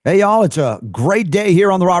Hey, y'all, it's a great day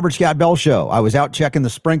here on the Robert Scott Bell Show. I was out checking the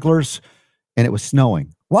sprinklers and it was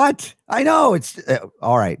snowing. What? I know it's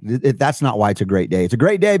all right. That's not why it's a great day. It's a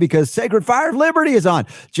great day because Sacred Fire of Liberty is on.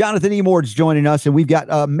 Jonathan Emord's joining us, and we've got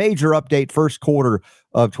a major update first quarter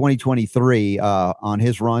of 2023 on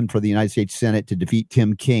his run for the United States Senate to defeat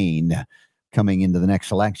Tim Kaine coming into the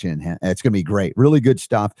next election. It's going to be great. Really good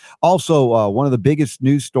stuff. Also, one of the biggest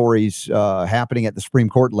news stories happening at the Supreme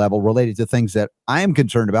Court level related to things that I am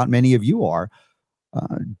concerned about. Many of you are.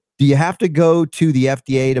 Do you have to go to the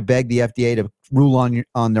FDA to beg the FDA to rule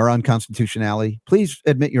on their unconstitutionality? Please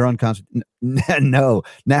admit you're unconstitutional. No.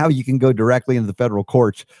 Now you can go directly into the federal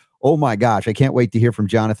courts. Oh my gosh, I can't wait to hear from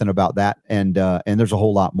Jonathan about that. And there's a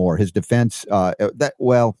whole lot more. His defense,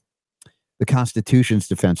 the Constitution's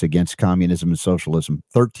defense against communism and socialism.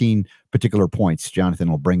 13 particular points Jonathan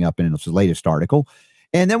will bring up in his latest article.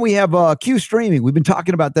 And then we have Q Streaming. We've been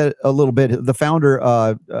talking about that a little bit. The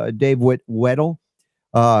founder, Dave Weddell,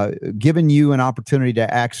 giving you an opportunity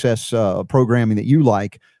to access programming that you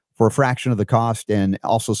like for a fraction of the cost and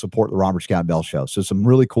also support the Robert Scott Bell Show. So some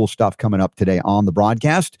really cool stuff coming up today on the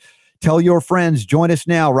broadcast. Tell your friends, join us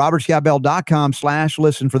now,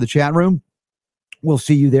 robertscottbell.com/listen for the chat room. We'll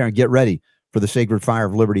see you there, and get ready for the Sacred Fire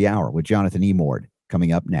of Liberty Hour with Jonathan Emord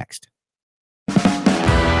coming up next.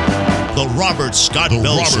 The Robert Scott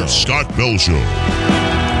Bell Show.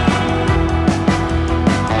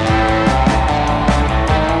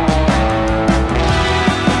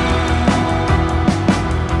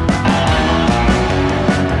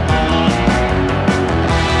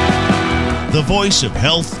 The voice of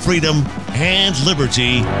health, freedom, and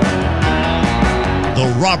liberty. The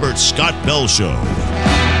Robert Scott Bell Show.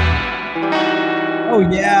 Oh,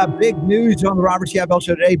 yeah. Big news on the Robert Scott Bell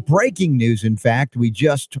Show today. Breaking news, in fact. We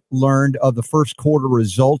just learned of the first quarter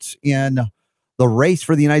results in the race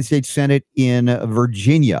for the United States Senate in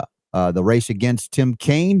Virginia. The race against Tim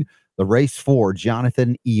Kaine, the race for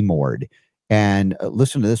Jonathan Emord. And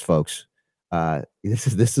listen to this, folks.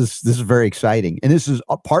 This is very exciting. And this is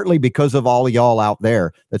partly because of all y'all out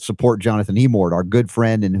there that support Jonathan Emord, our good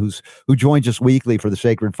friend, and who joins us weekly for the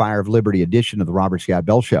Sacred Fire of Liberty edition of the Robert Scott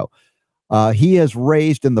Bell Show. He has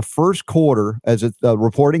raised in the first quarter, as the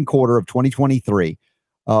reporting quarter of 2023,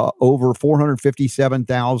 over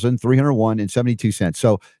 $457,301.72.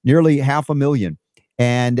 So nearly $500,000.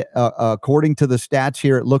 And according to the stats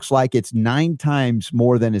here, it looks like it's 9 times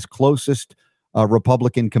more than his closest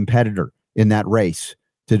Republican competitor in that race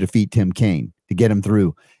to defeat Tim Kaine, to get him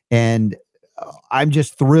through. And I'm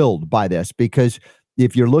just thrilled by this, because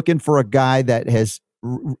if you're looking for a guy that has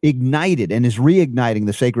ignited and is reigniting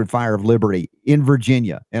the Sacred Fire of Liberty in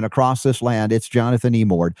Virginia and across this land, it's Jonathan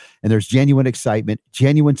Emord. And there's genuine excitement,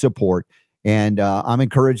 genuine support. And I'm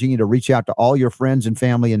encouraging you to reach out to all your friends and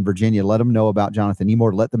family in Virginia. Let them know about Jonathan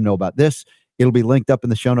Emord. Let them know about this. It'll be linked up in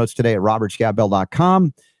the show notes today at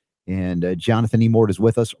robertscottbell.com. And Jonathan Emord is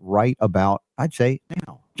with us right about, I'd say,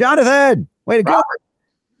 now. Jonathan, way to go.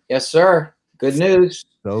 Yes, sir. Good news.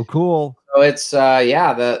 So cool. So it's,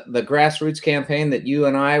 the grassroots campaign that you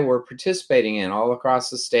and I were participating in all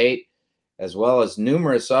across the state, as well as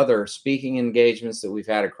numerous other speaking engagements that we've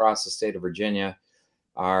had across the state of Virginia,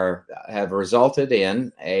 have resulted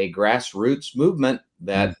in a grassroots movement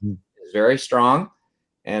that is very strong,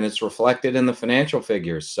 and it's reflected in the financial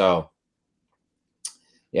figures. So,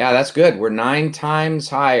 yeah, that's good. We're 9 times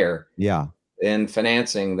higher in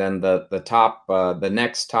financing than the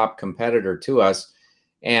next top competitor to us.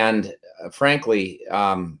 And frankly,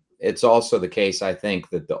 it's also the case, I think,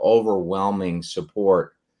 that the overwhelming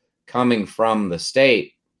support coming from the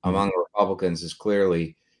state among the Republicans is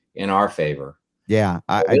clearly in our favor. Yeah,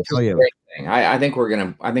 I tell you, I think we're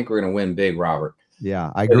gonna win big, Robert.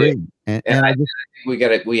 Yeah, I agree. And I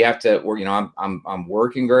think we have to. I'm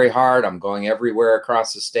working very hard. I'm going everywhere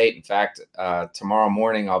across the state. In fact, tomorrow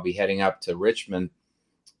morning I'll be heading up to Richmond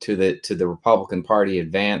to the Republican Party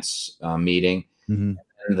Advance meeting. And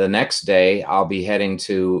the next day I'll be heading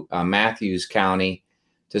to Matthews County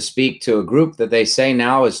to speak to a group that they say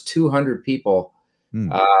now is 200 people.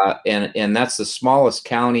 And that's the smallest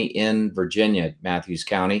county in Virginia, Matthews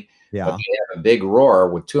County. Yeah. But we have a big roar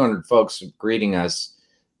with 200 folks greeting us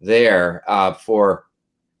there.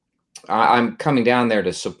 I'm coming down there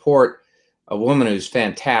to support a woman who's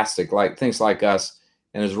fantastic, thinks like us,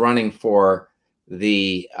 and is running for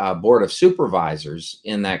the Board of Supervisors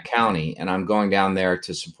in that county. And I'm going down there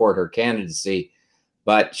to support her candidacy.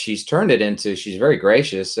 But she's turned it into, she's very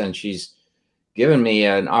gracious, and she's given me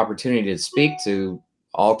an opportunity to speak to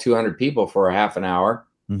all 200 people for a half an hour.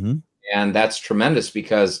 And that's tremendous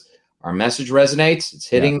because our message resonates. It's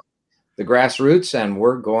hitting the grassroots, and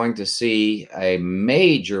we're going to see a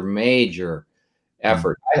major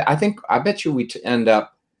effort. I bet you we end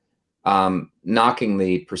up knocking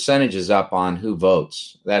the percentages up on who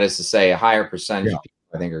votes. That is to say, a higher percentage of people,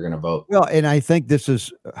 I think, are going to vote. Well, and I think this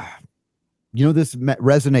is, this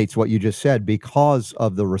resonates what you just said because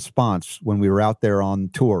of the response when we were out there on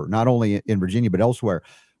tour, not only in Virginia, but elsewhere,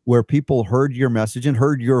 where people heard your message and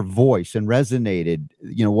heard your voice and resonated,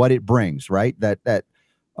 what it brings, right? That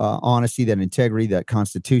honesty, that integrity, that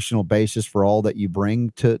constitutional basis for all that you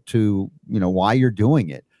bring to why you're doing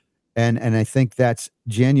it. And I think that's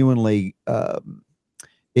genuinely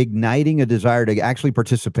igniting a desire to actually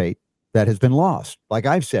participate that has been lost. Like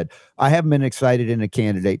I've said, I haven't been excited in a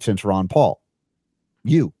candidate since Ron Paul.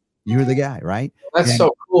 You're the guy, right? That's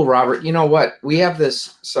so cool, Robert. You know what? We have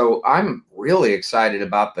this. So I'm really excited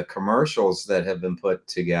about the commercials that have been put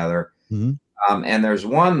together. Mm-hmm. And there's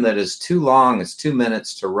one that is too long. It's 2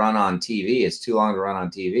 minutes to run on TV. It's too long to run on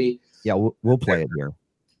TV. Yeah, we'll play it here.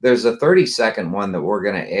 There's a 30-second one that we're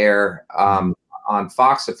going to air on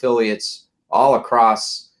Fox affiliates all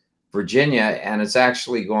across Virginia, and it's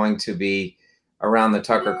actually going to be around the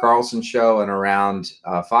Tucker Carlson show and around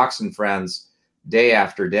Fox and Friends day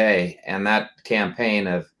after day. And that campaign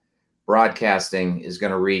of broadcasting is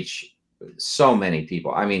going to reach so many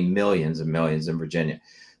people. I mean, millions and millions in Virginia.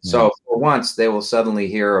 So for once, they will suddenly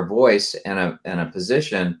hear a voice and a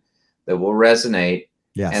position that will resonate.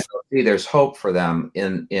 Yes. And they'll see there's hope for them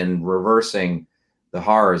in reversing the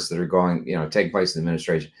horrors that are going, taking place in the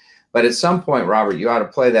administration. But at some point, Robert, you ought to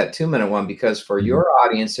play that 2-minute one, because for your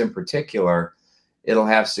audience in particular, it'll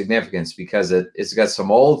have significance because it's got some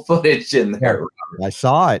old footage in there. Robert. I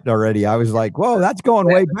saw it already. I was like, whoa, that's going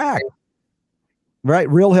way back. Right.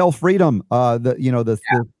 Real health freedom. The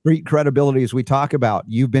street credibility, as we talk about.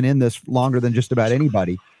 You've been in this longer than just about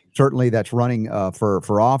anybody, certainly that's running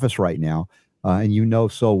for office right now.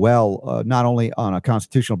 And so well, not only on a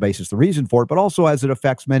constitutional basis, the reason for it, but also as it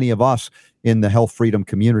affects many of us in the health freedom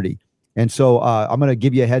community. And so I'm going to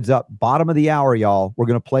give you a heads up. Bottom of the hour, y'all, we're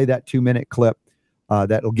going to play that 2-minute clip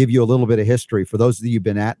that'll give you a little bit of history. For those of you who've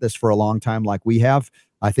been at this for a long time like we have,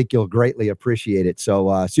 I think you'll greatly appreciate it.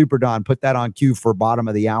 So Super Don, put that on cue for bottom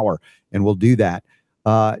of the hour, and we'll do that.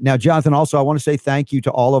 Now, Jonathan, also, I want to say thank you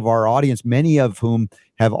to all of our audience, many of whom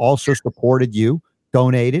have also supported you,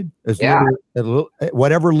 donated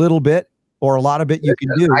whatever little bit or a lot of it you can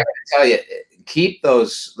do. I can tell you, keep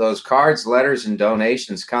those cards, letters, and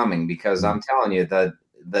donations coming, because I'm telling you,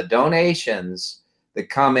 the donations that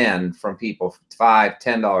come in from people, $5,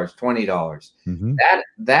 $10, $20,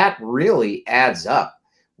 that really adds up.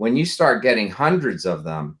 When you start getting hundreds of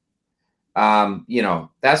them,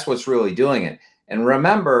 that's what's really doing it. And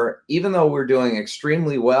remember, even though we're doing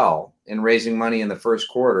extremely well in raising money in the first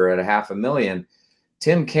quarter at $500,000,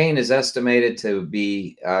 Tim Kaine is estimated to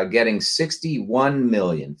be getting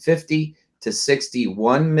 $50 to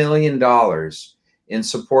 $61 million in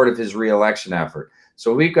support of his reelection effort.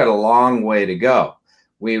 So we've got a long way to go.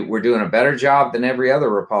 We're doing a better job than every other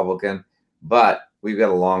Republican, but we've got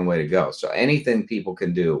a long way to go. So anything people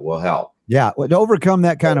can do will help. Yeah, well, to overcome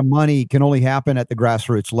that kind of money can only happen at the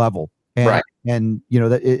grassroots level. And, right. And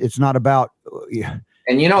that it's not about.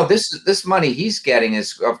 And this money he's getting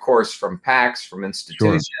is, of course, from PACs, from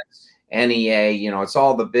institutions, sure. NEA. It's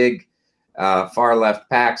all the big far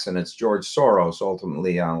left PACs, and it's George Soros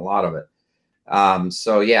ultimately on a lot of it.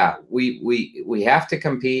 So yeah, we have to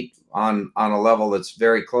compete on a level that's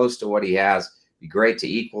very close to what he has. It'd be great to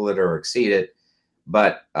equal it or exceed it,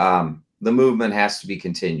 but the movement has to be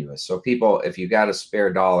continuous. So people, if you got a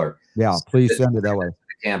spare dollar, please send it that way.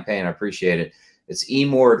 Campaign, I appreciate it. It's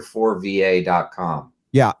emord4va.com.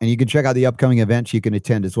 Yeah, and you can check out the upcoming events you can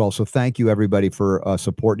attend as well. So thank you, everybody, for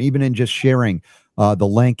support, and even in just sharing the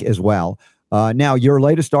link as well. Now, your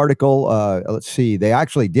latest article, let's see, they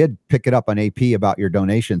actually did pick it up on AP about your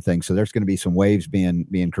donation thing. So there's going to be some waves being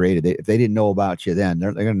created. If they didn't know about you then,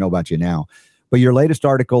 they're going to know about you now. But your latest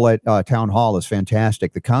article at Town Hall is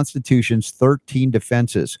fantastic. The Constitution's 13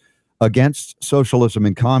 defenses against socialism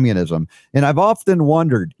and communism. And I've often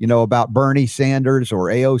wondered, about Bernie Sanders or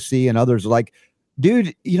AOC and others, like,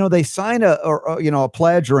 dude, they sign a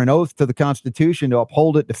pledge or an oath to the Constitution to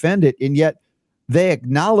uphold it, defend it, and yet they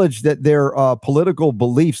acknowledge that their political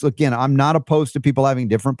beliefs. Again, I'm not opposed to people having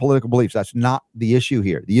different political beliefs. That's not the issue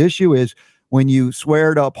here. The issue is when you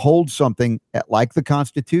swear to uphold something like the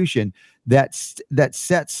Constitution that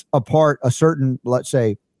sets apart a certain, let's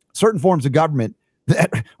say, certain forms of government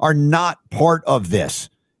that are not part of this.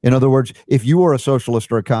 In other words, if you are a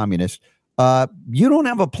socialist or a communist, you don't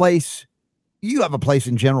have a place you have a place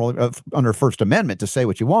in general under First Amendment to say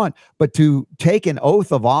what you want, but to take an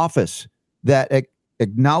oath of office that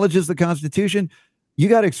acknowledges the Constitution, you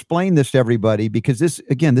got to explain this to everybody, because this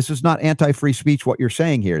is not anti-free speech, what you're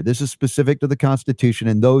saying here. This is specific to the Constitution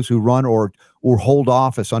and those who run or hold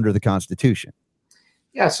office under the Constitution.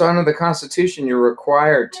 Yeah, so under the Constitution, you're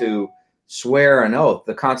required to swear an oath.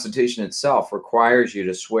 The Constitution itself requires you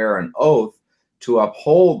to swear an oath to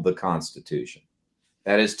uphold the Constitution.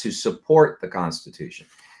 That is, to support the Constitution.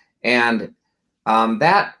 And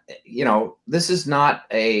you're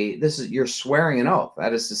swearing an oath.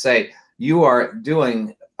 That is to say, you are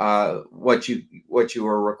doing what you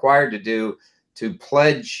are required to do to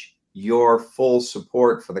pledge your full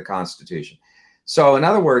support for the Constitution. So in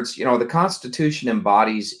other words, the Constitution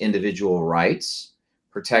embodies individual rights,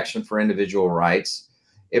 protection for individual rights.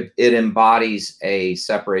 It embodies a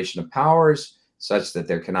separation of powers such that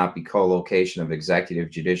there cannot be co-location of executive,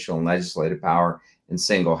 judicial, and legislative power in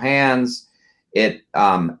single hands. It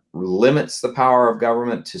limits the power of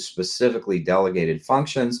government to specifically delegated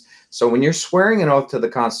functions. So when you're swearing an oath to the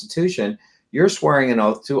Constitution, you're swearing an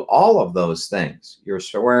oath to all of those things. You're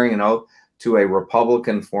swearing an oath to a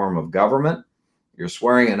Republican form of government. You're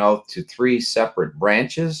swearing an oath to 3 separate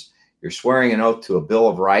branches. You're swearing an oath to a Bill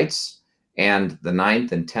of Rights and the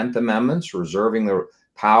 9th and 10th Amendments, reserving the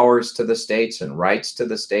powers to the states and rights to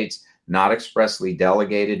the states not expressly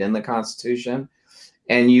delegated in the Constitution.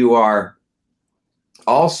 And you are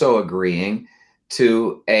also agreeing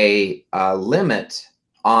to a limit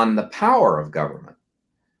on the power of government,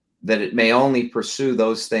 that it may only pursue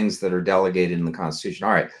those things that are delegated in the Constitution.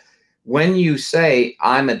 All right. When you say,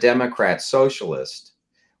 I'm a Democrat socialist,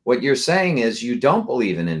 what you're saying is you don't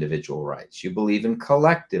believe in individual rights. You believe in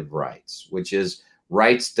collective rights, which is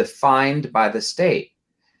rights defined by the state.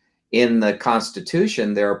 In the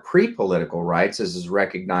Constitution, there are pre-political rights, as is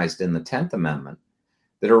recognized in the 10th Amendment,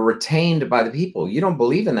 that are retained by the people. You don't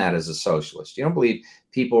believe in that as a socialist. You don't believe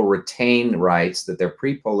people retain rights, that they're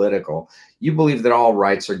pre-political. You believe that all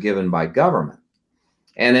rights are given by government.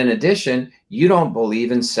 And in addition, you don't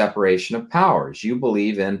believe in separation of powers. You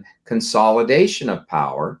believe in consolidation of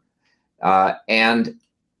power, and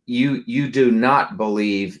you do not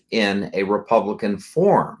believe in a Republican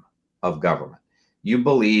form of government. You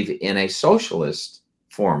believe in a socialist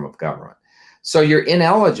form of government. So you're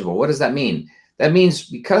ineligible. What does that mean? That means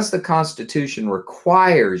because the Constitution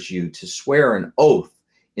requires you to swear an oath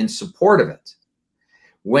in support of it,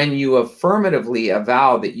 when you affirmatively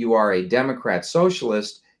avow that you are a Democrat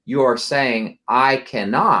socialist, you are saying, I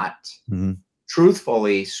cannot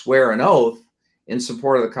truthfully swear an oath in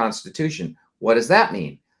support of the Constitution. What does that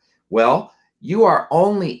mean? Well, you are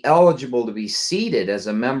only eligible to be seated as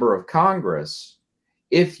a member of Congress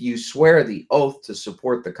if you swear the oath to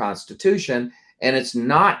support the Constitution. And it's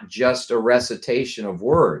not just a recitation of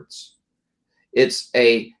words. It's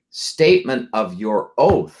a statement of your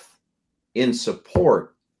oath in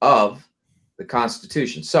support of the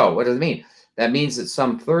Constitution. So what does it mean? That means that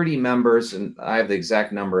some 30 members, and I have the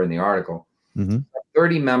exact number in the article,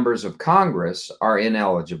 30 members of Congress are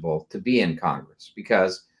ineligible to be in Congress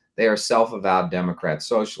because they are self-avowed Democrat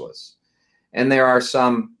socialists. And there are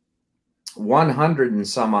some 100 and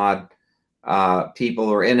some odd people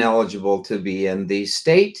who are ineligible to be in the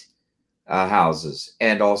state houses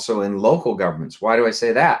and also in local governments. Why do I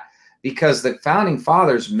say that? Because the founding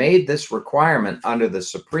fathers made this requirement under the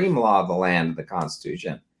supreme law of the land, the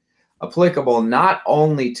Constitution, applicable not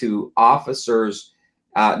only to officers,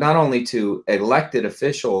 not only to elected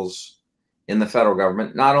officials in the federal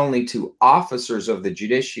government, not only to officers of the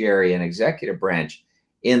judiciary and executive branch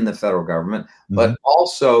in the federal government, but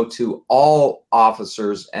also to all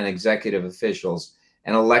officers and executive officials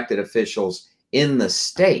and elected officials in the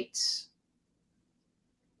states.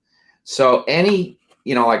 So any,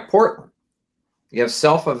 like Portland, you have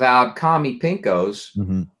self-avowed commie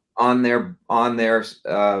pinkos on their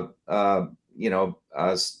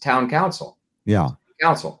town council. Yeah.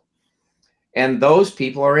 Council. And those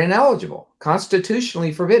people are ineligible,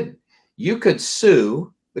 constitutionally forbidden. You could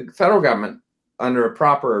sue the federal government under a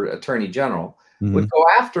proper attorney general, would go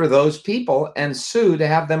after those people and sue to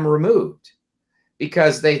have them removed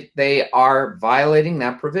because they are violating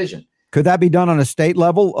that provision. Could that be done on a state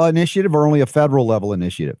level initiative or only a federal level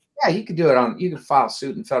initiative? Yeah, you could do it you could file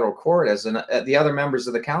suit in federal court the other members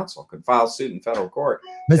of the council could file suit in federal court.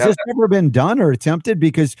 Has this ever been done or attempted?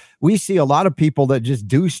 Because we see a lot of people that just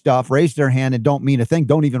do stuff, raise their hand and don't mean a thing,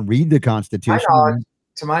 don't even read the Constitution.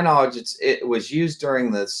 To my knowledge, it was used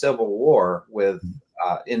during the Civil War with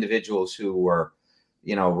individuals who were,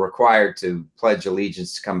 required to pledge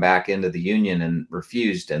allegiance to come back into the Union and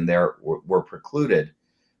refused, and were precluded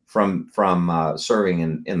from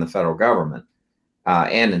serving in the federal government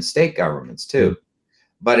and in state governments too.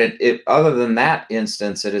 But it other than that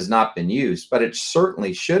instance, it has not been used, but it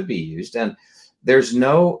certainly should be used. And there's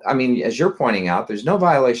no, I mean, as you're pointing out, there's no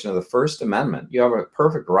violation of the First Amendment. You have a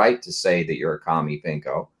perfect right to say that you're a commie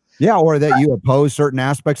pinko. Yeah, or that you oppose certain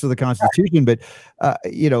aspects of the Constitution. But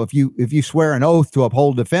if you swear an oath to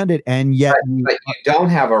uphold, defend it, and yet but you don't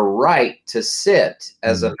have a right to sit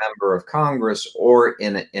as a member of Congress or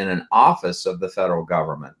in an office of the federal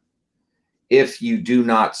government if you do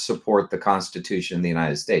not support the Constitution of the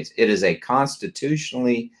United States. It is a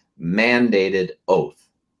constitutionally mandated oath.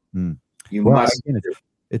 You must. Again,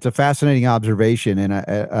 it's a fascinating observation, and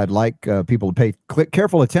I'd like people to pay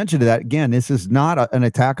careful attention to that. Again, this is not an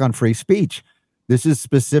attack on free speech. This is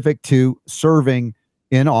specific to serving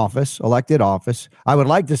in office, elected office. I would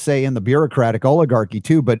like to say in the bureaucratic oligarchy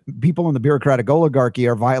too, but people in the bureaucratic oligarchy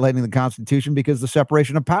are violating the Constitution because the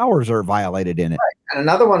separation of powers are violated in it. Right. And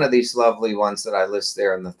another one of these lovely ones that I list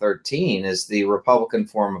there in the 13 is the Republican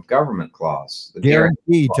form of government clause. The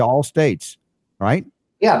guaranteed to all states, right?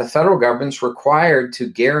 Yeah, the federal government's required to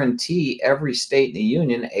guarantee every state in the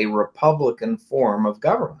union a Republican form of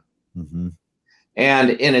government. And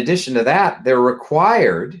in addition to that, they're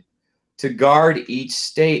required to guard each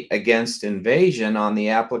state against invasion on the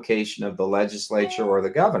application of the legislature or the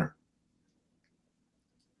governor.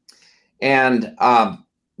 And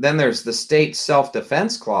then there's the state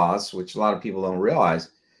self-defense clause, which a lot of people don't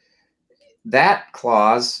realize. That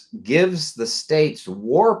clause gives the states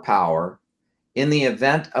war power in the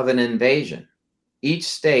event of an invasion. Each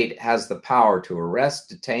state has the power to arrest,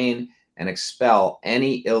 detain, and expel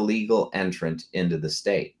any illegal entrant into the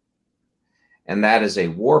state. And that is a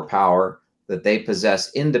war power that they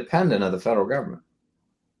possess independent of the federal government.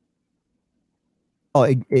 Oh,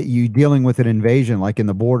 you dealing with an invasion like in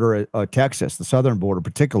the border of Texas, the southern border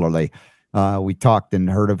particularly. We talked and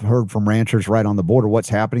heard from ranchers right on the border what's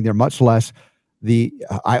happening there, much less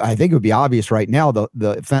I think it would be obvious right now, the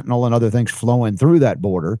fentanyl and other things flowing through that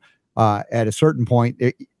border. At a certain point,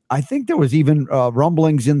 I think there was even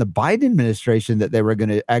rumblings in the Biden administration that they were going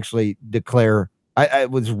to actually declare. It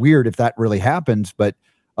was weird if that really happens, but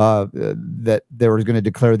that they were going to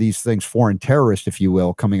declare these things foreign terrorists, if you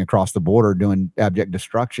will, coming across the border, doing abject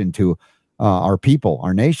destruction to our people,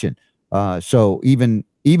 our nation. So even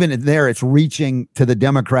there, it's reaching to the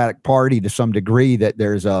Democratic Party to some degree that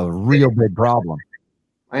there's a real big problem.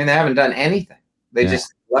 I mean, they haven't done anything. They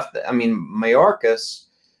just left. Mayorkas,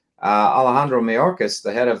 Alejandro Mayorkas,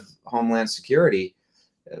 the head of Homeland Security,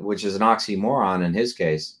 which is an oxymoron in his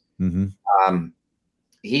case,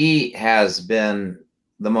 he has been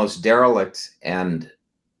the most derelict and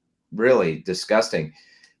really disgusting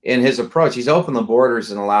in his approach. He's opened the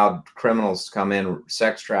borders and allowed criminals to come in,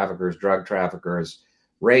 sex traffickers, drug traffickers,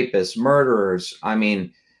 rapists, murderers. I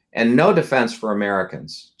mean, and no defense for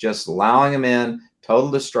Americans, just allowing them in,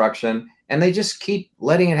 total destruction, and they just keep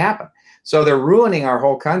letting it happen. So they're ruining our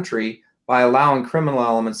whole country by allowing criminal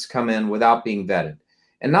elements to come in without being vetted.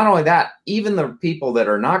 And not only that, even the people that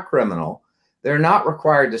are not criminal, they're not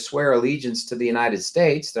required to swear allegiance to the United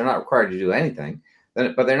States. They're not required to do anything,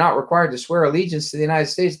 but they're not required to swear allegiance to the United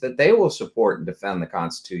States that they will support and defend the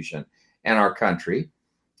Constitution and our country.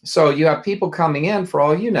 So you have people coming in, for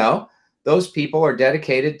all you know, those people are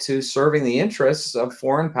dedicated to serving the interests of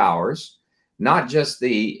foreign powers, not just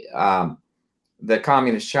the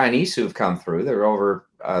communist Chinese who've come through. There are over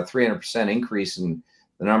 300% increase in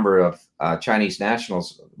the number of Chinese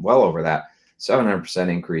nationals, well over that, 700%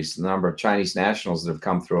 increase in the number of Chinese nationals that have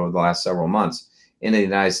come through over the last several months into the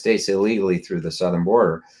United States illegally through the southern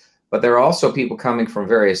border. But there are also people coming from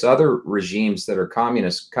various other regimes that are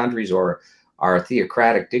communist countries or are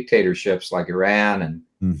theocratic dictatorships like Iran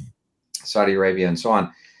and Saudi Arabia and so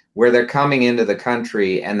on, where they're coming into the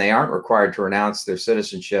country and they aren't required to renounce their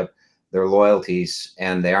citizenship, their loyalties,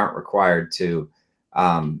 and they aren't required to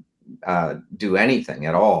do anything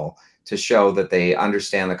at all to show that they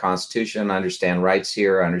understand the Constitution, understand rights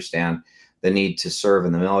here, understand the need to serve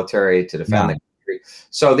in the military, to defend the country.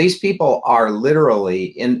 So these people are literally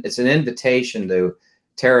it's an invitation to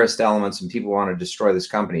terrorist elements and people who want to destroy this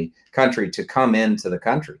country to come into the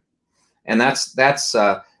country. And this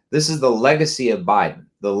is the legacy of Biden.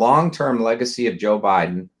 The long-term legacy of Joe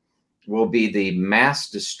Biden will be the mass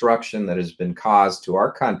destruction that has been caused to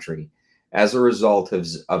our country as a result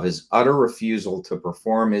of his utter refusal to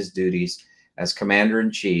perform his duties as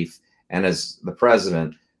commander-in-chief and as the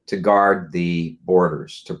president to guard the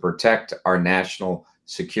borders, to protect our national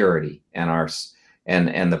security and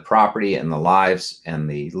and the property and the lives and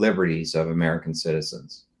the liberties of American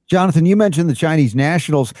citizens. Jonathan, you mentioned the Chinese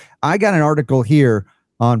nationals. I got an article here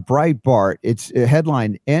on Breitbart. It's a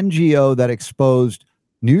headline: NGO that exposed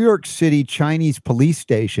New York City Chinese police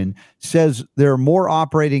station says there are more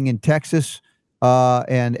operating in Texas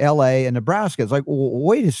and LA and Nebraska. It's like,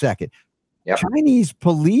 wait a second. Yep. Chinese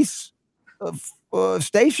police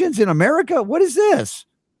stations in America? What is this?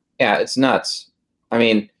 Yeah, it's nuts. I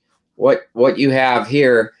mean, what you have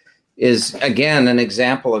here is, again, an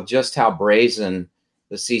example of just how brazen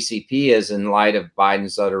the CCP is in light of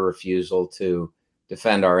Biden's utter refusal to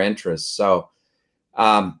defend our interests. So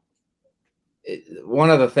one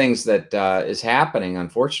of the things that is happening,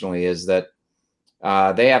 unfortunately, is that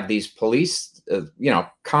they have these police,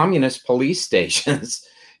 communist police stations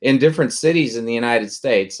in different cities in the United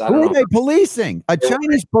States. Who are they policing? A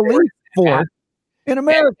Chinese police force in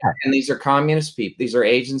America. And these are communist people. These are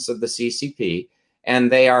agents of the CCP.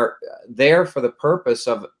 And they are there for the purpose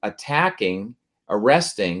of attacking,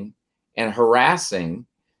 arresting, and harassing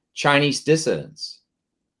Chinese dissidents.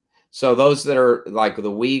 So those that are like the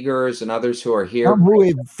Uyghurs and others who are here. Some who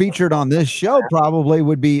we've featured on this show probably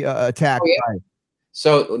would be attacked. By.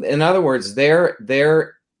 So in other words, they're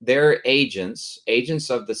agents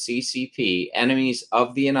of the CCP, enemies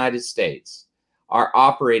of the United States, are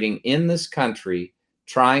operating in this country,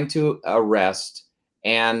 trying to arrest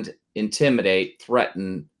and intimidate,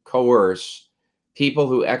 threaten, coerce people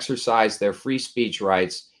who exercise their free speech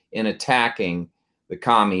rights in attacking the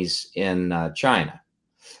commies in China.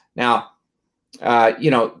 Now,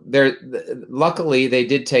 luckily they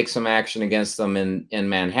did take some action against them in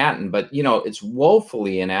Manhattan, but it's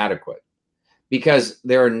woefully inadequate because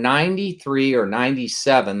there are 93 or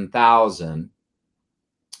 97,000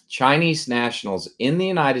 Chinese nationals in the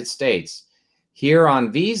United States here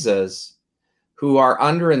on visas who are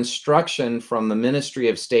under instruction from the Ministry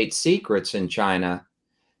of State Secrets in China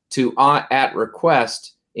to, at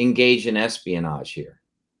request, engage in espionage here.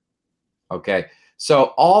 Okay.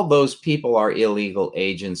 So all those people are illegal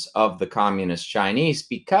agents of the Communist Chinese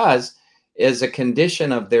because, as a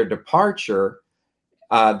condition of their departure,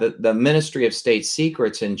 the Ministry of State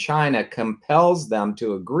Secrets in China compels them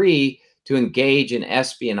to agree to engage in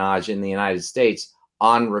espionage in the United States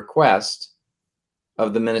on request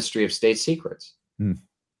of the Ministry of State Secrets.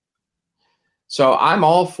 So I'm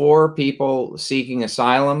all for people seeking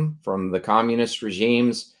asylum from the communist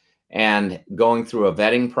regimes and going through a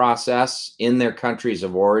vetting process in their countries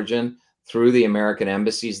of origin through the American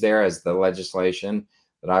embassies there, as the legislation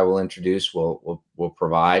that I will introduce will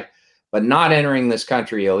provide, but not entering this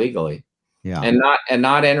country illegally. Yeah. And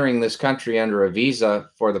not entering this country under a visa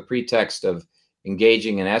for the pretext of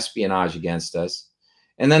engaging in espionage against us.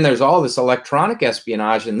 And then there's all this electronic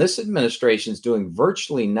espionage, and this administration is doing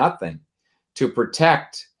virtually nothing to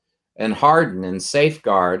protect and harden and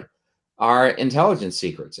safeguard our intelligence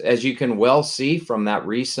secrets, as you can well see from that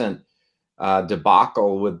recent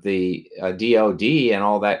debacle with the DOD and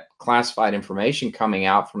all that classified information coming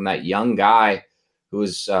out from that young guy who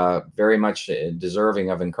is very much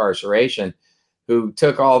deserving of incarceration, who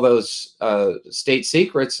took all those state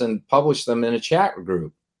secrets and published them in a chat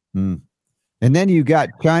group. And then you got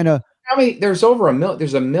China. I mean, there's over a million.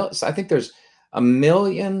 I think there's a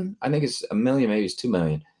million. I think it's a million. Maybe it's 2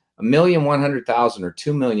 million. 1,100,000 or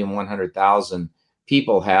 2,100,000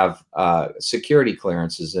 people have security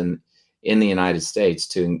clearances in the United States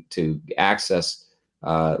to access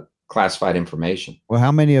classified information. Well,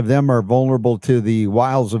 how many of them are vulnerable to the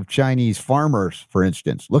wiles of Chinese farmers, for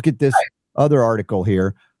instance? Look at this other article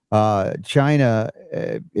here. China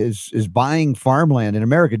is buying farmland in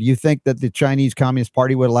America. Do you think that the Chinese Communist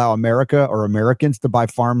Party would allow America or Americans to buy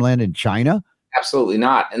farmland in China? Absolutely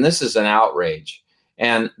not. And this is an outrage.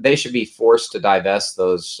 And they should be forced to divest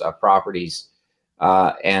those properties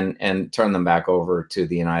and turn them back over to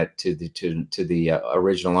the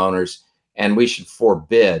original owners. And we should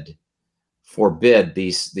forbid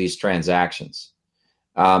these transactions.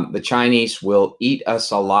 The Chinese will eat us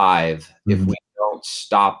alive if we don't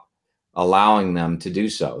stop allowing them to do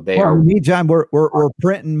so. Meantime, we're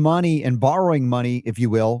printing money and borrowing money, if you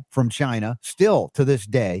will, from China still to this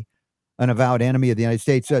day. An avowed enemy of the United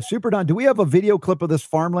States. Super Don, do we have a video clip of this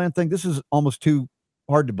farmland thing? This is almost too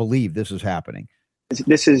hard to believe this is happening.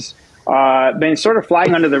 This has been sort of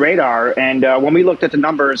flying under the radar. And when we looked at the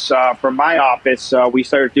numbers from my office, we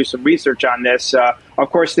started to do some research on this.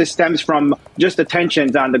 Of course, this stems from just the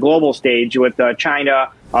tensions on the global stage with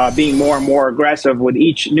China being more and more aggressive with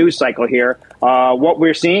each news cycle here. What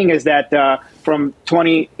we're seeing is that from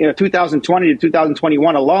 2020 to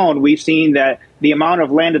 2021 alone, we've seen that the amount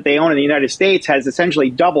of land that they own in the United States has essentially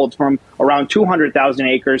doubled from around 200,000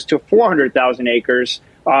 acres to 400,000 acres,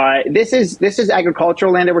 This is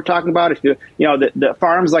agricultural land that we're talking about. If the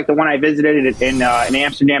farms like the one I visited in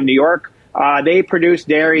Amsterdam, New York, they produce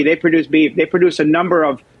dairy, they produce beef, they produce a number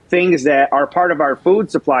of things that are part of our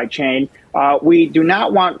food supply chain. We do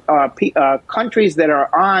not want countries that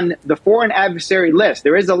are on the foreign adversary list.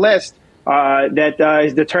 There is a list that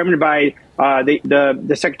is determined by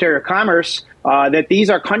the Secretary of Commerce that these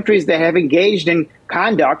are countries that have engaged in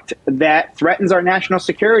conduct that threatens our national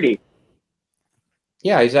security.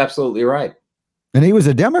 Yeah, he's absolutely right. And he was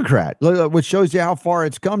a Democrat, which shows you how far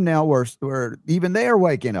it's come now where even they are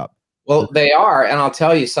waking up. Well, they are. And I'll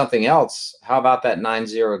tell you something else. How about that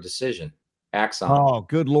 9-0 decision? Axon. Oh,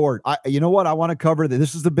 good Lord. You know what? I want to cover this.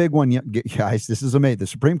 This is the big one, guys. This is amazing. The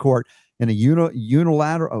Supreme Court in a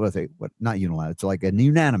unilateral, not unilateral. It's like a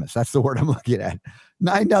unanimous. That's the word I'm looking at.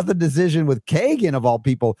 9-0 decision with Kagan, of all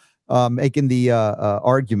people, making the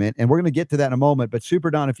argument. And we're going to get to that in a moment. But Super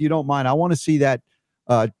Don, if you don't mind, I want to see that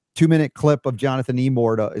 2-minute clip of Jonathan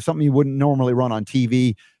Emord, something you wouldn't normally run on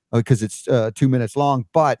TV because it's 2 minutes long,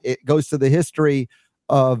 but it goes to the history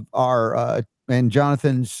of our and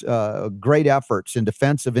Jonathan's great efforts in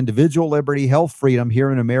defense of individual liberty, health, freedom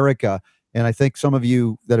here in America. And I think some of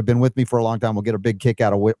you that have been with me for a long time will get a big kick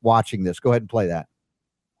out of watching this. Go ahead and play that.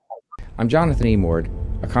 I'm Jonathan Emord,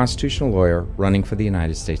 a constitutional lawyer running for the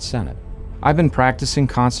United States Senate. I've been practicing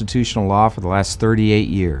constitutional law for the last 38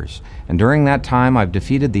 years, and during that time I've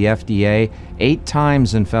defeated the FDA 8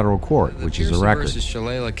 times in federal court, which is a record. The Pierce versus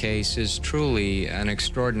Shalala case is truly an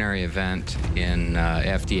extraordinary event in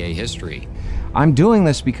FDA history. I'm doing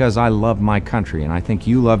this because I love my country, and I think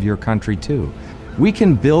you love your country too. We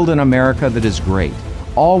can build an America that is great.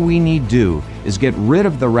 All we need do is get rid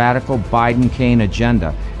of the radical Biden-Kaine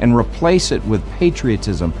agenda and replace it with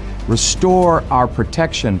patriotism, restore our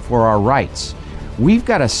protection for our rights. We've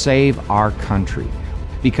got to save our country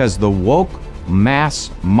because the woke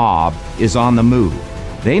mass mob is on the move.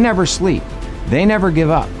 They never sleep. They never give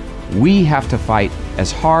up. We have to fight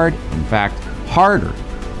as hard, in fact, harder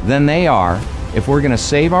than they are if we're going to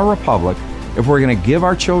save our republic, if we're going to give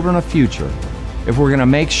our children a future, if we're going to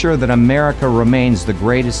make sure that America remains the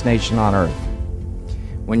greatest nation on earth.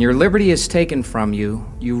 When your liberty is taken from you,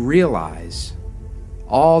 you realize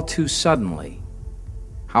all too suddenly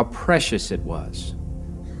how precious it was.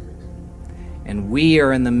 And we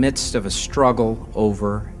are in the midst of a struggle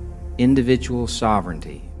over individual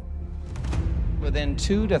sovereignty. Within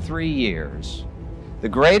 2 to 3 years, the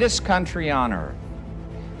greatest country on earth,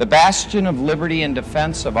 the bastion of liberty and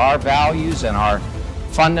defense of our values and our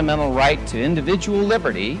fundamental right to individual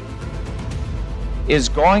liberty, is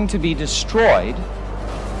going to be destroyed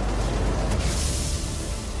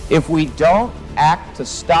if we don't act to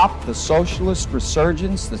stop the socialist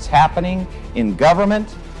resurgence that's happening in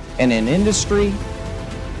government and in industry,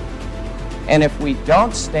 and if we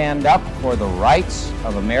don't stand up for the rights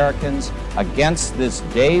of Americans against this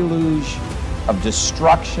deluge of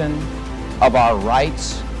destruction of our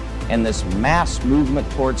rights and this mass movement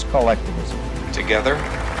towards collectivism. Together,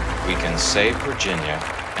 we can save Virginia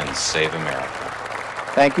and save America.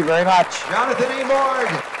 Thank you very much. Jonathan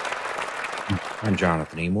Emord. I'm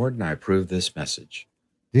Jonathan Emord, and I approve this message.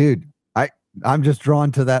 Dude, I'm just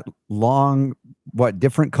drawn to that long,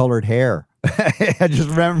 different colored hair. I just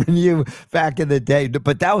remember you back in the day.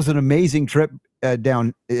 But that was an amazing trip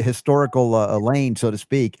down historical lane, so to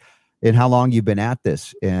speak, in how long you've been at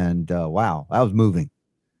this. And wow, that was moving.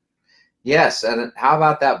 Yes, and how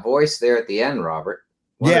about that voice there at the end, Robert?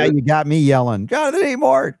 You got me yelling, Jonathan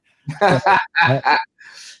Emord.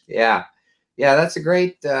 Yeah, that's a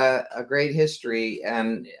great history,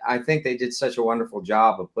 and I think they did such a wonderful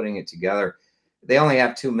job of putting it together. They only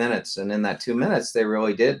have 2 minutes, and in that 2 minutes, they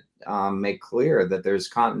really did make clear that there's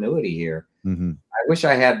continuity here. Mm-hmm. I wish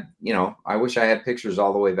I had pictures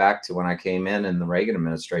all the way back to when I came in the Reagan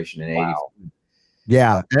administration in '80.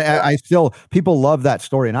 Yeah, I still, people love that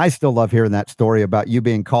story, and I still love hearing that story about you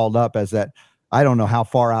being called up as that. I don't know how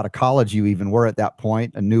far out of college you even were at that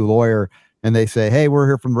point, a new lawyer, and they say, hey, we're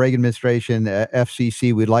here from the Reagan administration,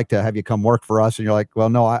 FCC, we'd like to have you come work for us. And you're like, well,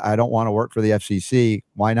 no, I don't want to work for the FCC.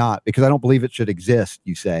 Why not? Because I don't believe it should exist,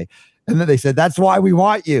 you say. And then they said, that's why we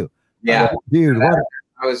want you. Yeah. Dude.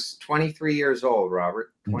 I was 23 years old,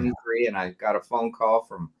 Robert, 23, and I got a phone call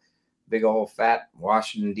from big old fat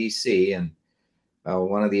Washington, D.C., and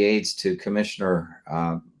one of the aides to Commissioner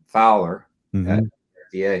Fowler at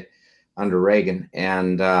FDA under Reagan.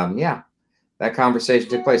 And that conversation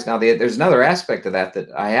took place. Now, there's another aspect of that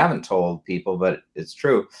I haven't told people, but it's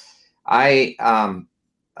true.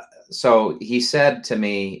 So he said to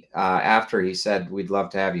me after he said, we'd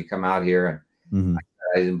love to have you come out here. And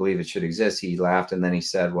I didn't believe it should exist. He laughed. And then he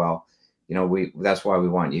said, well, that's why we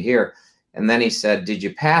want you here. And then he said, did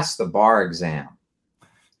you pass the bar exam?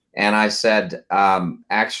 And I said,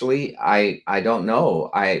 actually, I don't know.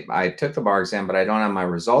 I took the bar exam, but I don't have my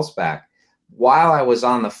results back. While I was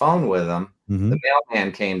on the phone with him, the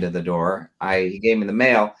mailman came to the door. He gave me the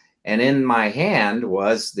mail, and in my hand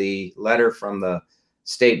was the letter from the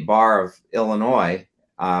State Bar of Illinois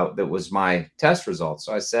that was my test results.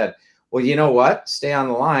 So I said, well, you know what? Stay on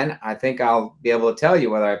the line. I think I'll be able to tell you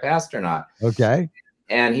whether I passed or not. Okay.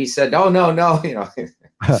 And he said, no, no, no,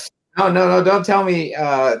 no, don't tell me,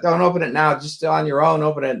 don't open it now. Just on your own,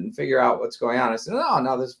 open it and figure out what's going on. I said,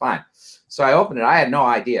 no, this is fine. So I opened it. I had no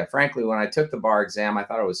idea. Frankly, when I took the bar exam, I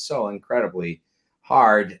thought it was so incredibly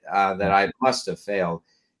hard that I must have failed.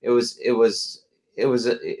 It was a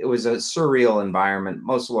surreal environment.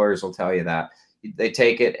 Most lawyers will tell you that. They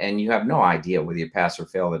take it and you have no idea whether you pass or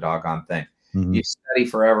fail the doggone thing. You study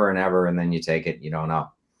forever and ever, and then you take it and you don't know.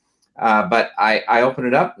 But I opened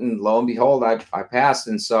it up, and lo and behold, I passed.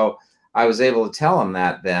 And so I was able to tell him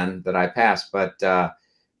that I passed. But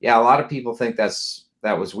yeah, a lot of people think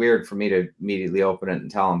that was weird for me to immediately open it and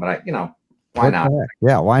tell him. But why not?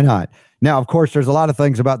 Yeah, why not? Now, of course, there's a lot of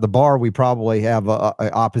things about the bar we probably have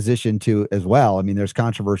a opposition to as well. I mean, there's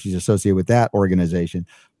controversies associated with that organization.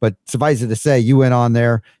 But suffice it to say, you went on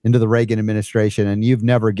there into the Reagan administration, and you've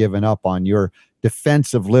never given up on your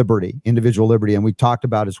defense of liberty, individual liberty. And we talked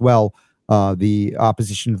about as well the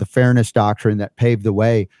opposition to the fairness doctrine that paved the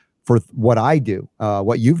way for what I do,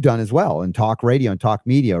 what you've done as well in talk radio and talk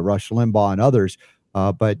media, Rush Limbaugh and others.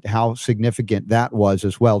 But how significant that was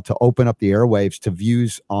as well to open up the airwaves to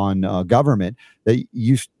views on government that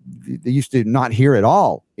used to not hear at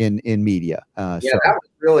all in media. That was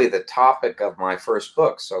really the topic of my first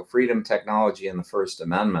book. So Freedom, Technology, and the First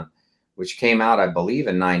Amendment, which came out, I believe,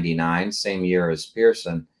 in '99, same year as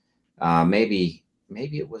Pearson. Maybe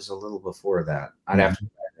it was a little before that. I'd have to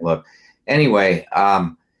look. Anyway,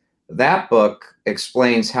 that book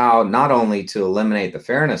explains how not only to eliminate the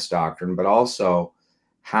fairness doctrine, but also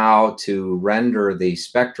how to render the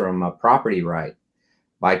spectrum a property right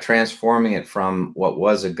by transforming it from what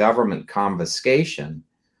was a government confiscation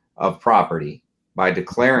of property by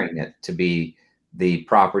declaring it to be the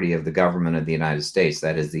property of the government of the United States,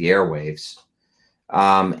 that is the airwaves,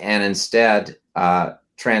 and instead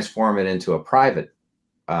transform it into a private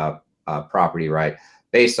property right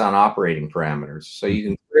based on operating parameters. So you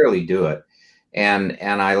can clearly do it. And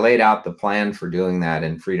I laid out the plan for doing that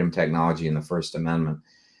in Freedom, Technology, and the First Amendment.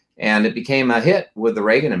 And it became a hit with the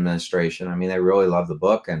Reagan administration. I mean, they really loved the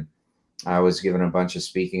book, and I was given a bunch of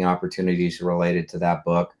speaking opportunities related to that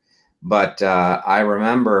book. But I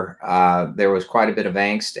remember there was quite a bit of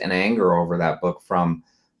angst and anger over that book from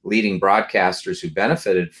leading broadcasters who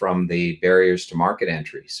benefited from the barriers to market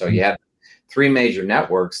entry. So you had three major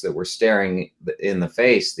networks that were staring in the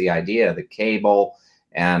face the idea that cable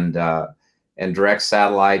and direct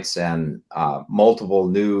satellites and multiple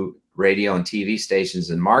new radio and TV stations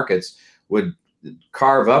and markets would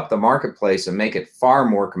carve up the marketplace and make it far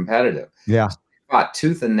more competitive. Yeah. So they fought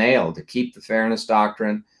tooth and nail to keep the fairness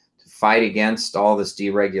doctrine, to fight against all this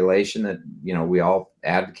deregulation that, we all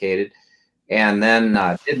advocated, and then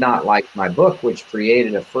did not like my book, which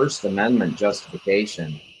created a First Amendment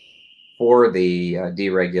justification for the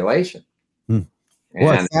deregulation. Well,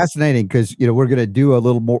 it's fascinating because, we're going to do a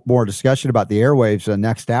little more discussion about the airwaves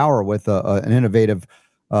next hour with an innovative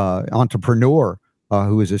entrepreneur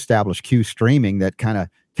who has established Q streaming that kind of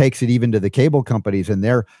takes it even to the cable companies and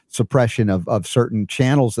their suppression of certain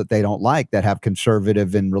channels that they don't like that have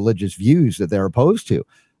conservative and religious views that they're opposed to.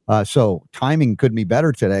 So timing couldn't be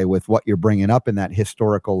better today with what you're bringing up in that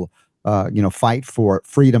historical, fight for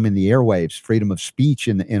freedom in the airwaves, freedom of speech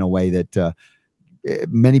in a way that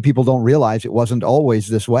many people don't realize it wasn't always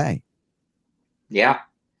this way. Yeah,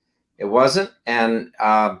 it wasn't. And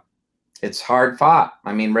it's hard fought.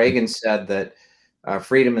 I mean, Reagan said that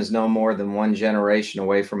freedom is no more than one generation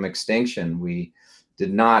away from extinction. We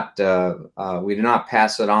did not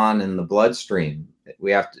pass it on in the bloodstream.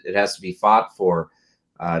 It has to be fought for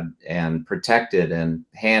and protected and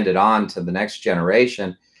handed on to the next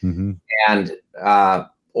generation. And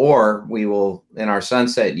or we will, in our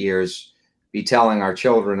sunset years, be telling our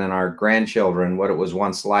children and our grandchildren what it was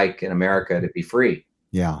once like in America to be free.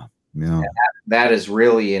 Yeah. And that is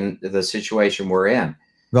really in the situation we're in.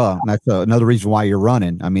 Well, that's another reason why you're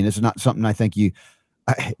running. I mean, it's not something I think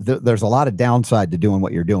there's a lot of downside to doing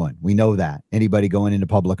what you're doing. We know that. Anybody going into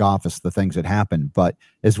public office, the things that happen. But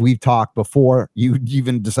as we've talked before, you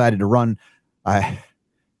even decided to run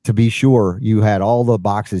to be sure you had all the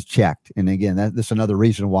boxes checked. And again, that's another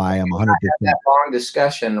reason why I'm 100%. That long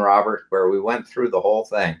discussion, Robert, where we went through the whole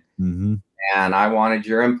thing. and I wanted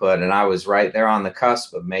your input, and I was right there on the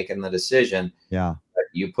cusp of making the decision. Yeah. But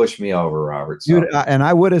you pushed me over, Robert. So. Dude, and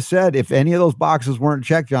I would have said, if any of those boxes weren't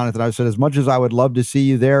checked, Jonathan, I said, as much as I would love to see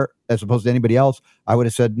you there as opposed to anybody else, I would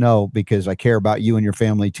have said no, because I care about you and your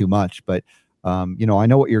family too much. But, I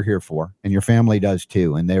know what you're here for, and your family does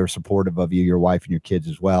too. And they were supportive of you, your wife and your kids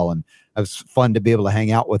as well. And it was fun to be able to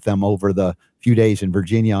hang out with them over the few days in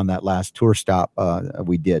Virginia on that last tour stop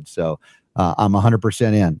we did. So I'm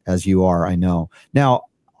 100% in, as you are, I know. Now,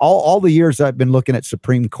 all the years I've been looking at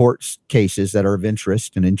Supreme Court cases that are of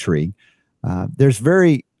interest and intrigue, I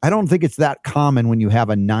don't think it's that common when you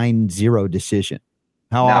have a 9-0 decision.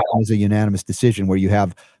 How often is a unanimous decision where you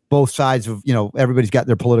have both sides of, everybody's got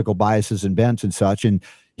their political biases and bents and such. And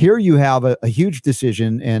here you have a huge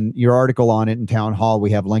decision, and your article on it in Town Hall,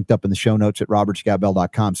 we have linked up in the show notes at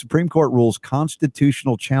robertscottbell.com. Supreme Court rules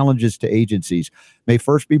constitutional challenges to agencies may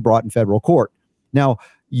first be brought in federal court. Now,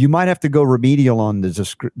 you might have to go remedial on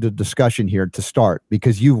the discussion here to start,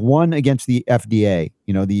 because you've won against the FDA,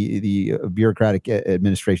 the bureaucratic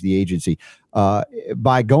administration, the agency,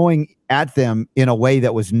 by going at them in a way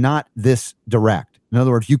that was not this direct. In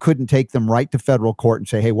other words, you couldn't take them right to federal court and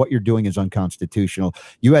say, hey, what you're doing is unconstitutional.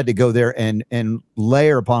 You had to go there and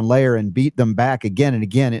layer upon layer and beat them back again and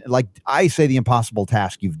again. Like I say, the impossible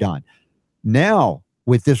task you've done. Now,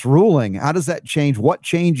 with this ruling, how does that change? What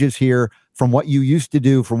changes here from what you used to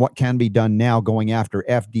do, from what can be done now, going after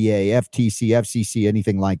FDA, FTC, FCC,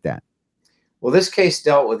 anything like that? Well, this case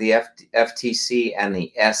dealt with the FTC and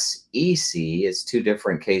the SEC. It's two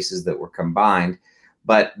different cases that were combined,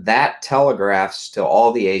 but that telegraphs to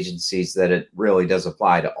all the agencies that it really does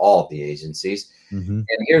apply to all the agencies. Mm-hmm.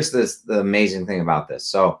 And here's the amazing thing about this.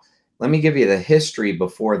 So let me give you the history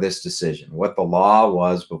before this decision, what the law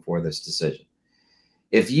was before this decision.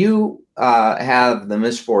 If you have the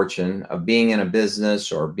misfortune of being in a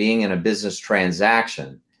business or being in a business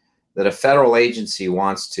transaction that a federal agency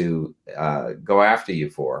wants to go after you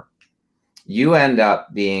for, you end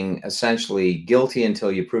up being essentially guilty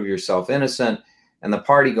until you prove yourself innocent, and the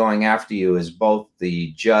party going after you is both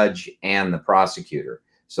the judge and the prosecutor.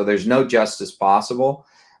 So there's no justice possible,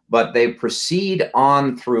 but they proceed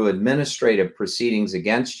on through administrative proceedings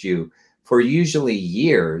against you for usually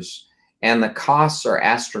years, and the costs are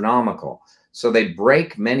astronomical. So they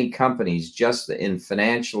break many companies just in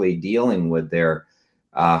financially dealing with their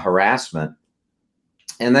harassment.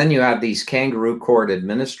 And then you have these kangaroo court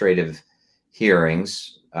administrative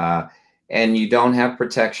hearings, and you don't have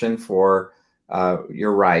protection for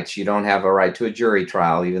your rights. You don't have a right to a jury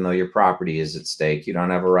trial, even though your property is at stake. You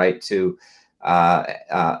don't have a right to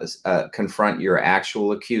confront your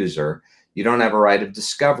actual accuser. You don't have a right of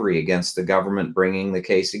discovery against the government bringing the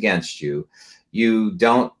case against you. You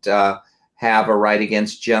don't have a right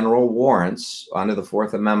against general warrants. Under the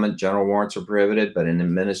Fourth Amendment, general warrants are prohibited, but in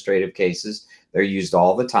administrative cases, they're used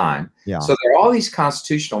all the time. Yeah. So there are all these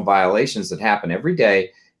constitutional violations that happen every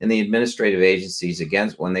day in the administrative agencies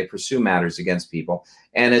against when they pursue matters against people.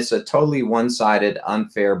 And it's a totally one-sided,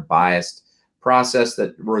 unfair, biased process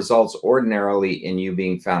that results ordinarily in you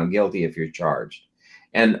being found guilty if you're charged.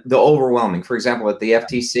 And the overwhelming, for example, at the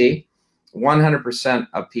FTC, 100%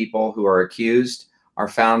 of people who are accused are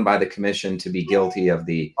found by the commission to be guilty of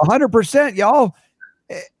the 100%, y'all.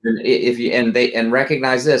 If you and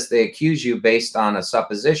recognize this, they accuse you based on a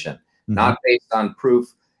supposition, not based on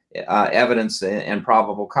proof, evidence, and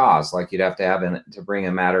probable cause, like you'd have to have to bring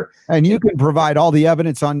a matter. And you can provide all the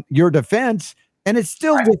evidence on your defense, and it's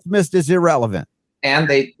still dismissed as irrelevant. And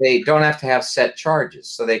they don't have to have set charges,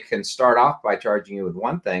 so they can start off by charging you with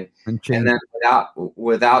one thing, and then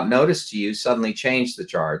without notice to you, suddenly change the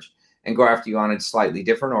charge and go after you on a slightly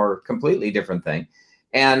different or completely different thing.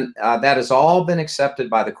 And that has all been accepted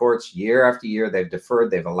by the courts year after year. They've deferred.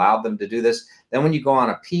 They've allowed them to do this. Then when you go on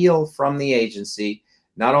appeal from the agency,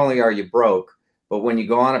 not only are you broke, but when you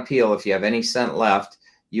go on appeal, if you have any cent left,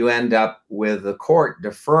 you end up with the court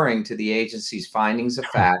deferring to the agency's findings of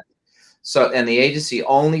fact. So, and the agency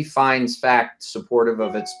only finds fact supportive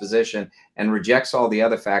of its position and rejects all the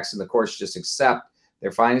other facts, and the courts just accept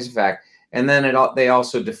their findings of fact. And then they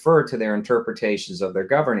also defer to their interpretations of their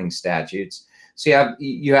governing statutes. So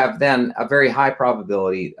you have then a very high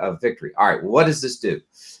probability of victory. All right, what does this do?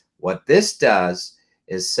 What this does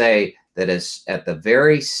is say that is at the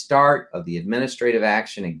very start of the administrative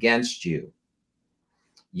action against you,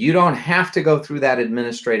 you don't have to go through that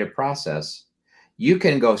administrative process. You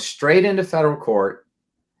can go straight into federal court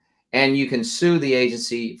and you can sue the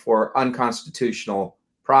agency for unconstitutional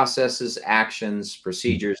processes, actions,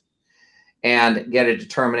 procedures, and get a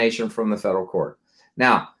determination from the federal court.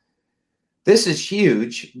 Now, This is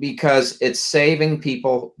huge because it's saving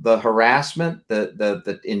people the harassment,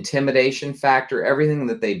 the intimidation factor, everything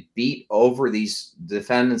that they beat over these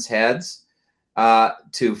defendants' heads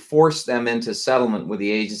to force them into settlement with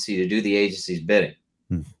the agency to do the agency's bidding.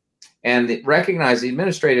 And recognize the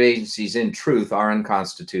administrative agencies, in truth, are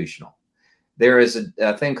unconstitutional. There is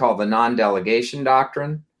a thing called the non-delegation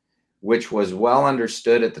doctrine, which was well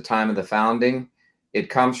understood at the time of the founding. It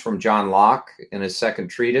comes from John Locke in his second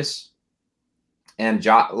treatise. And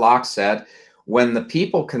Locke said, when the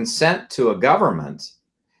people consent to a government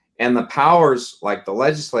and the powers, like the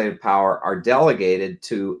legislative power, are delegated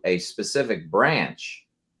to a specific branch,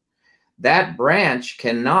 that branch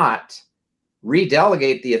cannot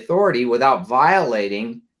redelegate the authority without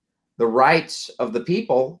violating the rights of the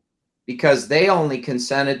people, because they only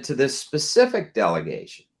consented to this specific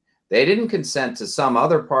delegation. They didn't consent to some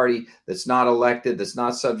other party that's not elected, that's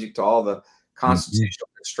not subject to all the constitutional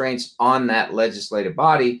constraints on that legislative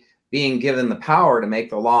body being given the power to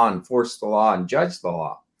make the law, enforce the law, and judge the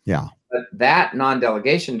law. Yeah. But that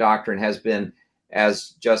non-delegation doctrine has been,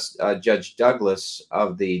 as Judge Douglas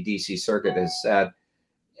of the D.C. Circuit has said,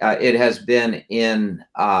 it has been in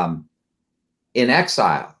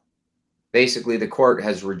exile. Basically, the court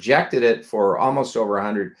has rejected it for almost over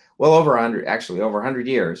 100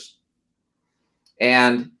 years.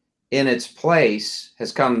 And in its place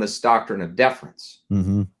has come this doctrine of deference.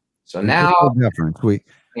 Mm-hmm. So now deference.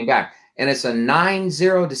 Came back, and it's a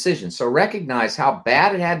 9-0 decision. So recognize how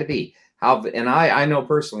bad it had to be. And I know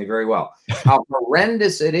personally very well how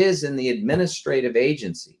horrendous it is in the administrative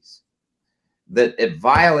agencies, that it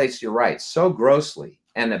violates your rights so grossly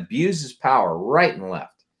and abuses power right and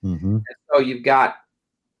left. Mm-hmm. And so you've got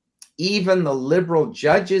even the liberal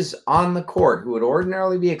judges on the court, who would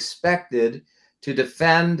ordinarily be expected to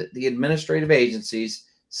defend the administrative agencies,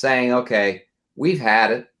 saying, okay, we've had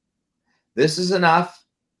it. This is enough.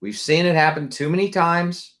 We've seen it happen too many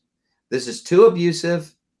times. This is too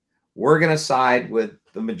abusive. We're going to side with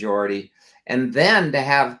the majority. And then to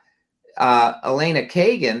have Elena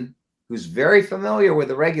Kagan, who's very familiar with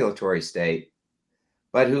the regulatory state,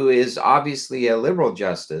 but who is obviously a liberal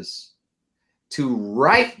justice, to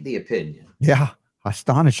write the opinion. Yeah,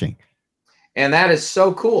 astonishing. And that is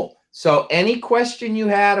so cool. So any question you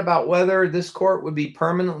had about whether this court would be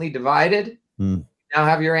permanently divided, now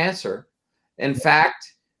have your answer. In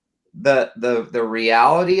fact, the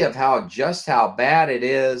reality of how bad it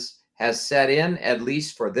is has set in, at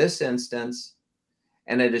least for this instance,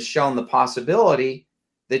 and it has shown the possibility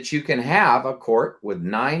that you can have a court with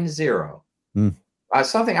 9-0.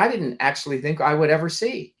 Something I didn't actually think I would ever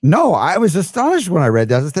see. No, I was astonished when I read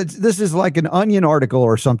that. This is like an Onion article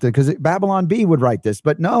or something, because Babylon Bee would write this,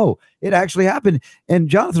 but no, it actually happened. And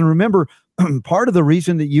Jonathan, remember, part of the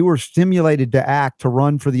reason that you were stimulated to act, to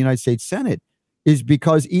run for the United States Senate, is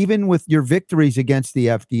because even with your victories against the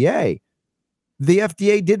FDA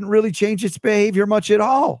didn't really change its behavior much at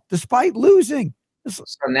all, despite losing. So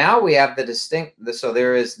now we have so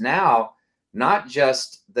there is now not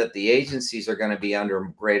just that the agencies are going to be under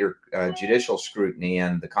greater judicial scrutiny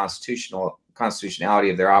and the constitutionality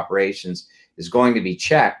of their operations is going to be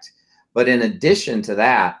checked, but in addition to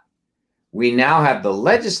that, we now have the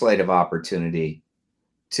legislative opportunity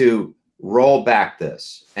to roll back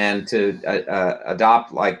this and to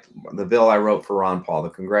adopt, like the bill I wrote for Ron Paul, the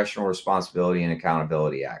Congressional Responsibility and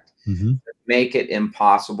Accountability Act, make it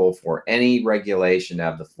impossible for any regulation to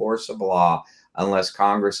have the force of law unless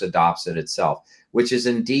Congress adopts it itself, which is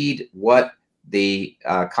indeed what the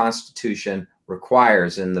Constitution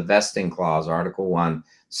requires in the vesting clause, Article 1,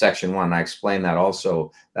 Section 1. I explained that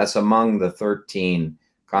also. That's among the 13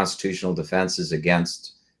 constitutional defenses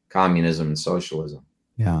against communism and socialism.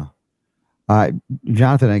 Yeah.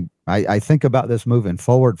 Jonathan, I think about this moving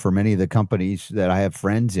forward for many of the companies that I have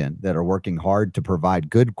friends in that are working hard to provide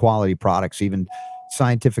good quality products, even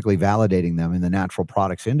scientifically validating them in the natural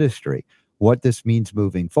products industry. What this means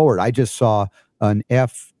moving forward. I just saw an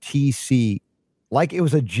FTC, like it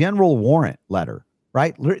was a general warrant letter,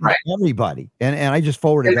 right? Written to everybody. And I just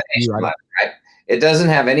forwarded that to you. Right? It doesn't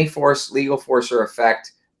have any legal force or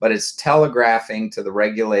effect, but it's telegraphing to the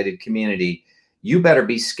regulated community, you better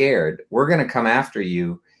be scared. We're going to come after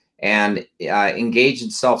you and engage in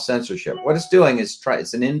self-censorship. What it's doing is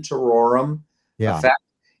it's an interorum effect.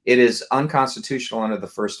 It is unconstitutional under the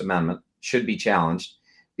First Amendment, should be challenged,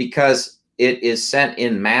 because it is sent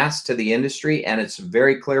in mass to the industry, and its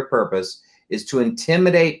very clear purpose is to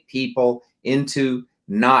intimidate people into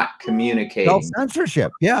not communicating.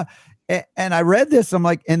 Self-censorship, yeah. And I read this, I'm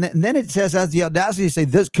like, and then it says, has the audacity to say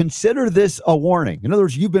this, consider this a warning. In other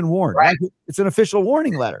words, you've been warned. Right. It's an official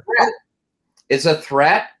warning letter. It's a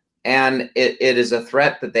threat. And it is a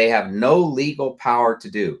threat that they have no legal power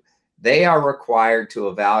to do. They are required to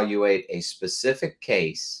evaluate a specific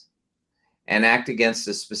case and act against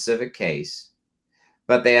a specific case,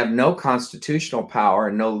 but they have no constitutional power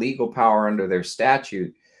and no legal power under their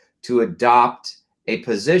statute to adopt a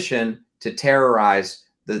position to terrorize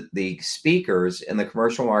the speakers in the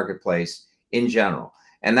commercial marketplace in general.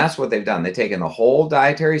 And that's what they've done. They've taken the whole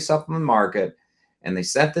dietary supplement market and they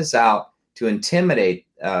sent this out to intimidate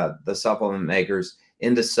the supplement makers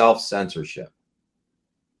into self-censorship.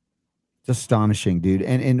 It's astonishing, dude.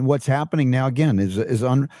 And what's happening now again is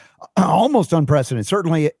almost unprecedented.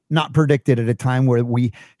 Certainly not predicted at a time where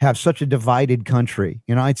we have such a divided country.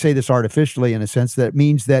 You know, I'd say this artificially in a sense that it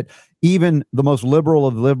means that even the most liberal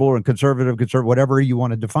of liberal and conservative, whatever you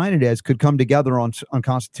want to define it as, could come together on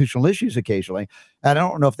constitutional issues occasionally. And I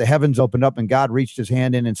don't know if the heavens opened up and God reached his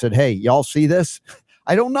hand in and said, "Hey, y'all see this?"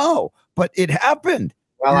 I don't know, but it happened.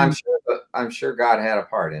 Well, I'm sure God had a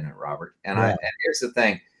part in it, Robert. And Yeah. and here's the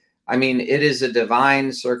thing. I mean, it is a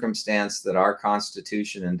divine circumstance that our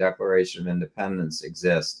Constitution and Declaration of Independence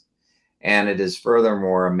exist. And it is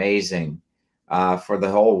furthermore amazing for the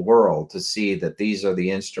whole world to see that these are the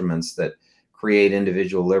instruments that create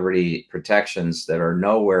individual liberty protections that are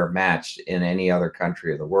nowhere matched in any other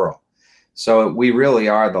country of the world. So we really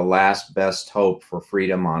are the last best hope for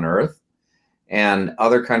freedom on earth. And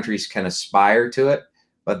other countries can aspire to it,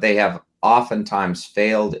 but they have oftentimes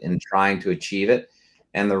failed in trying to achieve it.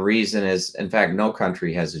 And the reason is, in fact, no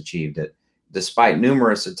country has achieved it, despite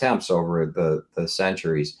numerous attempts over the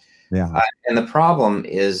centuries. Yeah. And the problem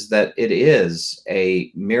is that it is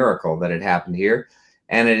a miracle that it happened here.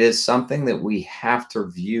 And it is something that we have to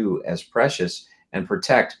view as precious and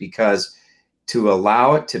protect, because to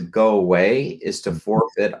allow it to go away is to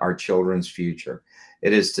forfeit our children's future.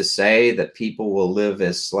 It is to say that people will live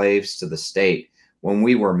as slaves to the state when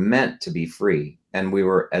we were meant to be free. And we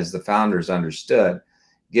were, as the founders understood,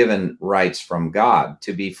 given rights from God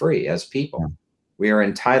to be free as people. We are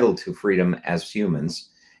entitled to freedom as humans.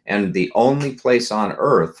 And the only place on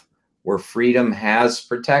earth where freedom has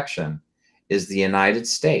protection is the United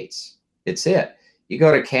States. It's it. You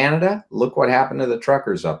go to Canada, look what happened to the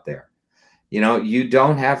truckers up there. You know, you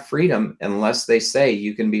don't have freedom unless they say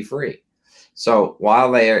you can be free. So while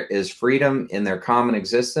there is freedom in their common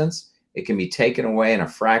existence, it can be taken away in a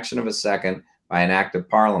fraction of a second by an act of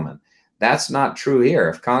parliament. That's not true here.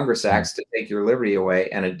 If Congress acts to take your liberty away,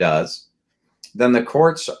 and it does, then the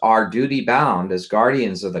courts are duty bound as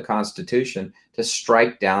guardians of the Constitution to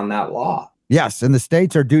strike down that law. Yes, and the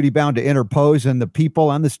states are duty bound to interpose, and the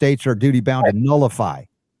people and the states are duty bound to nullify.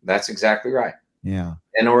 That's exactly right. Yeah.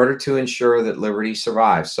 In order to ensure that liberty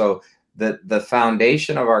survives. So the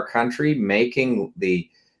foundation of our country, making the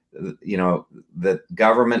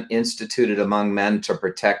government instituted among men to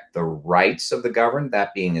protect the rights of the governed,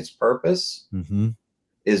 that being its purpose,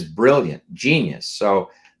 is brilliant, genius.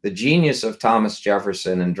 So the genius of Thomas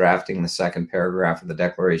Jefferson in drafting the second paragraph of the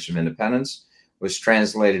Declaration of Independence was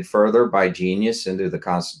translated further by genius into the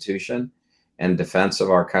Constitution and defense of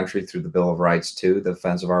our country through the Bill of Rights too, the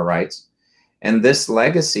defense of our rights. And this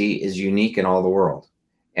legacy is unique in all the world.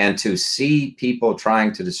 And to see people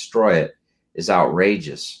trying to destroy it is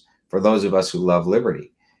outrageous for those of us who love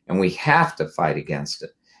liberty. And we have to fight against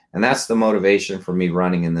it. And that's the motivation for me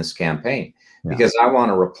running in this campaign, because I want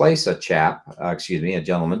to replace a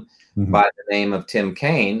gentleman by the name of Tim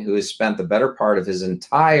Kaine, who has spent the better part of his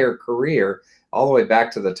entire career, all the way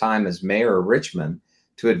back to the time as mayor of Richmond,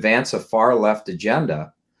 to advance a far left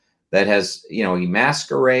agenda that has, he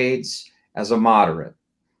masquerades as a moderate.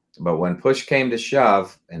 But when push came to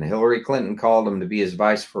shove and Hillary Clinton called him to be his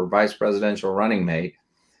vice presidential running mate,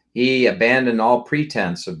 he abandoned all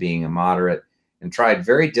pretense of being a moderate and tried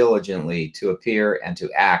very diligently to appear and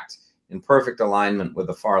to act in perfect alignment with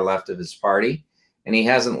the far left of his party. And he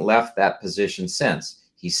hasn't left that position since.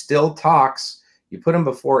 He still talks. You put him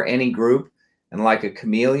before any group, and like a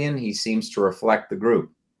chameleon, he seems to reflect the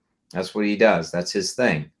group. That's what he does. That's his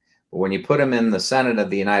thing. But when you put him in the Senate of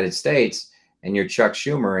the United States and you're Chuck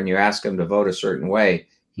Schumer and you ask him to vote a certain way,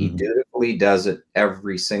 he dutifully does it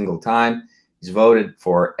every single time. He's voted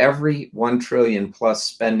for every $1 trillion plus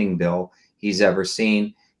spending bill he's ever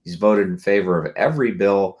seen. He's voted in favor of every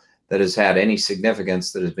bill that has had any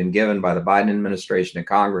significance that has been given by the Biden administration to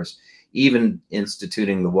Congress, even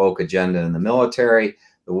instituting the woke agenda in the military,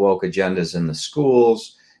 the woke agendas in the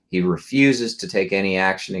schools. He refuses to take any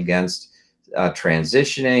action against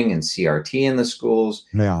transitioning and CRT in the schools.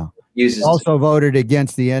 Yeah. He also voted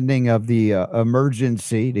against the ending of the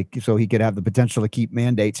emergency so he could have the potential to keep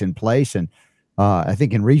mandates in place. And I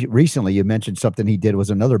think recently you mentioned something he did was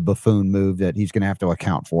another buffoon move that he's going to have to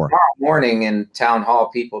account for. Tomorrow morning in Town Hall,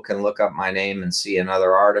 people can look up my name and see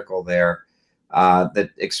another article there that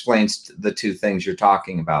explains the two things you're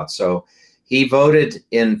talking about. So he voted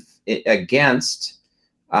against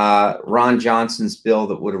Ron Johnson's bill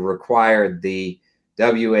that would have required the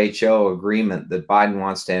WHO agreement that Biden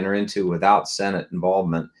wants to enter into without Senate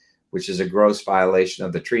involvement, which is a gross violation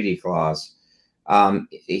of the treaty clause.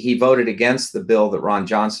 He voted against the bill that Ron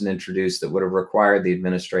Johnson introduced that would have required the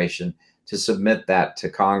administration to submit that to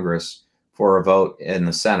Congress for a vote in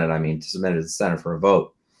the Senate. I mean, to submit it to the Senate for a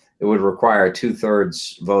vote. It would require a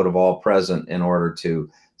 2/3 vote of all present in order to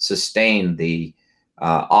sustain the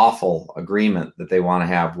awful agreement that they want to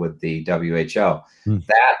have with the WHO.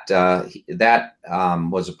 That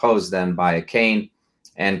was opposed then by Kane,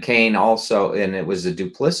 and Kane also, and it was a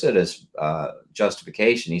duplicitous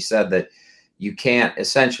justification. He said that you can't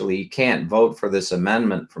vote for this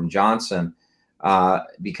amendment from Johnson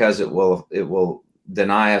because it will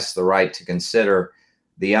deny us the right to consider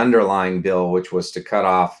the underlying bill, which was to cut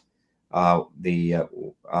off the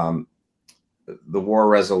war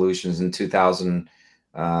resolutions in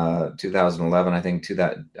 2011, I think,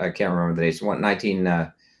 I can't remember the dates,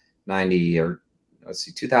 1990 or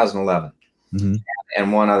 2011,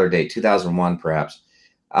 and one other date, 2001 perhaps,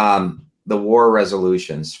 the war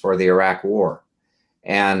resolutions for the Iraq War,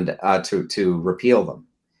 and to repeal them.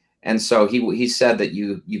 And so he said that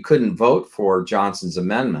you couldn't vote for Johnson's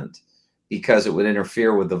amendment because it would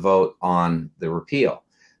interfere with the vote on the repeal.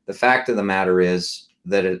 The fact of the matter is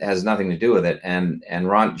that it has nothing to do with it. And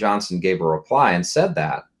Ron Johnson gave a reply and said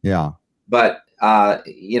that. Yeah. But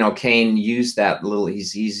Kane used that little.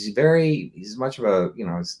 He's much of a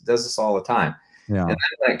does this all the time. Yeah. And then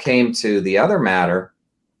when it came to the other matter,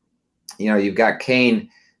 you've got Kane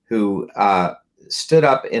who stood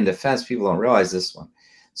up in defense. People don't realize this one.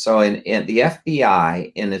 So in the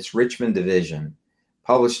FBI in its Richmond division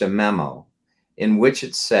published a memo in which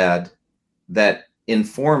it said that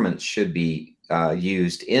informants should be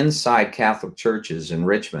used inside Catholic churches in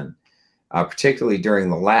Richmond, particularly during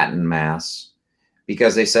the Latin Mass,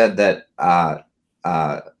 because they said that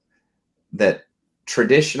that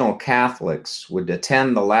traditional Catholics would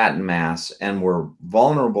attend the Latin Mass and were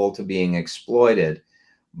vulnerable to being exploited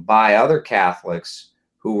by other Catholics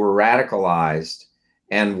who were radicalized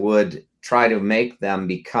and would try to make them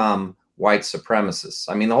become white supremacists.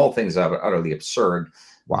 I mean, the whole thing's utterly absurd.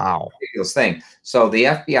 Wow. Ridiculous thing. So the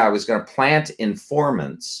FBI was going to plant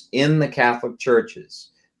informants in the Catholic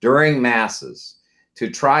churches during masses to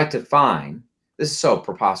try to find, this is so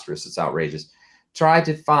preposterous, it's outrageous, try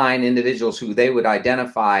to find individuals who they would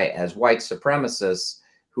identify as white supremacists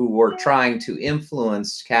who were trying to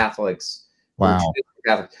influence Catholics. Wow.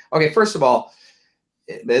 Okay, first of all,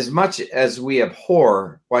 as much as we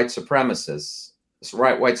abhor white supremacist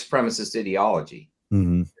ideology,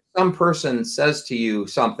 some person says to you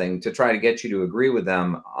something to try to get you to agree with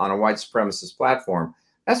them on a white supremacist platform,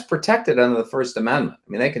 that's protected under the First Amendment. I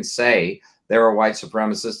mean, they can say they're a white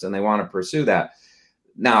supremacist and they want to pursue that.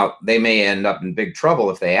 Now, they may end up in big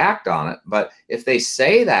trouble if they act on it, but if they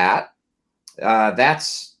say that,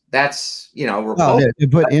 that's repulsive.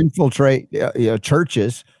 But infiltrate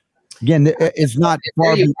churches. Again, it's not.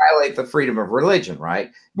 You violate the freedom of religion,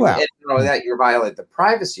 right? Well, that you violate the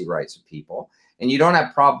privacy rights of people, and you don't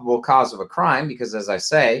have probable cause of a crime because, as I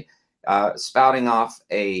say, spouting off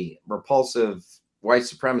a repulsive white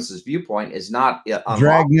supremacist viewpoint is not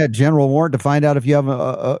dragging a general warrant to find out if you have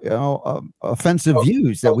offensive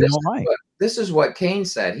views that we don't like. This is what Kane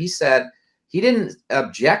said. He said he didn't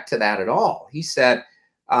object to that at all. He said,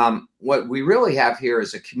 what we really have here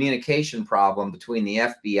is a communication problem between the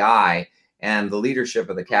FBI and the leadership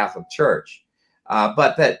of the Catholic Church.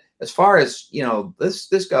 But that as far as,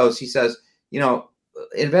 this goes, he says,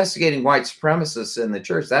 investigating white supremacists in the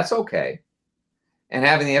church, that's okay. And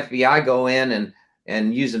having the FBI go in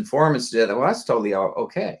and use informants to do that, well, that's totally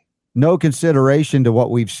okay. No consideration to what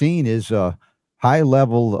we've seen is high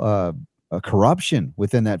level corruption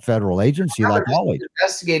within that federal agency, like always.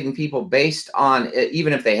 Investigating people based on,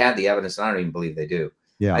 even if they had the evidence, and I don't even believe they do.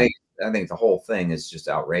 Yeah, I think the whole thing is just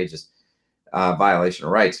outrageous, violation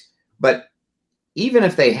of rights. But even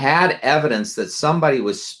if they had evidence that somebody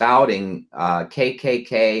was spouting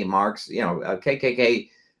KKK marks, KKK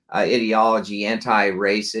ideology,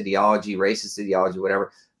 anti-race ideology, racist ideology,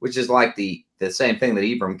 whatever, which is like the same thing that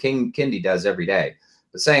Ibram Kendi does every day,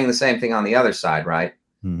 but saying the same thing on the other side, right?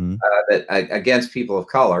 That against people of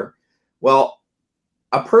color. Well,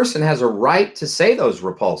 a person has a right to say those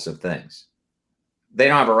repulsive things. They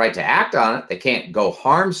don't have a right to act on it. They can't go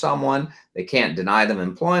harm someone. They can't deny them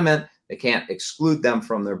employment. They can't exclude them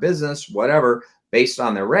from their business, whatever, based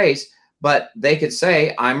on their race. But they could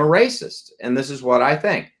say, I'm a racist, and this is what I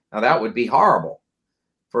think. Now, that would be horrible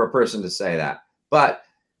for a person to say that. But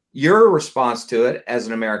your response to it as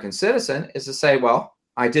an American citizen is to say, well,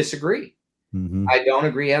 I disagree. Mm-hmm. I don't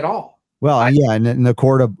agree at all. Well, yeah, and in the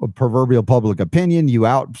court of proverbial public opinion, you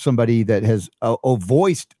out somebody that has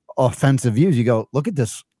voiced offensive views. You go, look at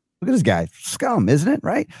this guy, scum, isn't it?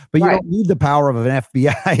 Right? But you don't need the power of an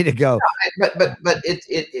FBI to go. No, but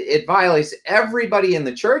it violates everybody in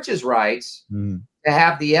the church's rights to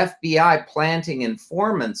have the FBI planting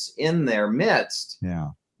informants in their midst. Yeah.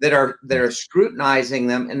 That are scrutinizing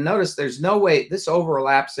them. And notice, there's no way this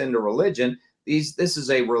overlaps into religion. This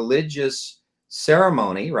is a religious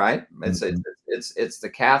ceremony, right? It's the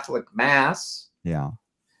Catholic Mass. Yeah.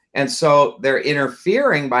 And so they're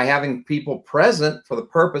interfering by having people present for the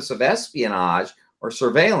purpose of espionage or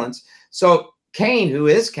surveillance. So Cain, who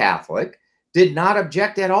is Catholic, did not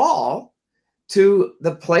object at all to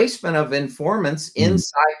the placement of informants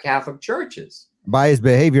inside Catholic churches. By his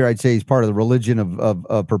behavior, I'd say he's part of the religion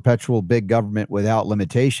of perpetual big government without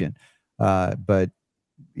limitation. But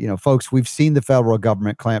folks, we've seen the federal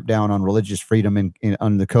government clamp down on religious freedom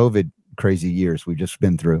on the COVID crazy years we've just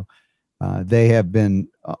been through. They have been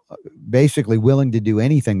basically willing to do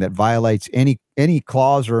anything that violates any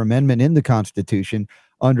clause or amendment in the Constitution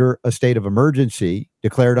under a state of emergency,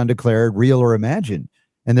 declared, undeclared, real or imagined.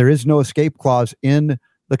 And there is no escape clause in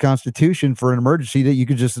the Constitution for an emergency that you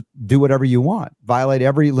could just do whatever you want, violate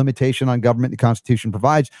every limitation on government the Constitution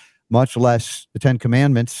provides, much less the 10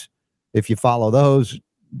 Commandments. If you follow those,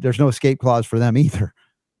 there's no escape clause for them either.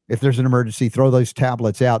 If there's an emergency, throw those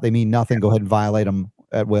tablets out. They mean nothing. Go ahead and violate them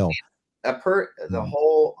at will. The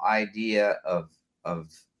whole idea of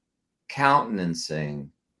countenancing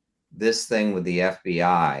this thing with the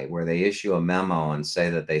FBI, where they issue a memo and say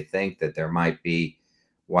that they think that there might be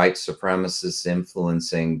white supremacists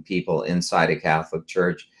influencing people inside a Catholic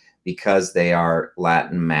church because they are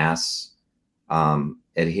Latin Mass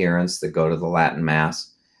adherents that go to the Latin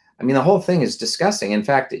Mass. I mean, the whole thing is disgusting. In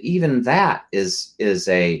fact, even that is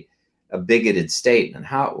a bigoted statement.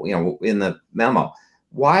 How, in the memo,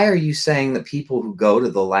 why are you saying that people who go to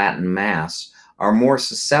the Latin Mass are more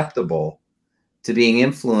susceptible to being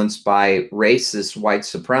influenced by racist white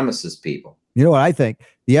supremacist people? You know what I think?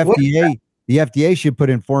 The FDA should put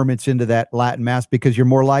informants into that Latin Mass because you're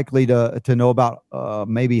more likely to know about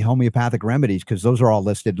maybe homeopathic remedies because those are all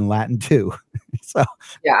listed in Latin too. So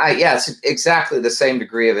it's exactly the same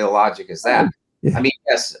degree of illogic as that. Yeah. I mean,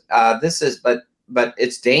 yes, this is, but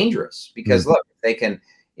it's dangerous because look, if they can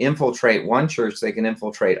infiltrate one church, they can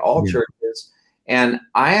infiltrate all churches. And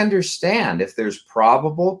I understand if there's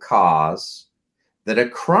probable cause that a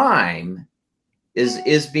crime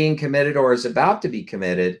is being committed or is about to be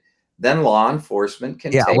committed, then law enforcement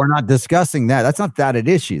can take. We're not discussing that. That's not that at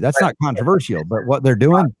issue. That's not controversial, but what they're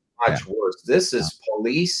doing. Much worse. This is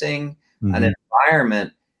policing an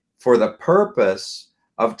environment for the purpose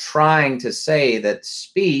of trying to say that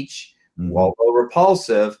speech, although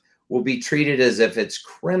repulsive, will be treated as if it's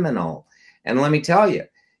criminal. And let me tell you,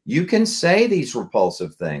 you can say these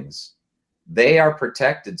repulsive things. They are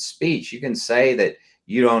protected speech. You can say that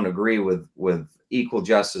you don't agree with equal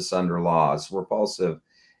justice under law, as repulsive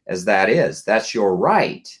as that is. That's your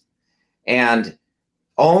right. And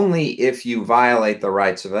only if you violate the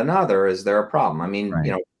rights of another is there a problem. I mean,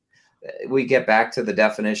 we get back to the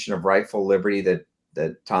definition of rightful liberty that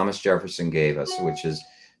Thomas Jefferson gave us, which is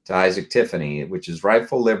to Isaac Tiffany, which is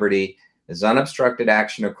rightful liberty is unobstructed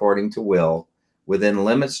action according to will within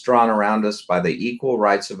limits drawn around us by the equal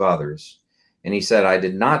rights of others. And he said, I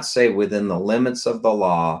did not say within the limits of the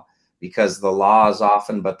law, because the law is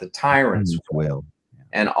often but the tyrant's will,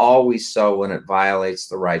 and always so when it violates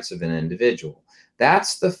the rights of an individual.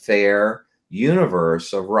 That's the fair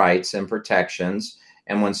universe of rights and protections.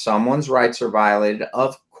 And when someone's rights are violated,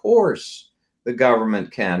 of course, the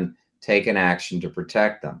government can take an action to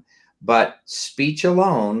protect them. But speech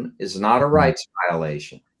alone is not a rights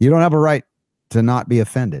violation. You don't have a right to not be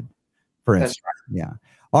offended, for instance. That's right. Yeah.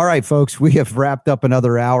 All right, folks, we have wrapped up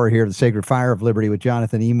another hour here of the Sacred Fire of Liberty with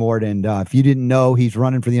Jonathan Emord. And if you didn't know, he's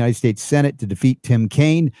running for the United States Senate to defeat Tim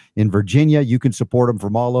Kaine in Virginia. You can support him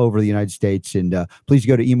from all over the United States. And please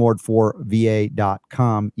go to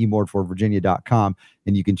emord4va.com, emord4virginia.com,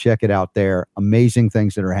 and you can check it out there. Amazing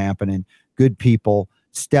things that are happening. Good people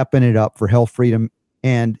stepping it up for health, freedom,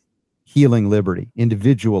 and healing liberty,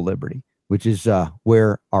 individual liberty, which is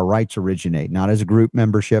where our rights originate, not as a group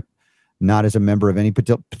membership, not as a member of any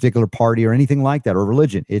particular party or anything like that, or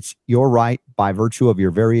religion. It's your right by virtue of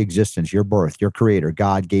your very existence, your birth, your creator.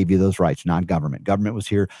 God gave you those rights, not government. Government was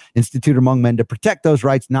here, instituted among men to protect those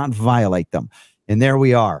rights, not violate them. And there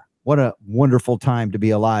we are. What a wonderful time to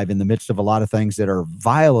be alive in the midst of a lot of things that are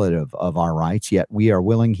violative of our rights, yet we are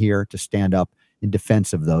willing here to stand up in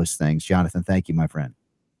defense of those things. Jonathan, thank you, my friend.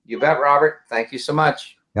 You bet, Robert. Thank you so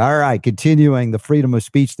much. All right, continuing the freedom of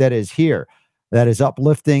speech that is here, that is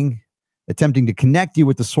uplifting, attempting to connect you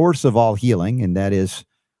with the source of all healing, and that is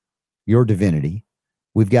your divinity.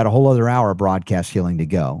 We've got a whole other hour of broadcast healing to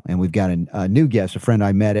go, and we've got a new guest, a friend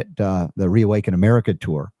I met at the Reawaken America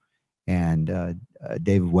tour, and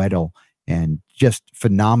David Weddell, and just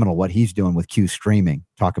phenomenal what he's doing with Q Streaming.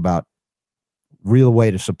 Talk about real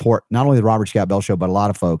way to support not only the Robert Scott Bell Show, but a lot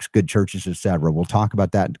of folks, good churches, etc. We'll talk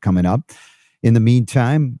about that coming up. In the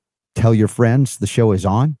meantime, tell your friends the show is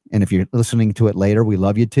on, and if you're listening to it later, we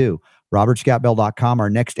love you too. RobertScottBell.com. Our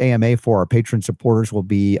next AMA for our patron supporters will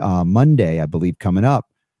be Monday, I believe, coming up,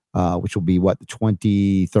 which will be the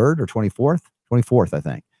 23rd or 24th? 24th, I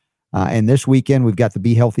think. And this weekend, we've got the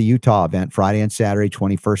Be Healthy Utah event, Friday and Saturday,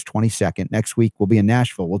 21st, 22nd. Next week, we'll be in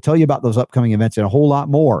Nashville. We'll tell you about those upcoming events and a whole lot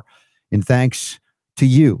more. And thanks to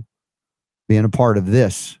you being a part of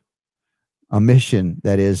this, a mission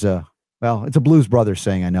that is, it's a Blues Brothers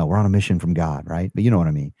saying, I know, we're on a mission from God, right? But you know what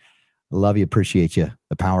I mean. I love you, appreciate you.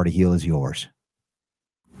 The power to heal is yours.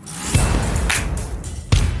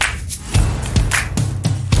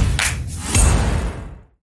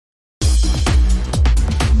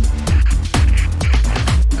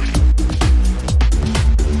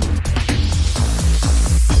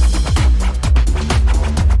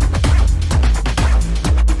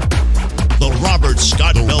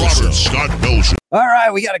 Scott Bell Show. All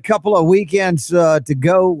right, we got a couple of weekends to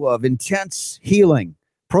go of intense healing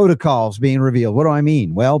protocols being revealed. What do I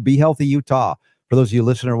mean? Well, Be Healthy Utah. For those of you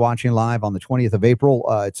listening or watching live on the 20th of April,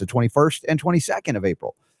 it's the 21st and 22nd of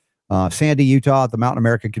April. Sandy, Utah at the Mountain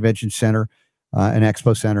America Convention Center and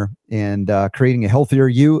Expo Center, and creating a healthier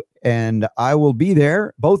you. And I will be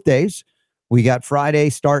there both days. We got Friday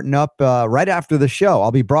starting up right after the show.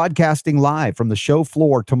 I'll be broadcasting live from the show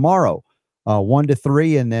floor tomorrow. 1 to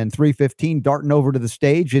 3, and then 3:15, darting over to the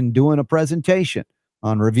stage and doing a presentation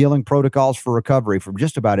on revealing protocols for recovery from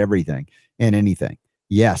just about everything and anything.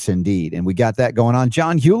 Yes, indeed. And we got that going on.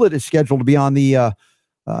 John Hewlett is scheduled to be on the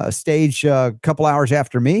stage a couple hours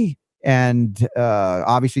after me, and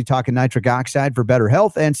obviously talking nitric oxide for better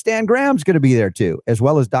health. And Stan Graham's going to be there too, as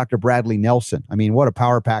well as Dr. Bradley Nelson. I mean, what a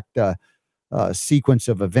power-packed sequence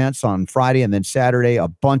of events on Friday, and then Saturday, a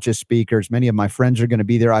bunch of speakers. Many of my friends are going to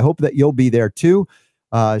be there. I hope that you'll be there too.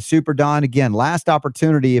 Super Don, again, last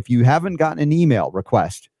opportunity. If you haven't gotten an email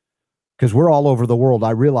request, because we're all over the world, I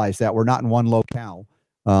realize that we're not in one locale.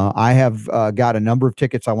 I have got a number of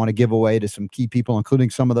tickets I want to give away to some key people, including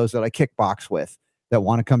some of those that I kickbox with that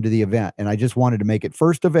want to come to the event. And I just wanted to make it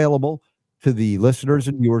first available to the listeners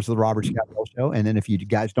and viewers of the Robert Scott Bell Show. And then if you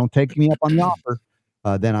guys don't take me up on the offer,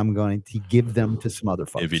 then I'm going to give them to some other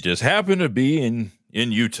folks. If you just happen to be in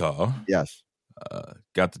Utah, yes,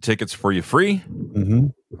 got the tickets for you free. Mm-hmm.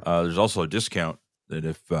 There's also a discount that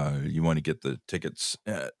if you want to get the tickets,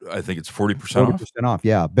 I think it's 40% off.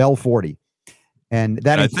 Yeah, Bell 40. And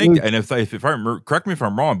that and I think, and if I remember, correct me if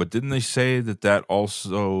I'm wrong, but didn't they say that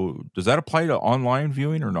also, does that apply to online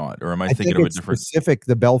viewing or not? Or am I thinking of a different specific,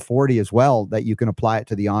 the Bell 40 as well, that you can apply it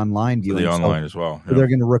to the online viewing. The online as well. Yeah. They're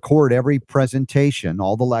going to record every presentation,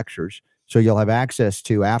 all the lectures, so you'll have access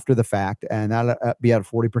to after the fact, and that'll be at a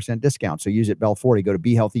 40% discount. So use it, Bell 40. Go to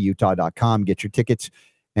BeHealthyUtah.com, get your tickets,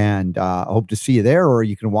 and I hope to see you there, or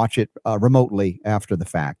you can watch it remotely after the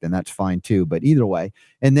fact, and that's fine too. But either way,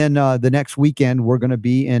 and then the next weekend, we're going to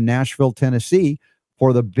be in Nashville, Tennessee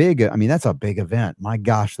for the big, I mean, that's a big event. My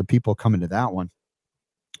gosh, the people coming to that one.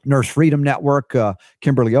 Nurse Freedom Network,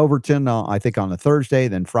 Kimberly Overton, I think on the Thursday,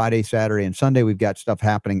 then Friday, Saturday, and Sunday. We've got stuff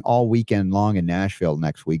happening all weekend long in Nashville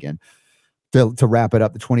next weekend to wrap it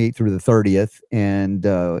up the 28th through the 30th. And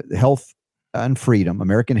Health and Freedom,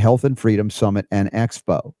 American Health and Freedom Summit and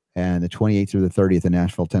Expo, and the 28th through the 30th in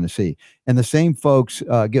Nashville, Tennessee. And the same folks,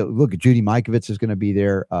 look, Judy Mikovits is going to be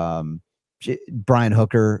there, Brian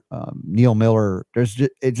Hooker, Neil Miller. It's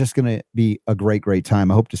just going to be a great, great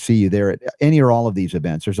time. I hope to see you there at any or all of these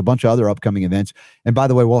events. There's a bunch of other upcoming events. And by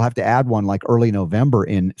the way, we'll have to add one like early November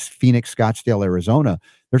in Phoenix, Scottsdale, Arizona.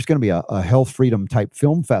 There's going to be a health freedom type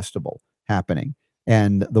film festival happening.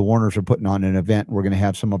 And the Warners are putting on an event. We're going to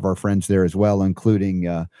have some of our friends there as well, including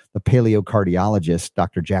the paleocardiologist,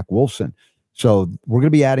 Dr. Jack Wolfson. So we're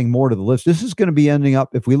going to be adding more to the list. This is going to be ending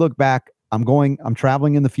up, if we look back, I'm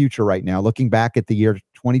traveling in the future right now, looking back at the year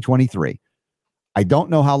 2023. I don't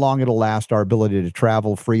know how long it'll last, our ability to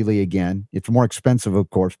travel freely again. It's more expensive, of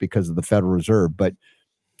course, because of the Federal Reserve. But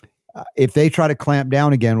if they try to clamp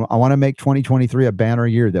down again, I want to make 2023 a banner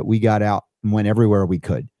year that we got out and went everywhere we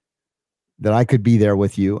could, that I could be there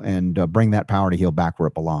with you and bring that power to heal back where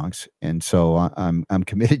it belongs. And so I'm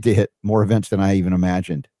committed to hit more events than I even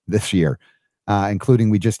imagined this year, including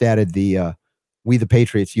we just added the We the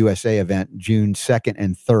Patriots USA event June 2nd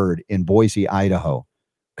and 3rd in Boise, Idaho,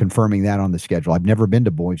 confirming that on the schedule. I've never been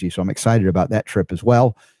to Boise, so I'm excited about that trip as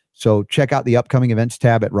well. So check out the upcoming events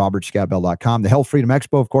tab at robertscottbell.com. The Health Freedom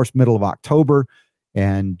Expo, of course, middle of October.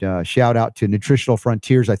 And shout out to Nutritional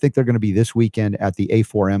Frontiers. I think they're going to be this weekend at the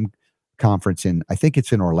A4M conference I think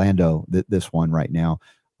it's in Orlando, this one right now.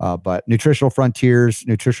 But Nutritional Frontiers,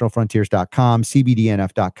 nutritionalfrontiers.com,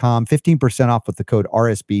 cbdnf.com, 15% off with the code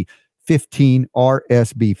RSB15,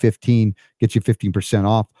 RSB15 gets you 15%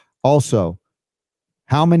 off. Also,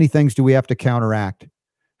 how many things do we have to counteract?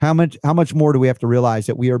 How much more do we have to realize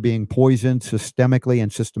that we are being poisoned systemically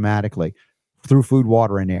and systematically through food,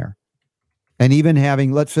 water, and air? And even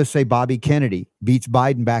having, let's just say Bobby Kennedy beats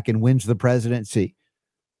Biden back and wins the presidency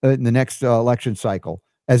in the next election cycle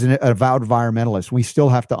as an avowed environmentalist, we still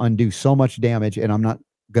have to undo so much damage, and I'm not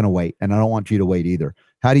going to wait, and I don't want you to wait either.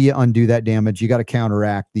 How do you undo that damage? You got to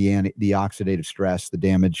counteract the oxidative stress, the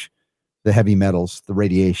damage, the heavy metals, the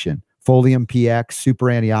radiation. Folium PX, super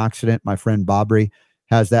antioxidant. My friend Bobry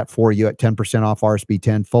has that for you at 10% off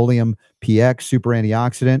RSB10. Folium PX, super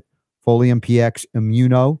antioxidant. Folium PX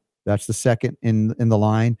Immuno, that's the second in the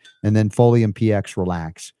line. And then Folium PX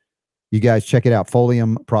Relax. You guys check it out.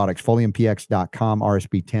 Folium products, foliumpx.com,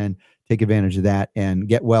 RSB10. Take advantage of that and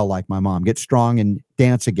get well like my mom. Get strong and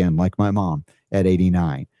dance again like my mom at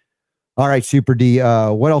 89. All right, Super D,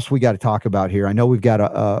 what else we got to talk about here? I know we've got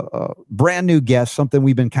a brand new guest, something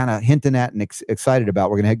we've been kind of hinting at and excited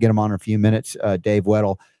about. We're going to get him on in a few minutes, Dave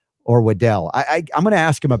Weddell or Weddell. I'm going to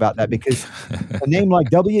ask him about that because a name like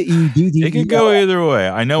W-E-D-D-E-L. It could go either way.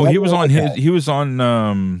 I know he was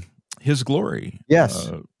on His Glory. Yes.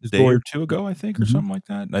 A day or two ago, I think, or something like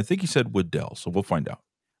that. And I think he said Weddell, so we'll find out.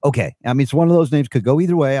 Okay. I mean, it's one of those names, could go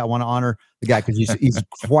either way. I want to honor the guy because he's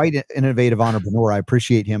quite an innovative entrepreneur. I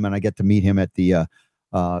appreciate him, and I get to meet him at the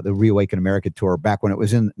Reawaken America tour back when it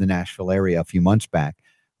was in the Nashville area a few months back,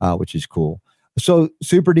 which is cool. So,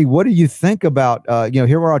 Super D, what do you think about,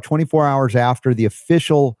 here we are 24 hours after the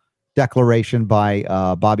official declaration by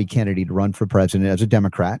Bobby Kennedy to run for president as a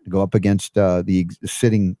Democrat, to go up against the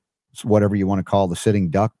sitting, whatever you want to call the sitting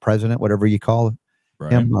duck president, whatever you call him,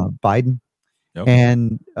 Biden. Yep.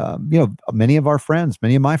 And, many of my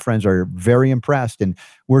friends are very impressed. And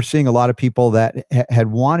we're seeing a lot of people that had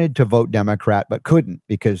wanted to vote Democrat, but couldn't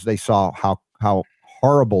because they saw how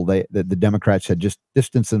horrible the Democrats had just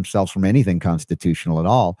distanced themselves from anything constitutional at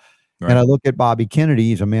all. Right. And I look at Bobby Kennedy.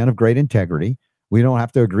 He's a man of great integrity. We don't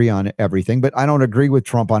have to agree on everything, but I don't agree with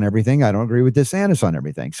Trump on everything. I don't agree with DeSantis on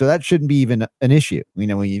everything. So that shouldn't be even an issue.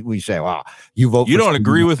 When we say, wow, you vote. You don't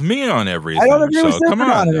agree with me on everything. I don't agree with come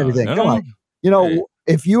on everything. Come on.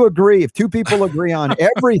 If you agree, if two people agree on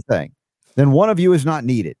everything, then one of you is not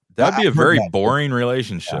needed. That'd be a very boring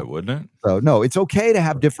relationship, wouldn't it? So no, it's okay to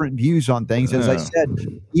have different views on things. As I said,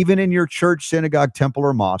 even in your church, synagogue, temple,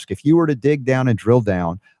 or mosque, if you were to dig down and drill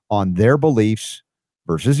down on their beliefs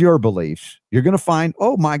versus your beliefs, you're going to find,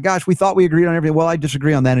 oh my gosh, we thought we agreed on everything. Well, I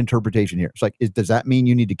disagree on that interpretation here. It's like, does that mean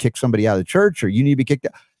you need to kick somebody out of the church or you need to be kicked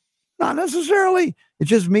out? Not necessarily. It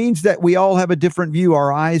just means that we all have a different view.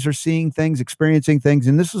 Our eyes are seeing things, experiencing things,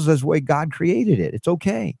 and this is the way God created it. It's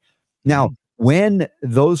okay. Now, when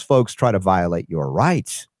those folks try to violate your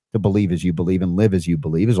rights to believe as you believe and live as you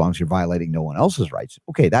believe, as long as you're violating no one else's rights,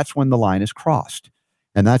 okay, that's when the line is crossed.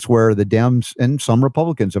 And that's where the Dems and some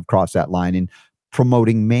Republicans have crossed that line in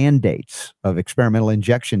promoting mandates of experimental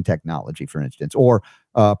injection technology, for instance, or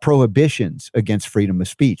prohibitions against freedom of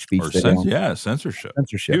speech. Censorship.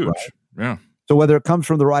 Huge. Right? Yeah. So whether it comes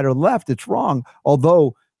from the right or the left, it's wrong.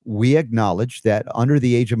 Although we acknowledge that under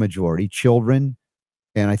the age of majority, children,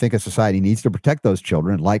 and I think a society needs to protect those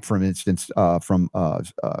children, like, for instance, from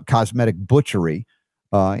cosmetic butchery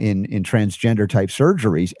in transgender type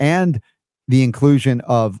surgeries, and the inclusion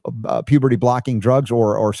of puberty blocking drugs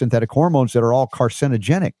or synthetic hormones that are all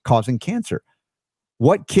carcinogenic, causing cancer.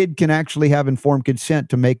 What kid can actually have informed consent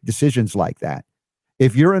to make decisions like that?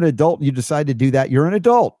 If you're an adult and you decide to do that, you're an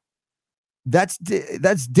adult. That's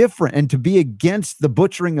different. And to be against the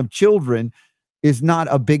butchering of children is not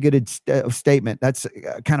a bigoted statement. That's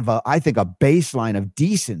kind of I think a baseline of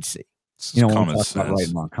decency. It's You know, when we common talk about right sense.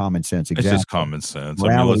 and wrong, common sense. It's Exactly. just common sense.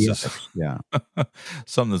 Morality, let's ethics, yeah.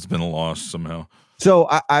 something that's been lost somehow. So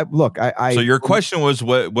I look, I So your question was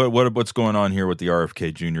what's going on here with the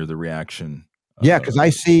RFK Jr. the reaction? Yeah, because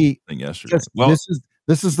I see thing yesterday.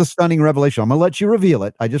 this is the stunning revelation. I'm gonna let you reveal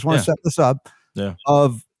it. I just want to set this up. Yeah.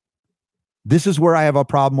 This is where I have a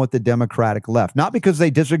problem with the Democratic left. Not because they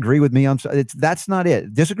disagree with me on that's not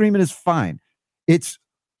it. Disagreement is fine. It's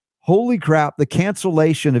holy crap, the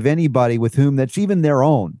cancellation of anybody with whom that's even their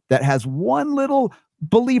own that has one little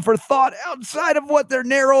belief or thought outside of what they're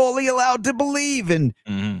narrowly allowed to believe. And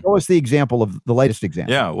show us the example of the latest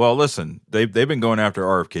example. Yeah, well, listen, they've been going after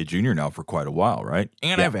RFK Jr. now for quite a while, right?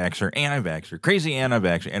 Anti-vaxxer, crazy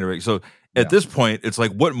anti-vaxxer. So at this point, it's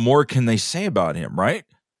like, what more can they say about him, right?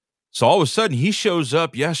 So all of a sudden, he shows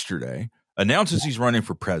up yesterday, announces he's running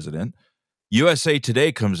for president. USA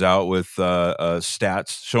Today comes out with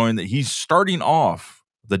stats showing that he's starting off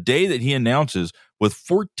the day that he announces with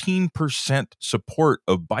 14% support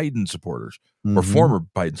of Biden supporters or former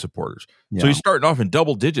Biden supporters. So he's starting off in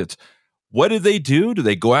double digits. What did they do? Do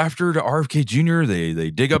they go after RFK Jr.?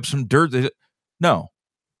 They dig up some dirt? No,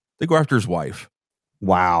 they go after his wife.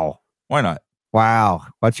 Wow. Why not? Wow.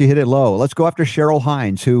 Why'd you hit it low? Let's go after Cheryl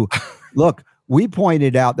Hines, who, look, we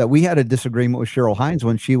pointed out that we had a disagreement with Cheryl Hines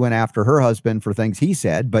when she went after her husband for things he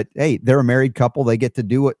said. But hey, they're a married couple. They get to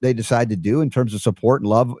do what they decide to do in terms of support and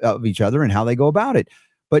love of each other and how they go about it.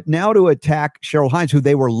 But now to attack Cheryl Hines, who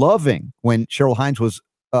they were loving when Cheryl Hines was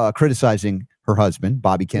criticizing her husband,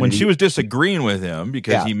 Bobby Kennedy. When she was disagreeing with him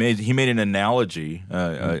because he made an analogy,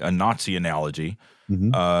 a Nazi analogy,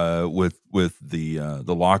 with the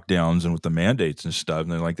lockdowns and with the mandates and stuff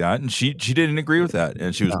and like that, and she didn't agree with that,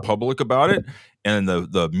 and she was public about it, and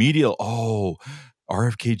the media,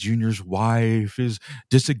 RFK Jr.'s wife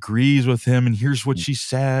disagrees with him, and here's what she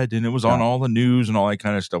said, and it was on all the news and all that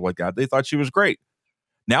kind of stuff like that. They thought she was great.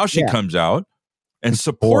 Now she comes out and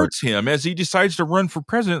supports him as he decides to run for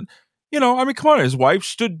president. Come on, his wife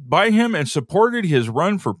stood by him and supported his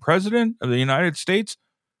run for president of the United States.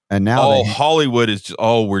 And now Hollywood is just,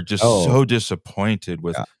 we're just so disappointed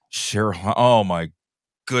with Cheryl. Oh my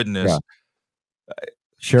goodness.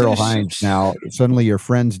 Cheryl Hines. Now suddenly your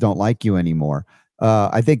friends don't like you anymore.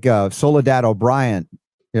 I think Soledad O'Brien,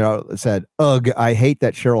 said, "Ugh, I hate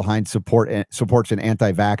that Cheryl Hines supports an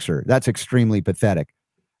anti-vaxxer. That's extremely pathetic."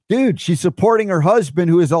 Dude, she's supporting her husband,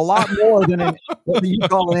 who is a lot more than what you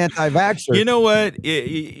call an anti-vaxxer. You know what?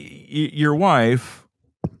 Your wife.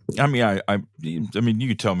 I mean, you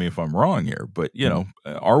can tell me if I'm wrong here, but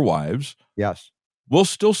our wives, will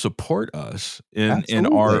still support us in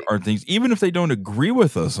our things, even if they don't agree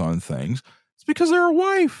with us on things. It's because they're a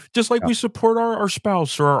wife, just like we support our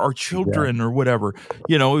spouse or our children or whatever.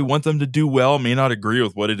 We want them to do well. May not agree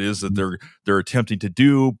with what it is that they're attempting to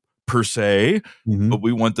do per se, but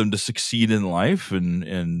we want them to succeed in life,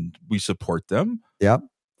 and we support them. Yep.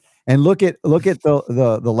 And look at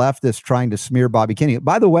the leftists trying to smear Bobby Kennedy.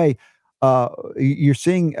 By the way, you're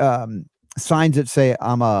seeing signs that say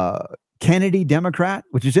I'm a Kennedy Democrat,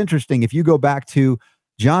 which is interesting. If you go back to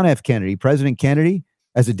John F. Kennedy, President Kennedy,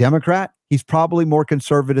 as a Democrat, he's probably more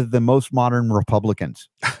conservative than most modern Republicans.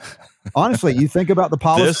 Honestly, you think about the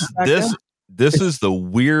policy. This is the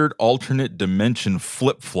weird alternate dimension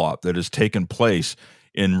flip-flop that has taken place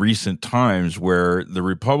in recent times, where the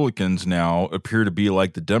Republicans now appear to be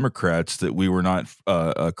like the Democrats that we were not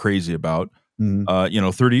crazy about,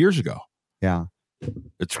 30 years ago. Yeah.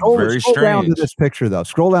 It's very strange. Scroll down to this picture, though.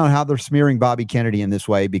 Scroll down how they're smearing Bobby Kennedy in this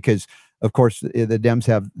way, because, of course, the Dems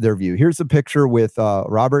have their view. Here's a picture with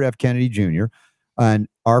Robert F. Kennedy Jr. and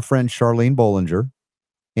our friend Charlene Bollinger,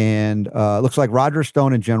 and looks like Roger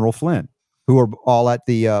Stone and General Flynn, who are all at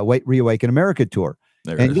the Reawaken America tour.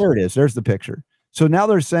 There it is. There's the picture. So now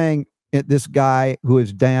they're saying this guy who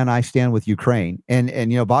is Dan, I stand with Ukraine. And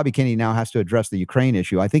Bobby Kennedy now has to address the Ukraine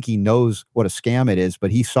issue. I think he knows what a scam it is,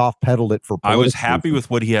 but he soft pedaled it for politics. I was happy with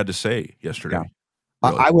what he had to say yesterday. Yeah.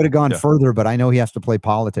 Really. I would have gone further, but I know he has to play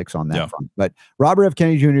politics on that front. But Robert F.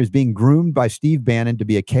 Kennedy Jr. is being groomed by Steve Bannon to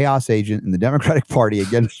be a chaos agent in the Democratic Party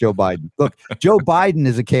against Joe Biden. Look, Joe Biden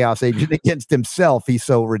is a chaos agent against himself. He's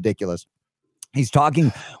so ridiculous. He's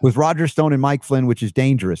talking with Roger Stone and Mike Flynn, which is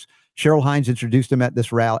dangerous. Cheryl Hines introduced him at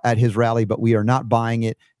his rally, but we are not buying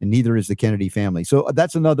it, and neither is the Kennedy family. So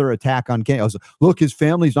that's another attack on Kennedy. Look, his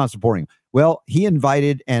family's not supporting him. Well, he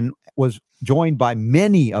invited and was joined by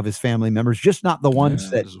many of his family members, just not the ones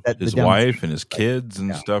that his wife and his kids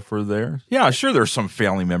and stuff were there. Yeah, sure. There's some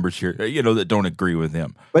family members here, that don't agree with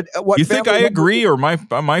him. But what you think I agree, or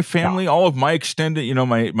my family, all of my extended,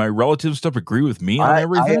 my relatives stuff agree with me on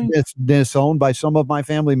everything? I have disowned by some of my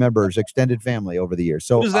family members, extended family over the years.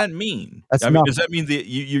 So what does that mean? Does that mean that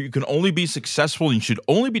you can only be successful and you should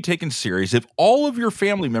only be taken serious if all of your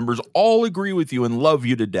family members all agree with you and love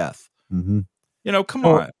you to death? Mm-hmm. Come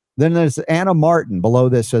on. Then there's Anna Martin below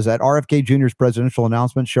this says at RFK Jr.'s presidential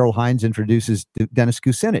announcement, Cheryl Hines introduces Dennis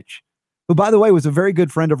Kucinich, who, by the way, was a very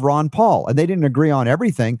good friend of Ron Paul. And they didn't agree on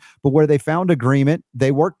everything, but where they found agreement,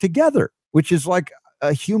 they worked together, which is like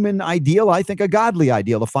a human ideal, I think a godly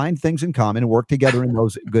ideal, to find things in common and work together in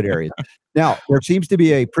those good areas. Now, there seems to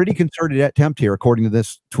be a pretty concerted attempt here, according to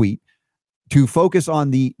this tweet, to focus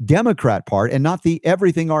on the Democrat part and not the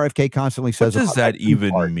everything RFK constantly says. What does that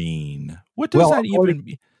even mean? What does that even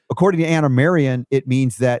mean? According to Anna Marion, it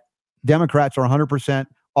means that Democrats are 100%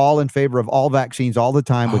 all in favor of all vaccines all the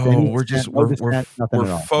time. We're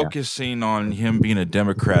focusing on him being a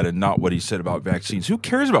Democrat and not what he said about vaccines. Who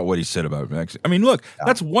cares about what he said about vaccines? I mean, look,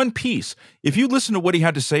 that's one piece. If you listen to what he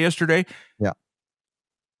had to say yesterday,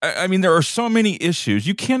 I mean, there are so many issues.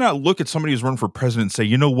 You cannot look at somebody who's running for president and say,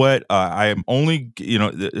 you know what, I am only,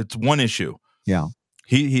 it's one issue. Yeah.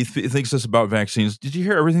 He thinks this about vaccines. Did you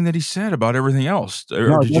hear everything that he said about everything else? No,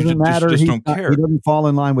 or it doesn't matter. Just don't care? He doesn't fall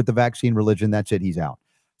in line with the vaccine religion. That's it. He's out.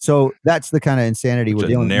 So that's the kind of insanity we're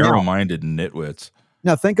dealing with. Narrow-minded nitwits.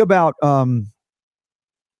 Now think about Charlene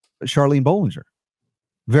Bollinger.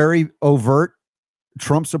 Very overt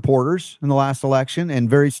Trump supporters in the last election and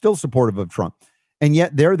very still supportive of Trump. And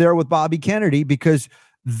yet they're there with Bobby Kennedy because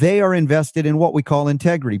they are invested in what we call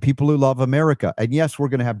integrity, people who love America. And yes, we're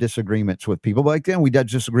going to have disagreements with people. But like then we had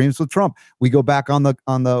disagreements with Trump. We go back on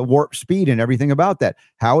the warp speed and everything about that.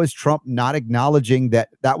 How is Trump not acknowledging that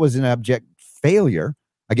was an abject failure?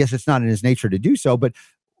 I guess it's not in his nature to do so, but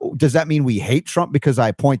does that mean we hate Trump because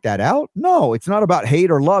I point that out? No, it's not about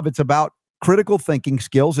hate or love. It's about critical thinking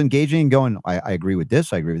skills, engaging and going, I agree with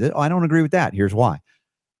this. I agree with it. Oh, I don't agree with that. Here's why.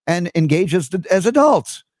 And engage as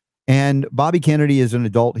adults. And Bobby Kennedy is an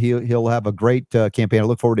adult. He'll have a great campaign. I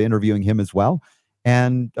look forward to interviewing him as well.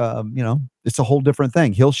 And, it's a whole different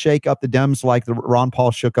thing. He'll shake up the Dems like Ron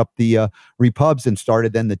Paul shook up the Repubs and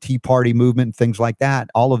started then the Tea Party movement and things like that.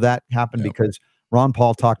 All of that happened because Ron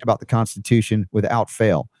Paul talked about the Constitution without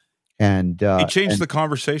fail. And he changed the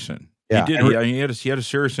conversation. Yeah, he did. He had a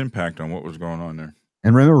serious impact on what was going on there.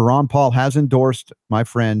 And remember, Ron Paul has endorsed my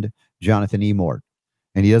friend Jonathan Emord,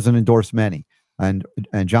 and he doesn't endorse many. And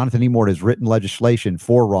Jonathan Emord has written legislation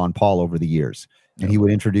for Ron Paul over the years. And he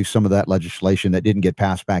would introduce some of that legislation that didn't get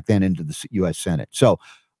passed back then into the U.S. Senate. So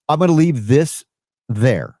I'm going to leave this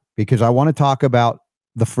there because I want to talk about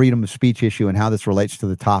the freedom of speech issue and how this relates to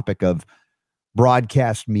the topic of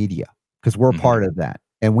broadcast media, because we're part of that.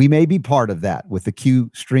 And we may be part of that with the Q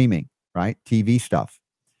streaming, right? TV stuff.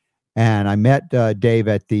 And I met Dave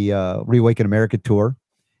at the Reawaken America tour.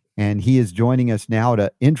 And he is joining us now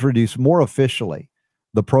to introduce more officially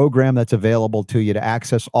the program that's available to you to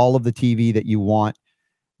access all of the TV that you want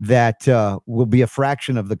that will be a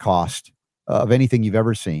fraction of the cost of anything you've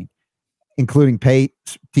ever seen, including pay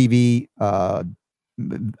TV,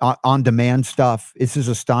 on-demand stuff. This is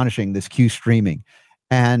astonishing, this Q streaming.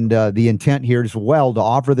 And the intent here is to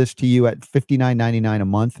offer this to you at $59.99 a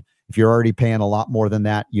month. If you're already paying a lot more than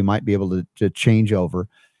that, you might be able to change over.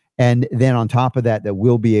 And then on top of that,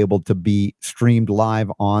 will be able to be streamed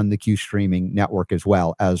live on the Q streaming network as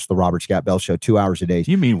well as the Robert Scott Bell Show, 2 hours a day.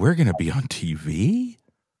 You mean we're going to be on TV?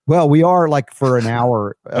 Well, we are like for an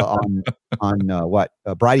hour on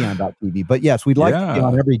Brighteon.tv. But yes, we'd like to be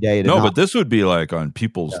on every day. But this would be like on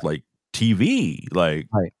people's like TV, like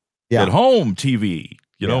at home TV,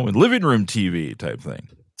 and living room TV type thing.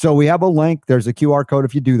 So we have a link. There's a QR code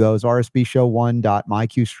if you do those,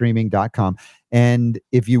 rsbshow1.myqstreaming.com. And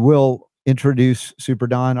if you will introduce Super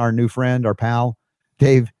Don, our new friend, our pal,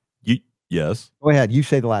 Dave. Yes. Go ahead. You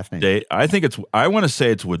say the last name. Dave, I want to say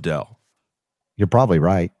it's Weddell. You're probably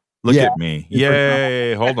right. Look at me.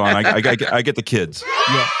 Yay. Hold on. I get the kids.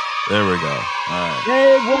 Yeah. There we go. All right.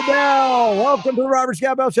 Dave Weddell. Welcome to the Robert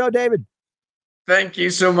Scott Bell Show, David. Thank you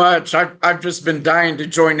so much. I've just been dying to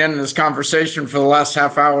join in this conversation for the last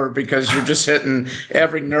half hour because you're just hitting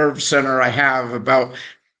every nerve center I have about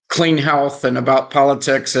clean health and about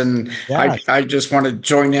politics. And I just want to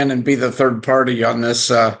join in and be the third party on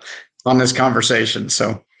this conversation.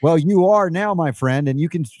 So, well, you are now, my friend, and you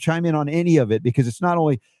can chime in on any of it because it's not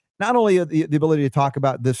only the ability to talk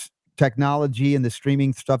about this technology and the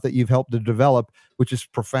streaming stuff that you've helped to develop, which is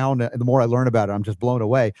profound. The more I learn about it, I'm just blown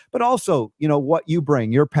away. But also, what you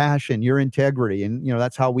bring, your passion, your integrity, and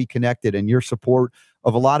that's how we connected, and your support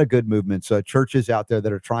of a lot of good movements, churches out there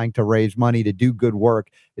that are trying to raise money to do good work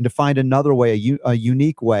and to find another way, a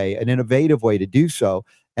unique way, an innovative way to do so.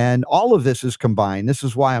 And all of this is combined. This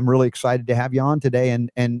is why I'm really excited to have you on today, and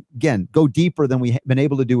again, go deeper than we've been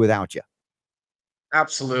able to do without you.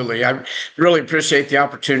 Absolutely. I really appreciate the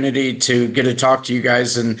opportunity to get to talk to you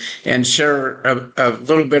guys and share a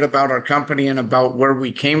little bit about our company and about where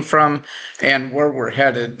we came from and where we're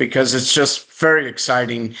headed, because it's just very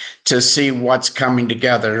exciting to see what's coming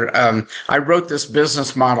together. I wrote this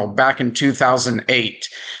business model back in 2008.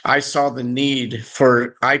 I saw the need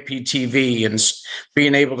for IPTV and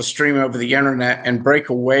being able to stream over the internet and break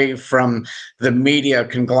away from the media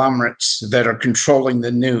conglomerates that are controlling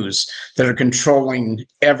the news, that are controlling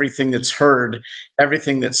everything that's heard,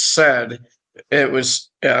 everything that's said. It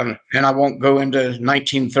was, and I won't go into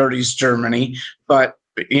 1930s Germany, but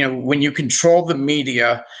when you control the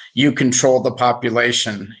media, you control the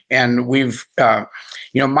population. And we've,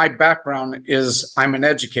 my background is I'm an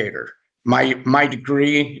educator. My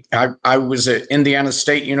degree, I was at Indiana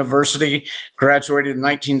State University, graduated in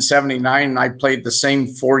 1979, and I played the same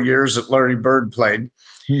 4 years that Larry Bird played.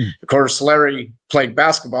 Of course, Larry played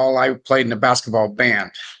basketball. I played in a basketball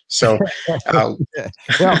band. So, well,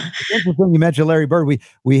 it's interesting you mentioned Larry Bird.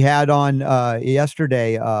 We had on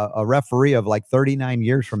yesterday a referee of like 39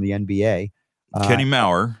 years from the NBA, Kenny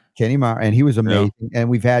Maurer, and he was amazing. Yeah. And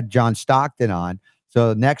we've had John Stockton on.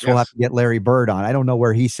 So next we'll have to get Larry Bird on. I don't know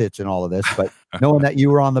where he sits in all of this, but knowing that you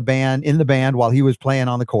were in the band while he was playing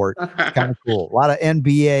on the court, kind of cool. A lot of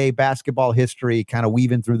NBA basketball history kind of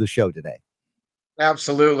weaving through the show today.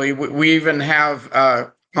 Absolutely. We even have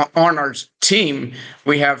on our team,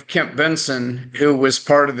 we have Kent Benson, who was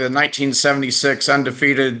part of the 1976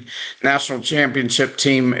 undefeated national championship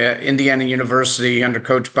team at Indiana University under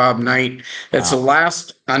Coach Bob Knight. It's the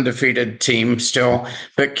last undefeated team still,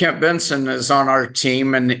 but Kent Benson is on our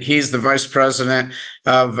team, and he's the vice president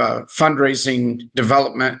of fundraising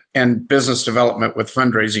development and business development with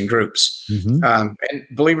fundraising groups. Mm-hmm. And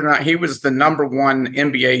believe it or not, he was the #1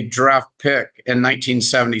 NBA draft pick in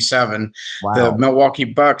 1977. Wow. The Milwaukee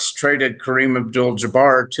Bucks traded Kareem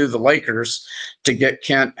Abdul-Jabbar to the Lakers to get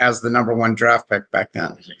Kent as the #1 draft pick back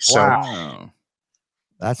then. So, wow.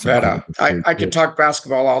 That's I could talk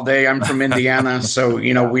basketball all day. I'm from Indiana, so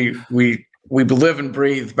we live and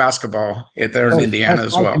breathe basketball there in Indiana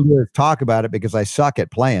as well. Talk about it because I suck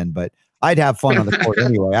at playing, but I'd have fun on the court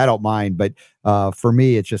anyway. I don't mind, but for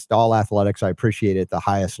me, it's just all athletics. I appreciate it at the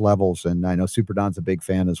highest levels, and I know Super Don's a big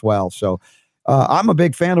fan as well. So I'm a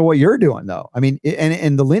big fan of what you're doing, though. I mean,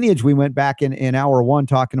 and the lineage, we went back in hour one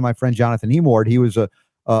talking to my friend Jonathan Emord. He was a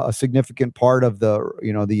significant part of the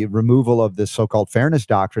removal of this so-called fairness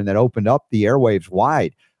doctrine that opened up the airwaves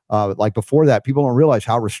wide. Like before that, people don't realize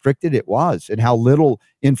how restricted it was and how little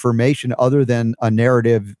information other than a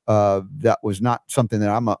narrative that was not something that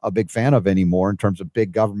I'm a big fan of anymore in terms of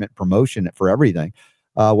big government promotion for everything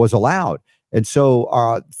was allowed. And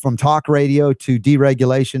so from talk radio to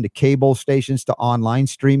deregulation to cable stations to online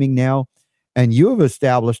streaming now, and you have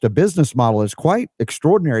established a business model that's quite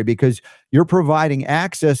extraordinary because you're providing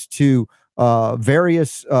access to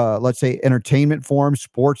various, let's say, entertainment forms,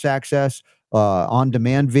 sports access,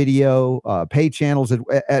 on-demand video, pay channels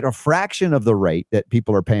at a fraction of the rate that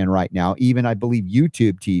people are paying right now. Even I believe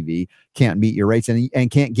YouTube TV can't meet your rates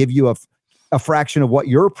and can't give you a fraction of what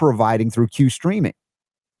you're providing through Q streaming.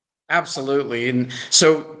 Absolutely. And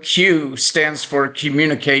so Q stands for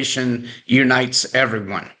Communication Unites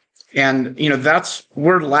Everyone. And,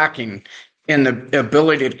 we're lacking in the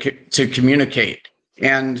ability to communicate.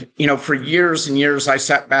 And, for years and years, I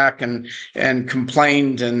sat back and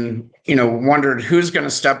complained and, wondered who's going to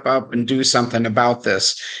step up and do something about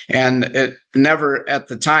this. And it never at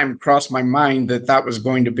the time crossed my mind that was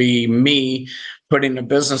going to be me putting a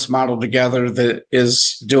business model together that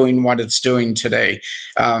is doing what it's doing today.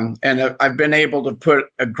 And I've been able to put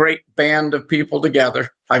a great band of people together.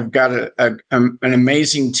 I've got an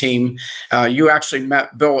amazing team. You actually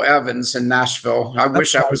met Bill Evans in Nashville. I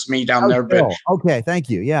wish that was me down there. But okay, thank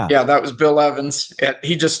you. Yeah, that was Bill Evans.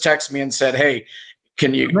 He just texted me and said, "Hey,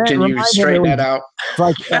 can you straighten that out?" It's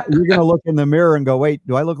like you're going to look in the mirror and go, "Wait,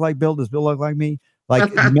 do I look like Bill? Does Bill look like me?" Like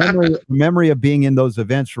memory of being in those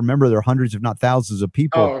events. Remember, there are hundreds, if not thousands, of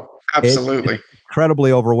people. Oh, absolutely. It's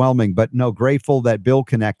incredibly overwhelming, but no, grateful that Bill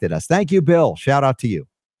connected us. Thank you, Bill. Shout out to you.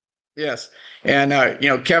 Yes. And,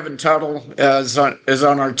 Kevin Tuttle is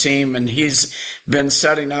on our team, and he's been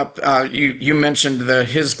setting up. You mentioned the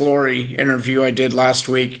His Glory interview I did last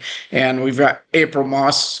week, and we've got April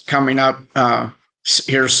Moss coming up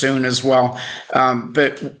here soon as well.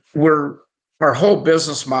 But our whole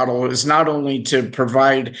business model is not only to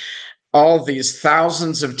provide all these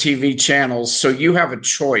thousands of TV channels, so you have a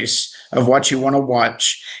choice of what you want to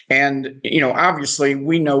watch. And, obviously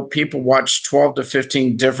we know people watch 12 to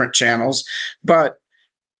 15 different channels, but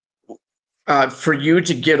for you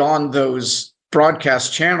to get on those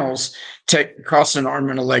broadcast channels, costs an arm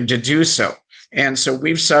and a leg to do so. And so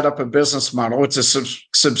we've set up a business model. It's a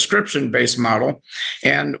subscription-based model,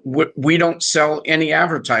 and we don't sell any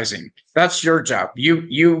advertising. That's your job.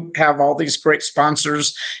 You have all these great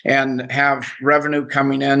sponsors and have revenue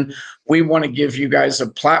coming in. We want to give you guys a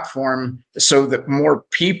platform so that more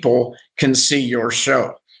people can see your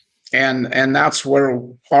show. And that's where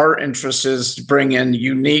our interest is, to bring in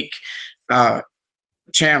unique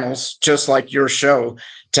channels, just like your show,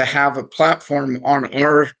 to have a platform on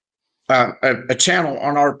our a channel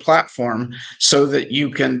on our platform so that you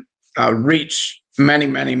can reach many,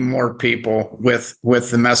 many more people with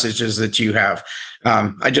the messages that you have.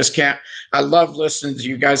 I love listening to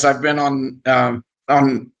you guys. I've been on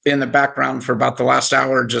in the background for about the last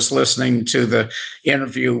hour, just listening to the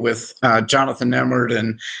interview with Jonathan Emord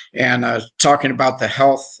and talking about the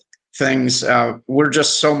health things. We're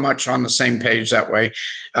just so much on the same page that way.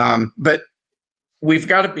 But we've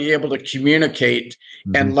got to be able to communicate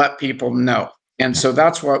and let people know. And so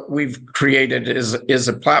that's what we've created is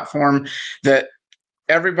a platform that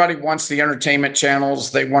everybody wants the entertainment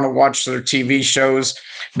channels. They want to watch their TV shows.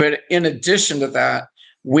 But in addition to that,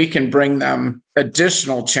 we can bring them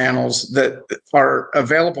additional channels that are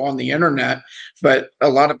available on the internet. But a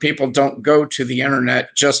lot of people don't go to the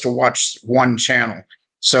internet just to watch one channel.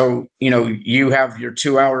 So, you have your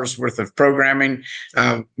 2 hours worth of programming.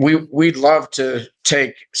 We'd love to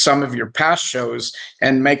take some of your past shows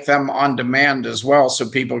and make them on demand as well, so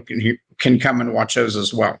people can come and watch those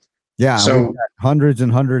as well. Yeah. So hundreds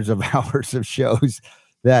and hundreds of hours of shows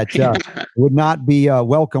that would not be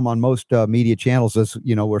welcome on most media channels. As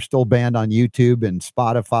we're still banned on YouTube and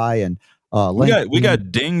Spotify and we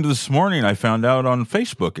got dinged this morning. I found out on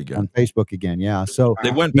Facebook again. Yeah. So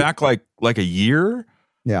they went back like a year.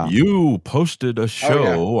 Yeah. You posted a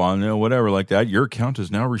show on whatever like that. Your account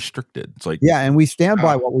is now restricted. It's like, yeah. And we stand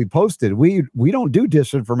by what we posted. We don't do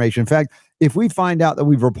disinformation. In fact, if we find out that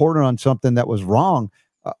we've reported on something that was wrong,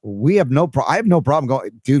 I have no problem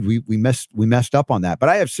going, dude, we messed up on that. But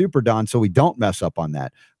I have Super Don, so we don't mess up on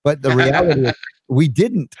that. But the reality is we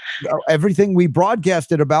didn't. Everything we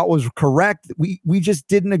broadcasted about was correct. We just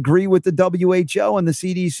didn't agree with the WHO and the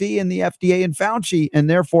CDC and the FDA and Fauci, and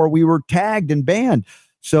therefore we were tagged and banned.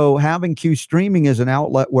 So having Q streaming as an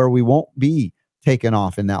outlet where we won't be taken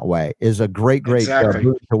off in that way is a great boost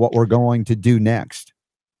to what we're going to do next.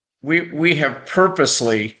 We have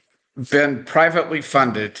purposely been privately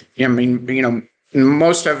funded. I mean,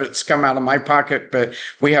 most of it's come out of my pocket, but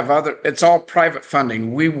we have it's all private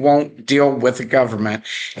funding. We won't deal with the government.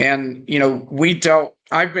 And,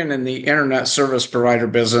 I've been in the internet service provider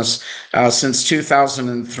business since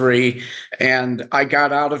 2003, and I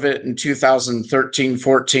got out of it in 2013,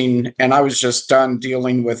 14, and I was just done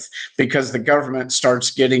dealing with, because the government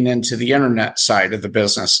starts getting into the internet side of the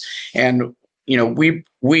business. And,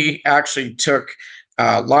 we actually took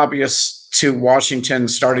lobbyists to Washington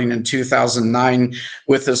starting in 2009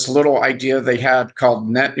 with this little idea they had called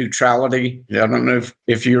net neutrality. I don't know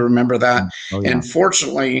if you remember that. Oh, yeah. And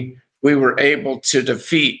fortunately, we were able to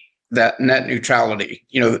defeat that net neutrality.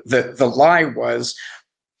 The lie was,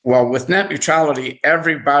 well, with net neutrality,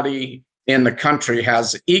 everybody in the country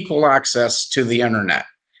has equal access to the internet.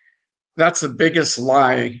 That's the biggest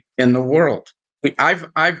lie in the world.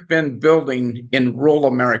 I've been building in rural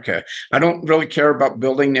America. I don't really care about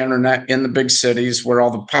building the internet in the big cities where all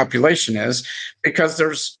the population is, because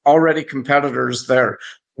there's already competitors there.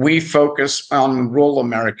 We focus on rural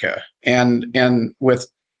America, and with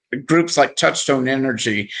groups like Touchstone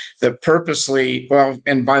Energy that purposely,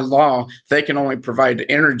 and by law, they can only provide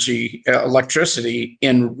electricity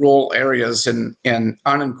in rural areas and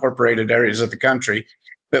unincorporated areas of the country.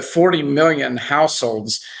 But 40 million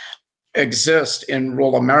households exist in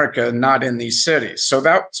rural America, not in these cities. So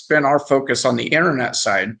that's been our focus on the internet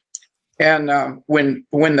side. And when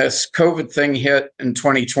this COVID thing hit in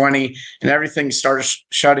 2020 and everything started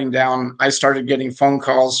shutting down, I started getting phone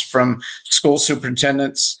calls from school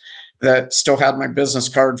superintendents that still had my business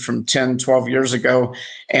card from 10, 12 years ago.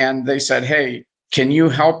 And they said, hey, can you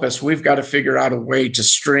help us? We've got to figure out a way to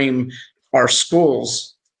stream our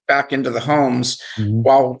schools back into the homes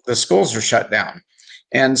while the schools are shut down.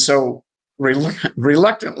 And so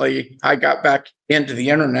reluctantly, I got back into the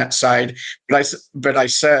internet side, but I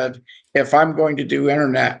said, if I'm going to do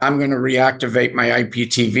internet, I'm going to reactivate my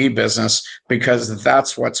IPTV business because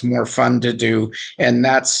that's what's more fun to do. And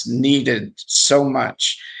that's needed so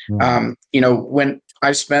much. When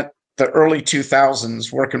I spent the early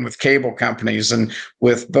 2000s working with cable companies and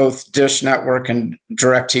with both Dish Network and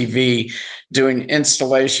DirecTV, doing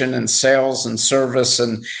installation and sales and service,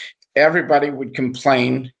 and everybody would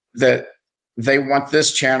complain that they want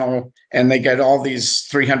this channel and they get all these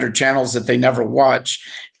 300 channels that they never watch.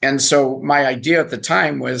 And so my idea at the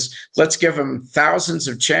time was, let's give them thousands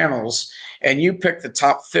of channels and you pick the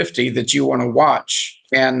top 50 that you want to watch.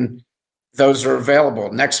 And those are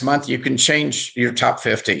available. Next month, you can change your top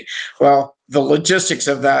 50. Well, the logistics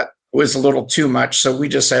of that was a little too much. So we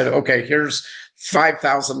just said, okay, here's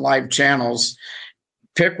 5,000 live channels.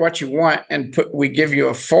 Pick what you want and we give you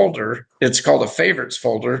a folder. It's called a favorites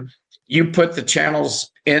folder. You put the channels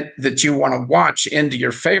in that you want to watch into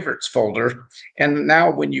your favorites folder. And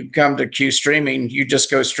now when you come to Q Streaming, you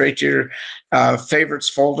just go straight to your favorites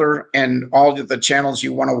folder and all of the channels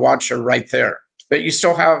you want to watch are right there. But you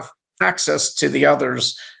still have access to the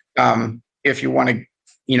others if you want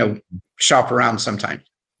to, shop around sometime.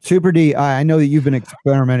 Super D, I know that you've been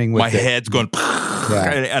experimenting with my head's going,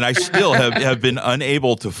 and I still have been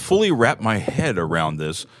unable to fully wrap my head around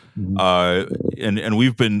this. And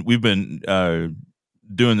we've been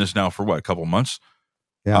doing this now for a couple months.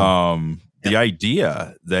 The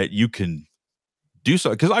idea that you can do so,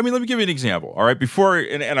 because let me give you an example. All right, before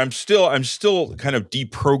and I'm still kind of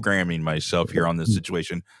deprogramming myself here on this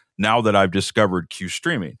situation now that I've discovered Q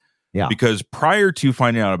Streaming. Yeah, because prior to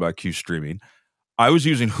finding out about Q Streaming, I was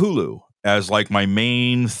using Hulu as like my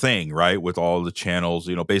main thing, right? With all the channels,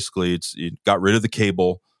 basically it got rid of the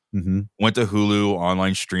cable, went to Hulu,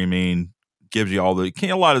 online streaming, gives you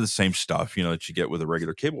a lot of the same stuff, that you get with a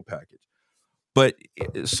regular cable package. But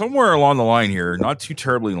somewhere along the line here, not too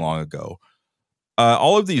terribly long ago,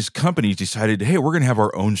 all of these companies decided, hey, we're going to have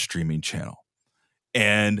our own streaming channel.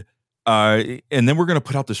 And then we're going to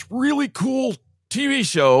put out this really cool TV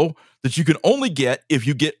show that you can only get if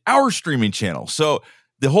you get our streaming channel. So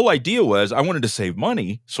the whole idea was I wanted to save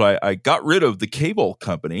money. So I got rid of the cable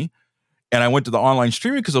company and I went to the online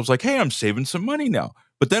streaming because I was like, hey, I'm saving some money now.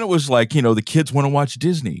 But then it was like, the kids want to watch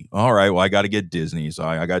Disney. All right, well, I got to get Disney. So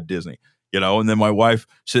I got Disney, and then my wife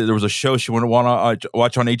said there was a show she wanted to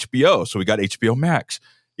watch on HBO. So we got HBO Max,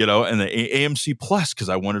 and the AMC Plus because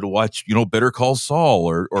I wanted to watch, Better Call Saul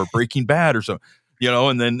or Breaking Bad or something.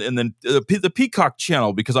 And then the Peacock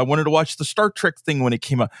channel because I wanted to watch the Star Trek thing when it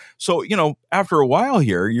came out. So, after a while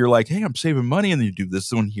here, you're like, hey, I'm saving money. And then you do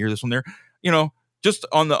this one here, this one there, just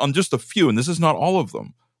on just a few. And this is not all of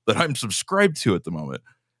them that I'm subscribed to at the moment.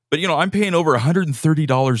 But, I'm paying over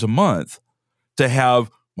 $130 a month to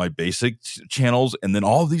have my basic channels and then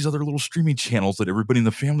all of these other little streaming channels that everybody in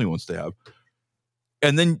the family wants to have.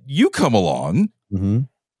 And then you come along,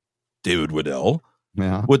 David Weddell,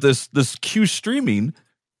 with this Q Streaming,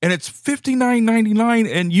 and it's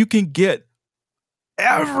 $59.99, and you can get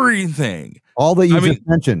everything, all that you just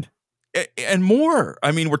mentioned, and more.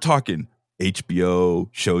 We're talking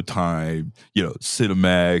HBO, Showtime,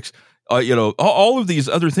 Cinemax, all of these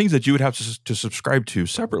other things that you would have to subscribe to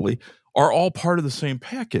separately are all part of the same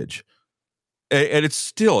package. And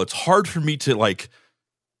it's hard for me to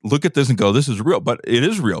look at this and go, this is real, but it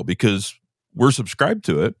is real because we're subscribed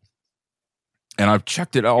to it. And I've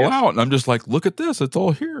checked it all out, and I'm just like, look at this. It's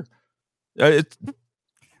all here.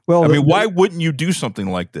 Why wouldn't you do something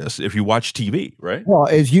like this if you watch TV, right? Well,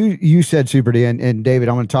 as you said, Super D, and David,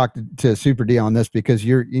 I'm going to talk to Super D on this because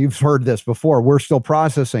you've heard this before. We're still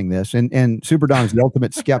processing this, and Super Don is the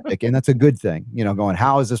ultimate skeptic, and that's a good thing. Going,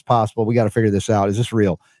 how is this possible? We got to figure this out. Is this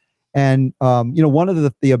real? And one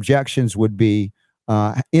of the objections would be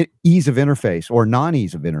ease of interface or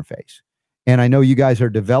non-ease of interface. And I know you guys are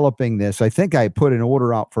developing this. I think I put an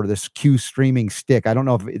order out for this Q Streaming stick. I don't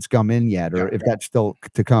know if it's come in yet or if that's still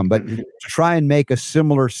to come, but to try and make a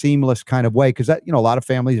similar seamless kind of way, because that, a lot of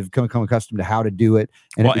families have become accustomed to how to do it.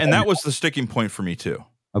 And that was the sticking point for me too.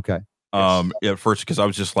 Okay. At first, because I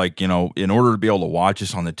was just like, in order to be able to watch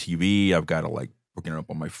this on the TV, I've got to hook it up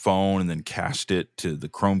on my phone and then cast it to the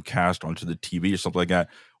Chromecast onto the TV or something like that.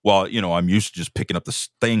 Well, I'm used to just picking up this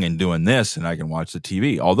thing and doing this, and I can watch the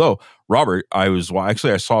TV. Although, Robert, I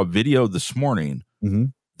saw a video this morning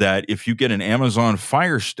that if you get an Amazon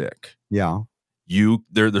Fire Stick,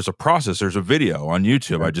 there's a process. There's a video on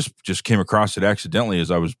YouTube. I just came across it accidentally as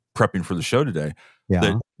I was prepping for the show today.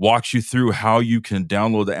 That walks you through how you can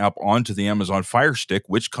download the app onto the Amazon Fire Stick,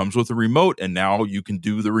 which comes with a remote, and now you can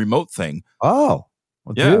do the remote thing. Oh,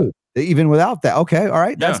 well, Yeah. dude, even without that. Okay, all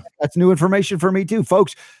right. That's new information for me too,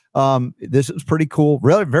 folks. This is pretty cool,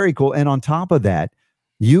 really very cool. And on top of that,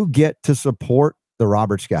 you get to support the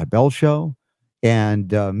Robert Scott Bell Show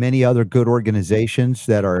and many other good organizations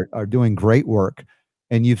that are doing great work.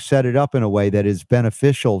 And you've set it up in a way that is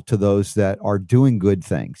beneficial to those that are doing good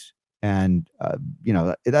things. And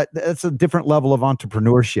that's a different level of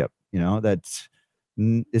entrepreneurship. It's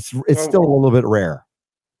still a little bit rare.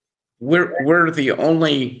 We're the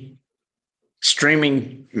only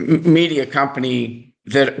streaming media company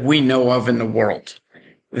that we know of in the world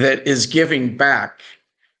that is giving back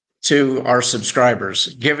to our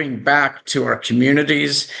subscribers, giving back to our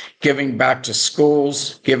communities, giving back to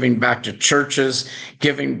schools, giving back to churches,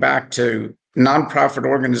 giving back to nonprofit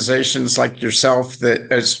organizations like yourself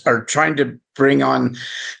that are trying to bring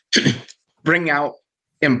out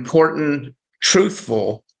important,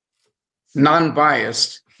 truthful,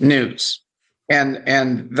 non-biased news.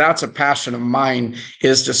 And that's a passion of mine,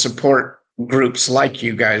 is to support groups like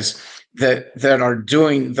you guys that are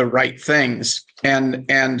doing the right things.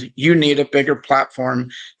 And you need a bigger platform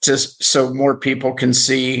so more people can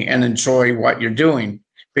see and enjoy what you're doing.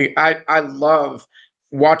 I love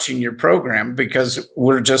watching your program because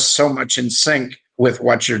we're just so much in sync with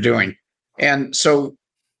what you're doing. And so,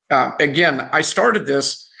 again, I started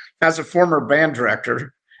this as a former band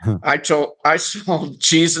director. I sold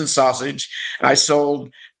cheese and sausage. I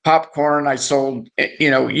sold popcorn. I sold,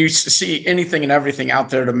 you see anything and everything out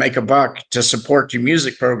there to make a buck to support your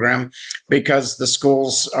music program, because the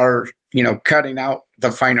schools are, cutting out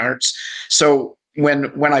the fine arts. So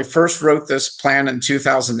when I first wrote this plan in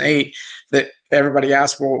 2008, that everybody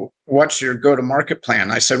asked, well, what's your go-to-market plan?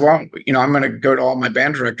 I said, well, I'm going to go to all my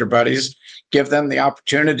band director buddies, give them the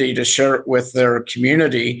opportunity to share it with their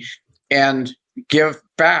community, and give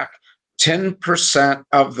back 10%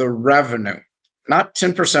 of the revenue, not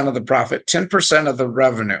 10% of the profit, 10% of the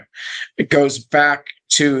revenue. It goes back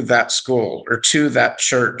to that school or to that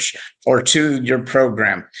church or to your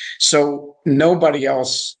program. So nobody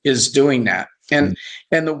else is doing that. And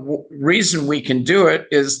the reason we can do it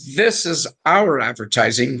is this is our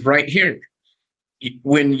advertising right here.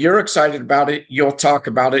 When you're excited about it, you'll talk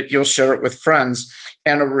about it, you'll share it with friends.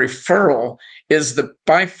 And a referral is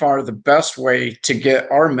by far the best way to get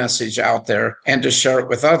our message out there and to share it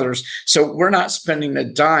with others. So we're not spending a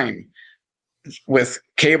dime with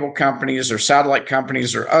cable companies or satellite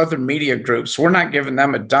companies or other media groups. We're not giving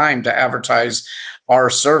them a dime to advertise our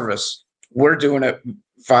service. We're doing it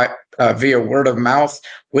via word of mouth,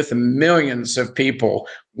 with millions of people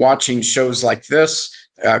watching shows like this,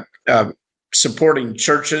 supporting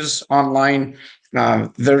churches online.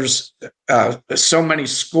 There's so many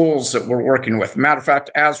schools that we're working with. Matter of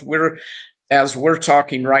fact, as we're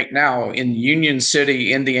talking right now in Union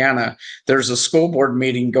City, Indiana, there's a school board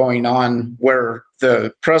meeting going on where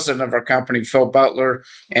the president of our company, Phil Butler,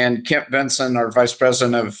 and Kent Benson, our vice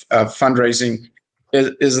president of fundraising,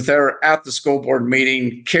 is there at the school board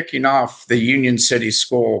meeting kicking off the Union City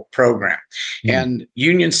school program. And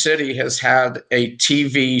Union City has had a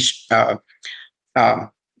TV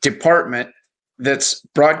department that's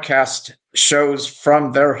broadcast shows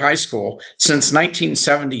from their high school since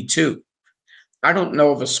 1972. I don't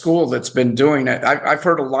know of a school that's been doing it. I've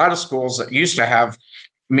heard a lot of schools that used to have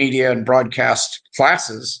media and broadcast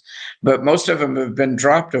classes, but most of them have been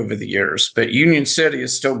dropped over the years. But Union City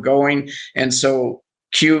is still going. And so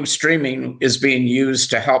Q streaming is being used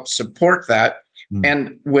to help support that.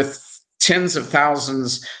 And with tens of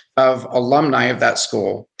thousands of alumni of that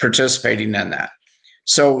school participating in that.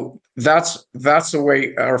 So that's the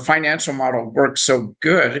way our financial model works so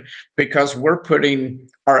good, because we're putting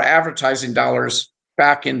our advertising dollars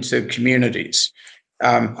back into communities.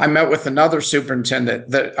 I met with another superintendent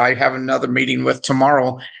that I have another meeting with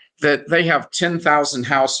tomorrow, that they have 10,000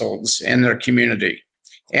 households in their community.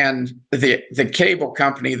 And the cable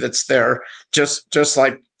company that's there, just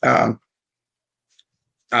like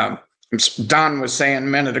Don was saying a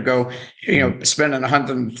minute ago, spending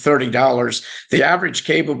 $130. The average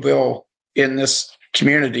cable bill in this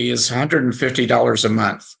community is $150 a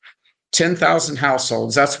month. 10,000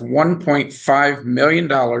 households, that's $1.5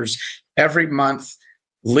 million every month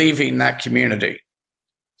leaving that community.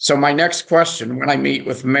 So my next question, when I meet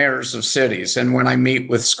with mayors of cities and when I meet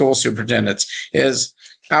with school superintendents, is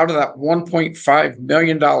out of that $1.5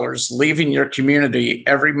 million leaving your community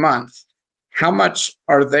every month, how much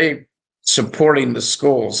are they supporting the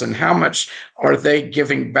schools and how much are they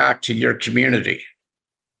giving back to your community?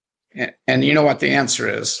 And you know what the answer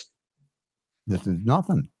is? This is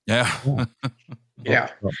nothing. Yeah. Yeah.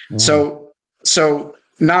 So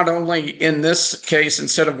not only in this case,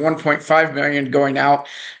 instead of 1.5 million going out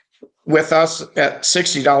with us at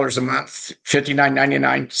 $60 a month,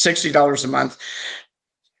 $59.99, $60 a month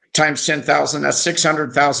times 10,000, that's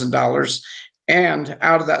 $600,000. And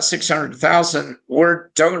out of that 600,000, we're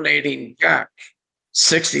donating back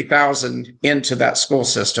 60,000 into that school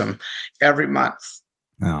system every month.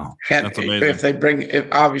 Oh, and that's amazing. if they bring it,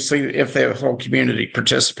 obviously, if the whole community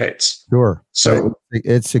participates. Sure. So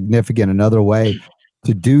it's significant. Another way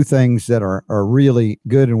to do things that are really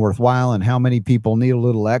good and worthwhile, and how many people need a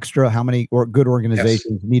little extra, how many good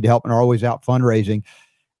organizations need help and are always out fundraising.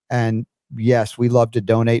 And yes, we love to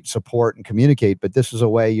donate, support, and communicate, but this is a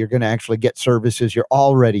way you're going to actually get services you're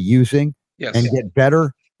already using and get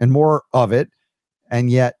better and more of it, and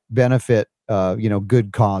yet benefit,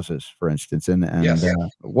 good causes, for instance. And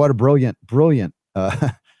what a brilliant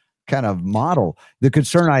kind of model. The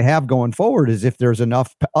concern I have going forward is if there's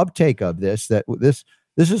enough uptake of this, that this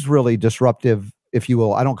is really disruptive, if you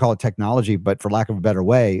will. I don't call it technology, but for lack of a better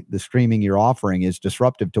way, the streaming you're offering is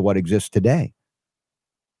disruptive to what exists today.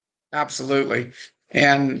 Absolutely.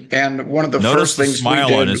 And one of the Notice first things smile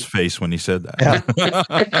we did, on his face when he said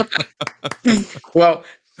that. Yeah. well,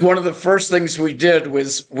 one of the first things we did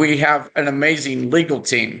was we have an amazing legal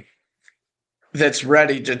team that's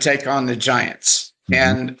ready to take on the giants.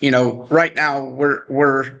 And, right now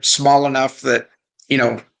we're small enough that,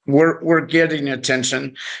 we're getting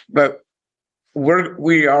attention, but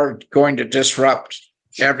we are going to disrupt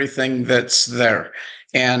everything that's there.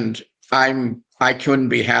 And I couldn't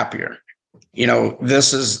be happier.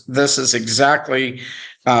 This is exactly,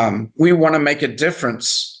 we want to make a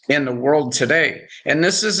difference in the world today. And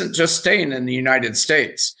this isn't just staying in the United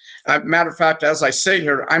States. Matter of fact, as I say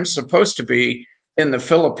here, I'm supposed to be in the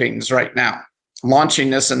Philippines right now, launching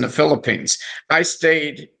this in the Philippines. I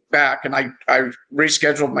stayed back and I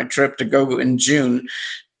rescheduled my trip to go in June,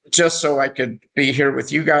 just so I could be here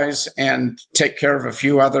with you guys and take care of a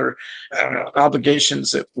few other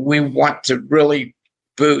obligations that we want to really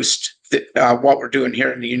boost what we're doing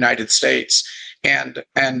here in the United States. And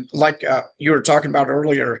like you were talking about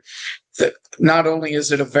earlier, that not only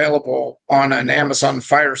is it available on an Amazon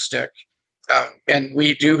Fire Stick, and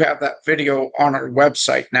we do have that video on our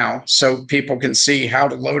website now, so people can see how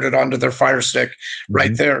to load it onto their Fire Stick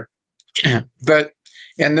right there.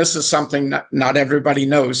 And this is something not everybody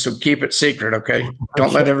knows, so keep it secret, okay?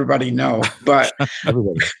 Don't let everybody know. But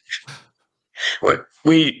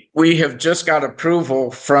we have just got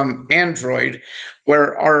approval from Android,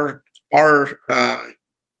 where our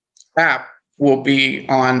app will be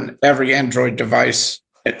on every Android device.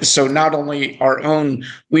 So not only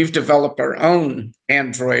we've developed our own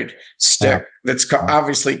Android stick that's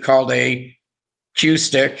obviously called a Q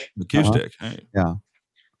stick. The Q stick. Right. Yeah.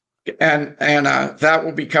 And that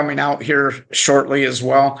will be coming out here shortly as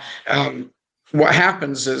well. What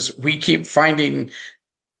happens is we keep finding,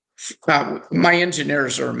 my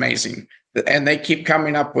engineers are amazing, and they keep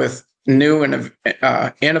coming up with new and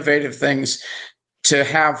innovative things to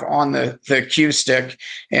have on the Q stick.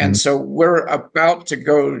 And so we're about to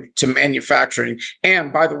go to manufacturing.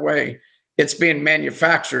 And by the way, it's being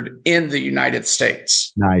manufactured in the United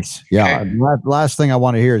States. Nice. Yeah. Okay. Last thing I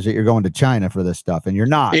want to hear is that you're going to China for this stuff, and you're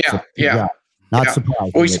not. Not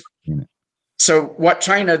surprised. So what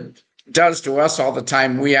China does to us all the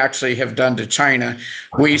time, we actually have done to China.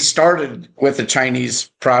 We started with a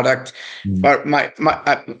Chinese product, but my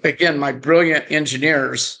brilliant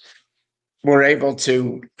engineers were able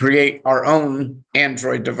to create our own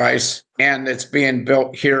Android device, and it's being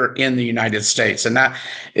built here in the United States. And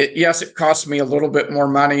it cost me a little bit more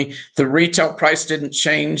money. The retail price didn't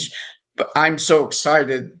change, but I'm so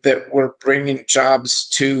excited that we're bringing jobs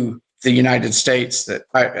to the United States that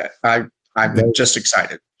I'm just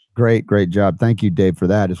excited. Great job. Thank you, Dave, for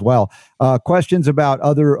that as well. Questions about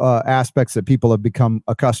other aspects that people have become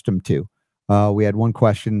accustomed to. We had one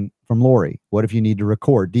question from Lori. What if you need to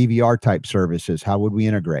record DVR type services? How would we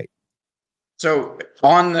integrate? So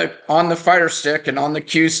on the Fire Stick and on the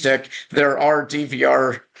Q Stick, there are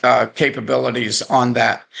DVR capabilities on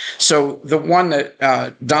that. So the one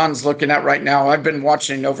that Don's looking at right now, I've been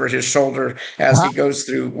watching over his shoulder as he goes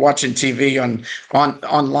through watching TV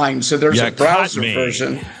online. So there's a browser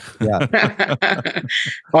version. Yeah.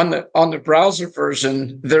 On the browser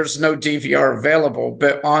version, there's no DVR available,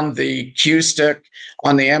 but on the Q Stick,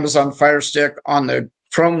 on the Amazon Fire Stick, on the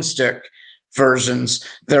Chrome Stick versions,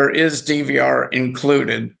 there is DVR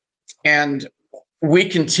included. And we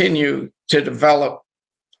continue to develop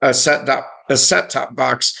a set-top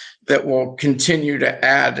box that will continue to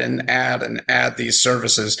add and add and add these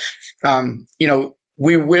services.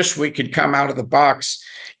 We wish we could come out of the box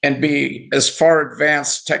and be as far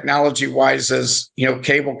advanced technology-wise as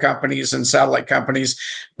cable companies and satellite companies,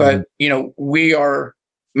 but we are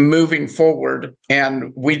moving forward,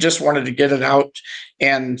 and we just wanted to get it out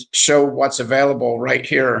and show what's available right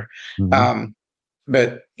here.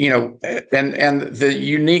 But and the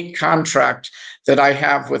unique contract that I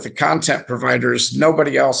have with the content providers,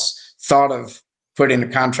 nobody else thought of putting a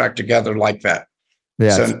contract together like that.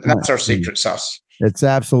 Yeah, so that's our secret sauce. It's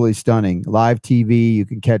absolutely stunning. Live TV, you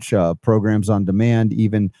can catch programs on demand,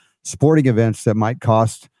 even sporting events that might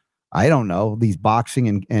cost, I don't know, these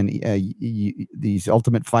boxing and these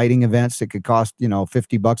ultimate fighting events that could cost, $50,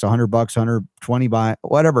 $100, 120 by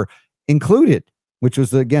whatever included, which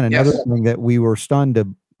was again another thing that we were stunned to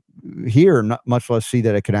hear, not much less see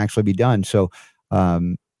that it could actually be done. So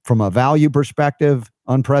from a value perspective,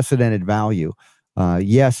 unprecedented value.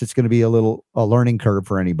 Yes, it's going to be a learning curve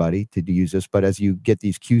for anybody to use this, but as you get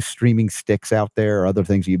these Q streaming sticks out there or other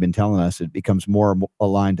things you've been telling us, it becomes more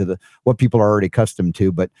aligned to what people are already accustomed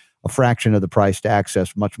to, but a fraction of the price to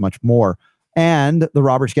access much, much more. And the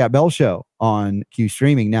Robert Scott Bell Show on Q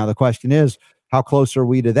streaming. Now, the question is, how close are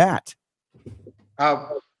we to that?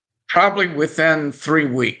 Probably within 3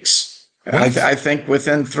 weeks. I think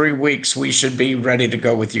within 3 weeks we should be ready to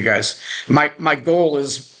go with you guys. My goal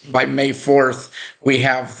is by May 4th we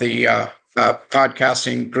have the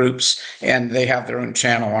podcasting groups, and they have their own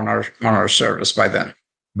channel on our service by then.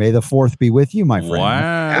 May the 4th be with you, my friend.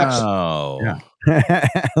 Wow. Yeah.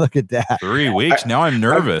 Look at that. 3 weeks. Now I'm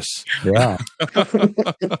nervous. Yeah.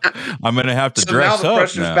 I'm going to have to dress up. Now the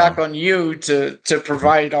pressure's back on you to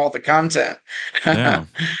provide all the content. Yeah.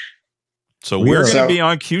 So we're going to be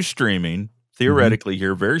on Q streaming theoretically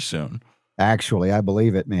here very soon. Actually, I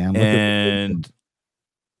believe it, man. And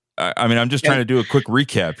I'm just trying to do a quick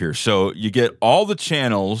recap here. So you get all the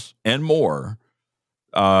channels and more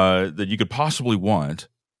that you could possibly want.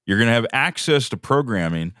 You're going to have access to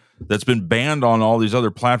programming that's been banned on all these other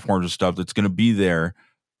platforms and stuff that's going to be there.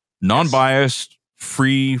 Non-biased,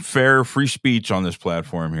 fair, free speech on this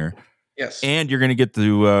platform here. Yes. And you're going to get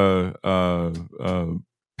to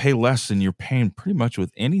pay less than you're paying pretty much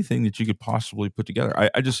with anything that you could possibly put together.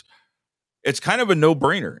 It's kind of a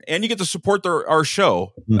no-brainer, and you get to support our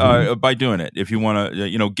show by doing it. If you want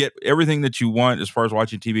to, get everything that you want as far as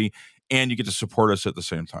watching TV, and you get to support us at the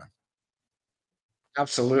same time.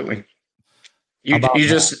 Absolutely. You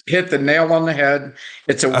just hit the nail on the head.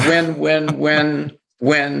 It's a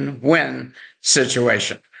win-win-win-win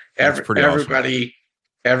situation. Everybody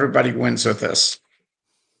wins with this.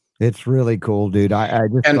 It's really cool, dude. I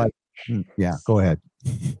just go ahead.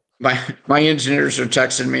 My engineers are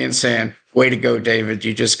texting me and saying, "Way to go, David!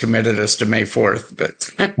 You just committed us to May 4th." But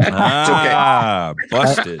it's okay.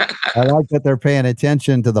 Busted. I like that they're paying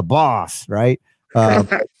attention to the boss, right?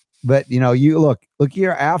 But you look,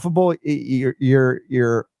 you're affable.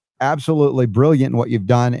 You're absolutely brilliant in what you've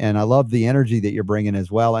done, and I love the energy that you're bringing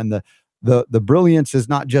as well. And the brilliance is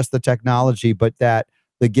not just the technology, but that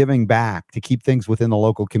the giving back to keep things within the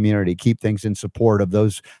local community, keep things in support of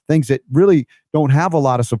those things that really don't have a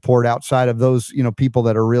lot of support outside of those, people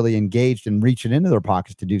that are really engaged and reaching into their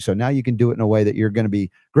pockets to do so. Now you can do it in a way that you're going to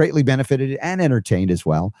be greatly benefited and entertained as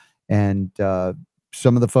well. And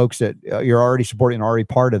some of the folks that you're already supporting and already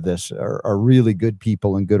part of this are really good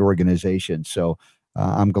people and good organizations. So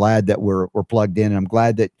I'm glad that we're plugged in, and I'm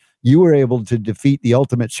glad that you were able to defeat the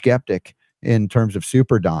ultimate skeptic in terms of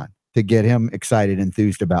Super Don, to get him excited,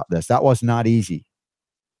 enthused about this. That was not easy.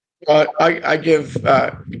 I give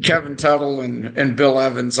Kevin Tuttle and Bill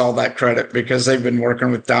Evans all that credit, because they've been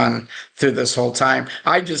working with Don through this whole time.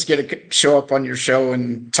 I just get to show up on your show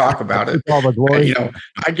and talk about it. All the glory.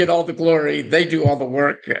 I get all the glory. They do all the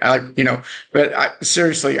work. But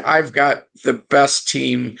seriously, I've got the best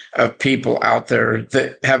team of people out there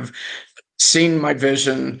that have seen my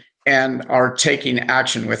vision and are taking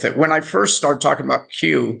action with it. When I first started talking about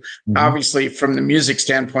Q, obviously from the music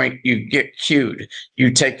standpoint, you get cued,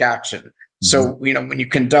 you take action. So, when you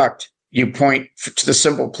conduct, you point to the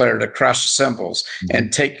cymbal player to crush cymbals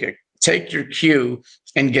and take your cue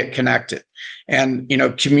and get connected. And,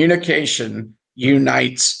 communication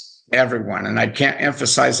unites everyone. And I can't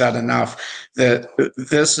emphasize that enough, that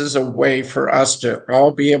this is a way for us to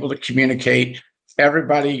all be able to communicate.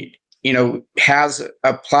 Everybody has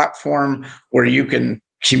a platform where you can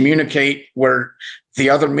communicate, where the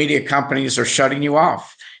other media companies are shutting you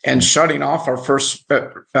off and shutting off our First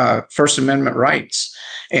Amendment rights.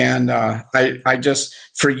 And I just,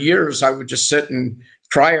 for years, I would just sit and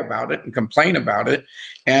cry about it and complain about it.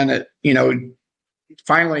 And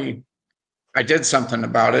finally I did something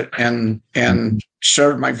about it and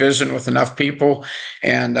shared my vision with enough people.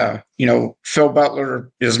 And, Phil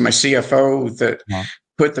Butler is my CFO that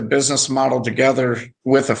put the business model together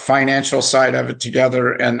with the financial side of it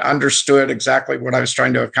together and understood exactly what I was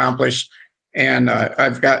trying to accomplish. And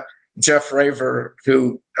I've got Jeff Raver,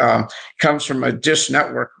 who comes from a Dish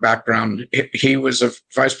Network background. He was a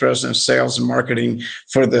vice president of sales and marketing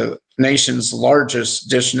for the nation's largest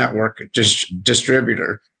Dish Network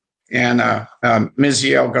distributor. And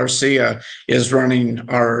Miziel Garcia is running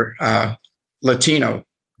our Latino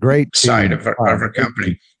side of our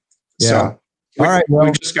company. Yeah. So all right, well,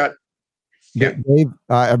 we just got. Yeah. Dave,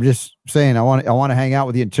 I'm just saying, I want to hang out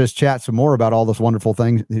with you and just chat some more about all those wonderful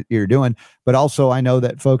things that you're doing. But also, I know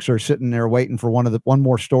that folks are sitting there waiting for one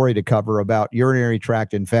more story to cover about urinary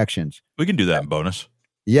tract infections. We can do that in bonus.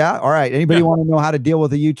 Yeah. All right. Anybody want to know how to deal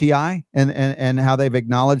with a UTI and how they've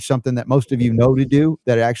acknowledged something that most of you know to do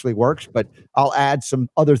that actually works? But I'll add some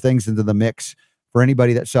other things into the mix for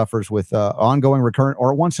anybody that suffers with ongoing, recurrent,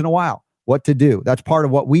 or once in a while, what to do. That's part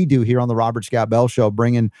of what we do here on the Robert Scott Bell Show,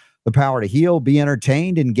 bringing the power to heal, be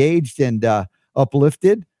entertained, engaged, and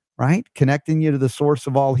uplifted, right? Connecting you to the source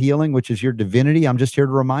of all healing, which is your divinity. I'm just here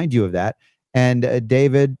to remind you of that. And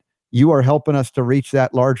David, you are helping us to reach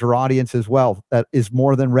that larger audience as well. That is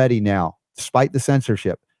more than ready now, despite the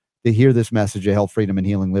censorship, to hear this message of health, freedom, and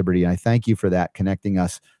healing liberty. And I thank you for that, connecting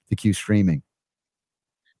us to Q Streaming.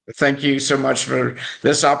 Thank you so much for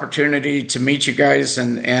this opportunity to meet you guys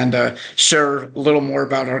and share a little more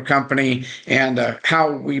about our company and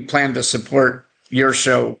how we plan to support your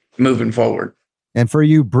show moving forward. And for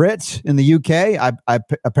you Brits in the UK,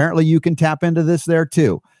 apparently you can tap into this there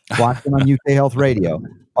too. Watching on UK Health Radio.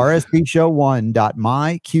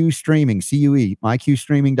 RSBshow1.myqstreaming, CUE,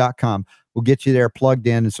 myqstreaming.com will get you there plugged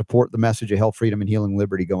in and support the message of health, freedom, and healing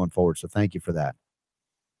liberty going forward. So thank you for that.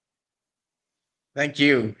 Thank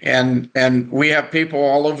you. And we have people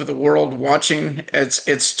all over the world watching.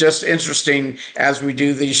 It's just interesting as we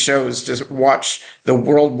do these shows to watch the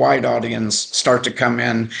worldwide audience start to come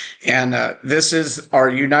in. And this is our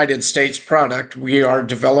United States product. We are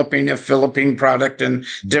developing a Philippine product in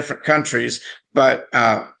different countries, but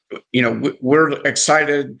we're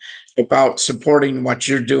excited about supporting what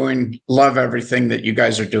you're doing. Love everything that you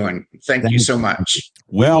guys are doing. Thank you so much.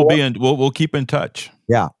 We'll keep in touch.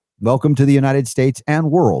 Yeah. Welcome to the United States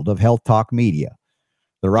and world of Health Talk Media.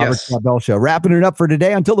 The Robert Scott Bell Show. Wrapping it up for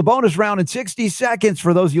today until the bonus round in 60 seconds.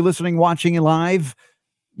 For those of you listening, watching live,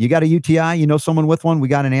 you got a UTI, you know someone with one, we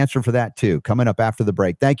got an answer for that too. Coming up after the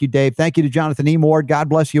break. Thank you, Dave. Thank you to Jonathan Emord. God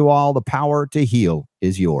bless you all. The power to heal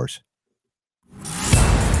is yours.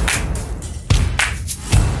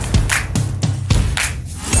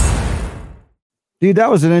 Dude,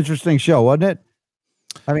 that was an interesting show, wasn't it?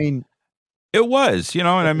 I mean, it was, and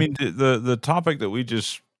I mean, the topic that we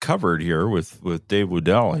just covered here with Dave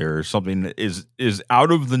Weddell here is something that is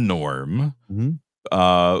out of the norm,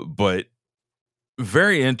 but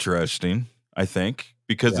very interesting, I think,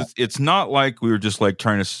 because it's not like we were just like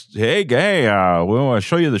trying to say, hey, we want to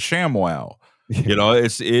show you the ShamWow.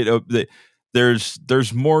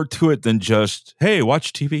 There's more to it than just, hey,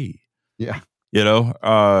 watch TV. Yeah.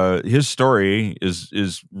 His story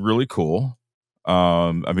is really cool.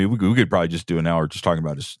 I mean, we could probably just do an hour just talking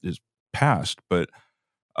about his past, but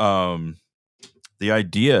the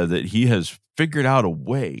idea that he has figured out a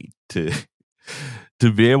way to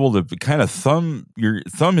be able to kind of thumb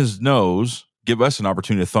his nose, give us an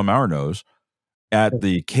opportunity to thumb our nose at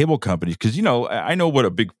the cable companies, because I know what a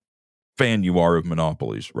big fan you are of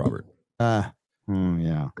monopolies, Robert. Yeah.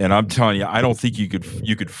 And I'm telling you, I don't think you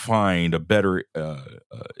could find a better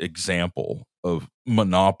example of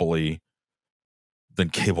monopoly than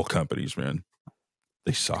cable companies, man.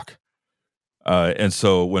 They suck. And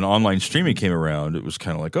so when online streaming came around, it was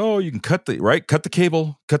kind of like, oh, you can cut the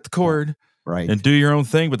cable, cut the cord, right, and do your own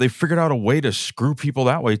thing. But they figured out a way to screw people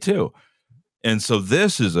that way too. And so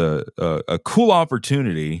this is a cool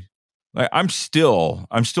opportunity. I'm still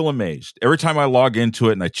amazed every time I log into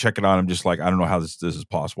it and I check it out. I'm just like, I don't know how this is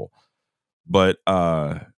possible. But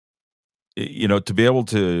to be able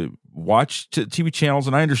to watch TV channels,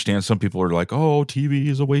 and I understand some people are like, oh, TV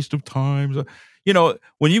is a waste of time.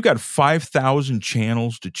 When you've got 5,000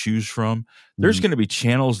 channels to choose from, there's going to be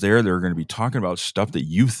channels there that are going to be talking about stuff that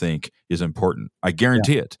you think is important. I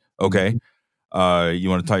guarantee it. Okay. You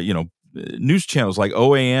want to talk, news channels like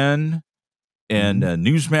OAN and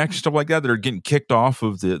Newsmax, stuff like that are getting kicked off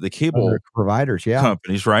of the cable providers,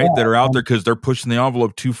 companies, right? That are out there because they're pushing the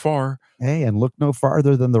envelope too far. Hey, and look no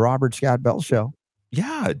farther than the Robert Scott Bell Show.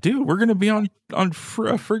 Yeah, dude, we're going to be on a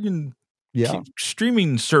friggin'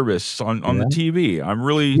 streaming service on the TV. I'm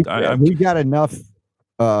really we got enough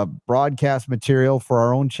broadcast material for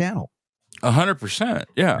our own channel. 100%.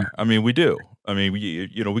 Yeah. I mean, we do. I mean,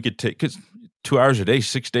 we could take, because 2 hours a day,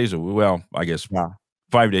 6 days a week. Well, I guess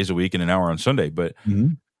 5 days a week and an hour on Sunday. But yeah,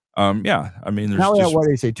 I mean, there's what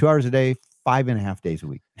do you say? 2 hours a day, 5.5 days a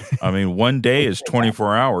week. I mean, one day is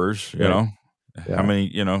 24 hours, you know. How many,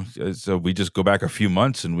 so we just go back a few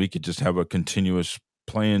months and we could just have a continuous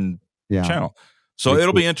playing channel. So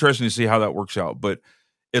it'll be interesting to see how that works out. But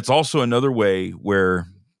it's also another way where,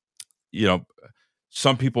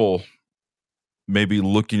 some people may be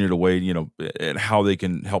looking at a way, at how they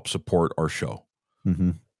can help support our show.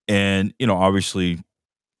 And, obviously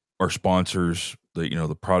our sponsors,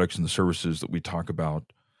 the products and the services that we talk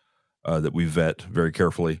about, that we vet very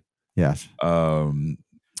carefully. Yes.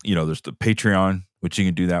 There's the Patreon, which you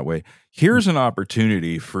can do that way. Here's an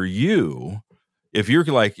opportunity for you. If you're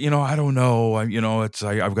like, I don't know,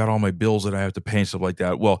 I've got all my bills that I have to pay and stuff like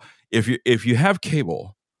that. Well, if you have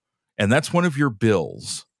cable and that's one of your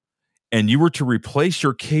bills and you were to replace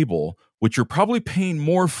your cable, which you're probably paying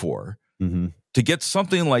more for, to get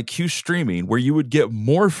something like Q Streaming where you would get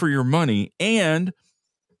more for your money and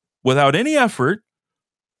without any effort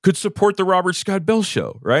could support the Robert Scott Bell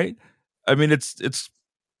Show, right? I mean, it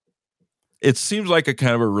seems like a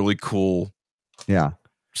kind of a really cool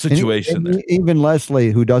situation. And even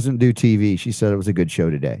Leslie, who doesn't do TV, she said it was a good show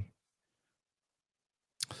today.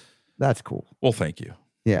 That's cool. Well, thank you.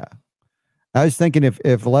 Yeah. I was thinking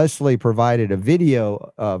if Leslie provided a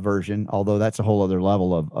video version, although that's a whole other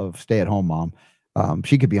level of stay-at-home mom,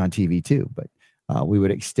 she could be on TV too, but we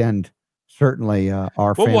would extend certainly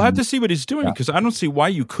our family. We'll have to see what he's doing because I don't see why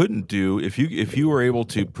you couldn't do if you were able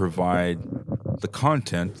to provide the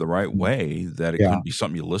content the right way that it could be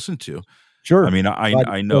something you listen to. Sure. I mean,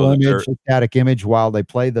 I know that there's a static image while they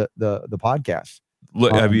play the podcast.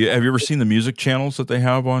 Look, have you ever seen the music channels that they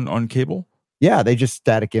have on cable? Yeah, they just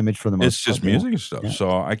static image for the most. It's just music and stuff. Yeah.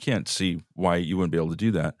 So I can't see why you wouldn't be able to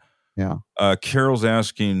do that. Yeah. Carol's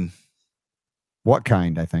asking, what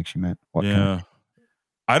kind? I think she meant. What kind?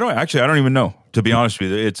 I don't even know, to be honest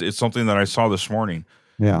with you. It's something that I saw this morning.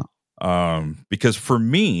 Yeah. Because for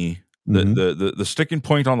me, the sticking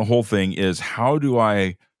point on the whole thing is how do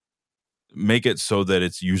I make it so that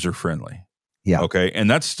it's user friendly? Yeah. Okay. And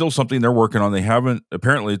that's still something they're working on.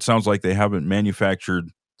 Apparently it sounds like they haven't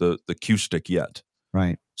manufactured the Q stick yet.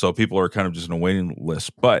 Right. So people are kind of just in a waiting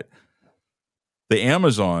list. But the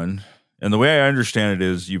Amazon, and the way I understand it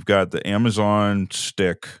is you've got the Amazon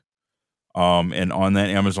stick, and on that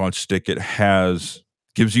Amazon stick, it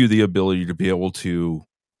gives you the ability to be able to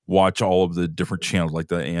watch all of the different channels, like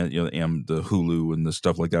the Hulu and the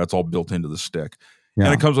stuff like that. It's all built into the stick,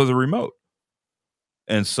 and it comes with a remote.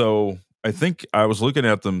 And so I think I was looking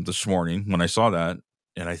at them this morning when I saw that,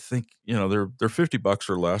 and I think they're $50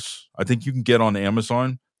 or less. I think you can get on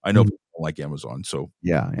Amazon. I know people don't like Amazon, so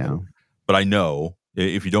yeah. But I know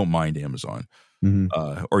if you don't mind Amazon,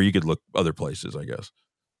 or you could look other places, I guess.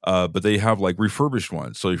 But they have like refurbished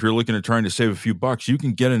ones. So if you're looking at trying to save a few bucks, you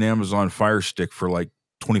can get an Amazon Fire Stick for like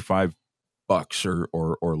 $25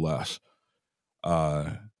 or less.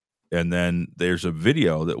 And then there's a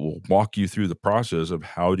video that will walk you through the process of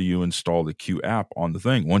how do you install the Q app on the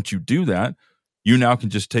thing. Once you do that, you now can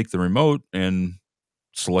just take the remote and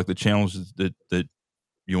select the channels that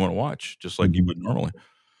you want to watch, just like you would normally.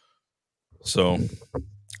 So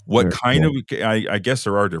what kind of, I guess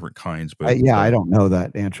there are different kinds, but I don't know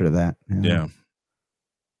that answer to that. Yeah.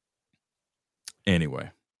 Anyway,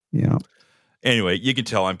 you can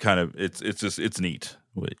tell I'm kind of, it's neat.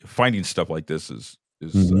 Finding stuff like this is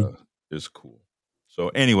cool. So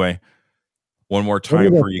anyway, one more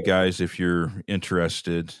time for you guys, if you're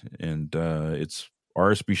interested, and it's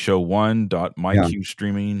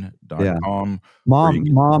rsbshow1.myqstreaming.com.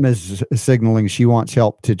 Mom is signaling she wants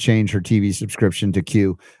help to change her TV subscription to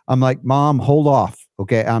Q. I'm like, Mom, hold off.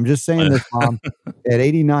 Okay. I'm just saying this, Mom. At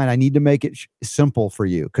 89, I need to make it simple for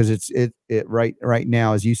you. Cause it's right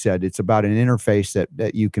now, as you said, it's about an interface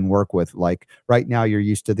that you can work with. Like right now you're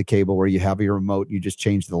used to the cable where you have your remote, you just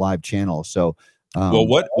change the live channel. So, well,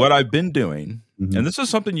 what I've been doing, and this is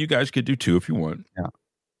something you guys could do too, if you want,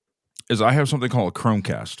 is I have something called a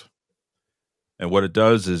Chromecast. And what it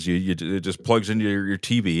does is it just plugs into your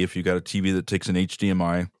TV. If you got a TV that takes an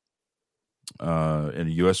HDMI and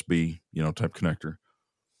a USB, type connector.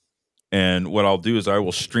 And what I'll do is I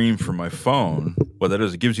will stream from my phone. What that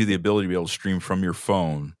is, it gives you the ability to be able to stream from your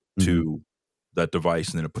phone to that device,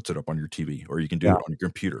 and then it puts it up on your TV, or you can do it on your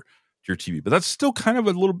computer to your TV. But that's still kind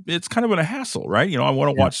of it's kind of a hassle, right? I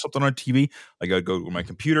want to watch something on TV. I got to go to my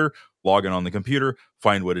computer, log in on the computer,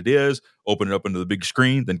 find what it is, open it up into the big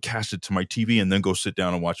screen, then cast it to my TV, and then go sit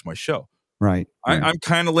down and watch my show. Right. I'm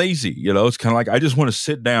kind of lazy, it's kind of like I just want to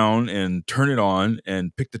sit down and turn it on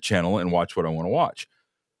and pick the channel and watch what I want to watch.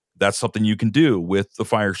 That's something you can do with the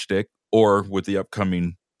Fire Stick or with the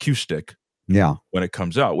upcoming Q Stick. Yeah. When it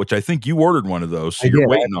comes out, which I think you ordered one of those. So you're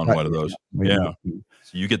waiting on one of those. Yeah.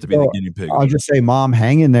 So you get to be the guinea pig. I'll just say, Mom,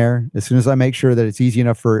 hang in there. As soon as I make sure that it's easy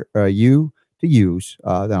enough for you to use,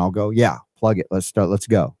 then I'll go, yeah, plug it. Let's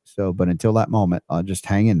go. So, but until that moment, I'll just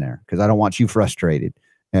hang in there because I don't want you frustrated,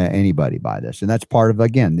 anybody, by this. And that's part of,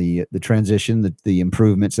 again, the transition, the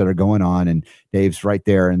improvements that are going on. And Dave's right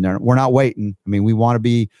there. And we're not waiting. I mean, we want to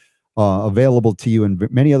be available to you in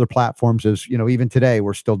many other platforms. As even today,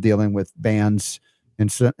 we're still dealing with bans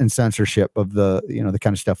and censorship of the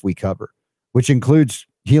kind of stuff we cover, which includes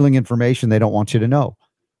healing information they don't want you to know.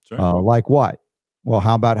 Right. Like what? Well,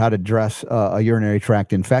 how about how to dress a urinary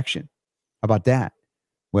tract infection? How about that?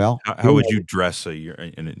 Well, how would you dress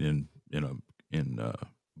in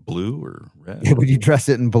blue or red? Would you dress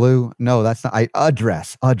it in blue? No, that's not a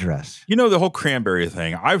dress. The whole cranberry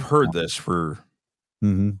thing. I've heard this for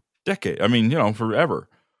decade. I mean, forever.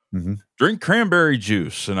 Mm-hmm. Drink cranberry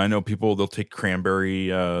juice, and I know people they'll take cranberry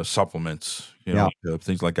supplements,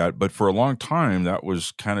 things like that. But for a long time, that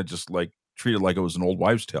was kind of just like treated like it was an old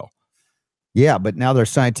wives' tale. Yeah, but now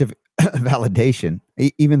there's scientific validation,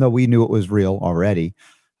 even though we knew it was real already.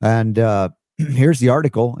 And here's the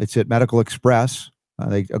article. It's at Medical Express.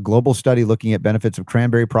 A global study looking at benefits of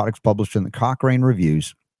cranberry products published in the Cochrane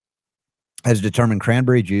Reviews has determined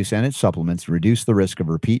cranberry juice and its supplements reduce the risk of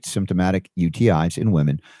repeat symptomatic UTIs in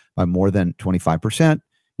women by more than 25%,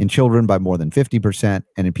 in children by more than 50%,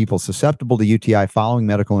 and in people susceptible to UTI following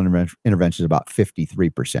medical interventions about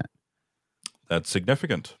 53%. That's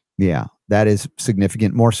significant. Yeah, that is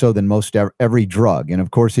significant, more so than most every drug. And of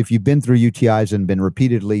course, if you've been through UTIs and been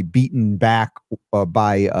repeatedly beaten back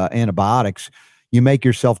by antibiotics, you make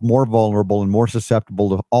yourself more vulnerable and more susceptible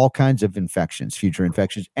to all kinds of infections, future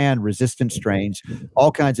infections, and resistant strains,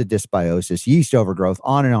 all kinds of dysbiosis, yeast overgrowth,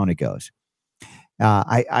 on and on it goes.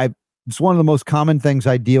 It's one of the most common things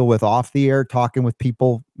I deal with off the air, talking with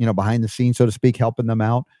people, behind the scenes, so to speak, helping them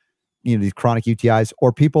out, these chronic UTIs,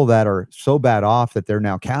 or people that are so bad off that they're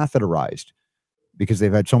now catheterized because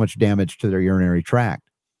they've had so much damage to their urinary tract.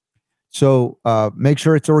 So make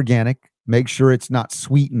sure it's organic. Make sure it's not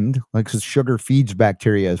sweetened, because sugar feeds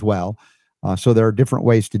bacteria as well. So there are different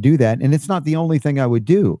ways to do that. And it's not the only thing I would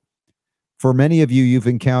do. For many of you, you've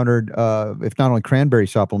encountered, if not only cranberry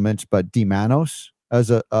supplements, but D-mannose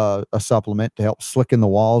as a supplement to help slicken the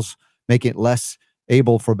walls, make it less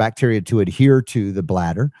able for bacteria to adhere to the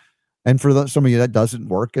bladder. And for some of you, that doesn't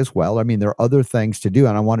work as well. I mean, there are other things to do.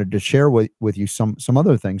 And I wanted to share with you some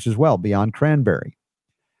other things as well beyond cranberry.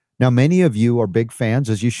 Now, many of you are big fans,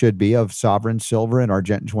 as you should be, of Sovereign Silver and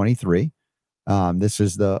Argentyn 23. This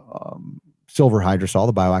is the silver hydrosol,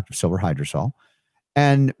 the bioactive silver hydrosol.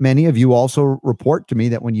 And many of you also report to me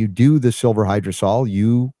that when you do the silver hydrosol,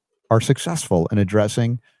 you are successful in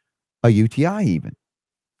addressing a UTI even.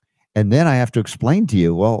 And then I have to explain to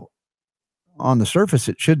you, well, on the surface,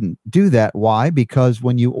 it shouldn't do that. Why? Because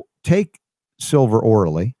when you take silver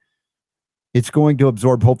orally, it's going to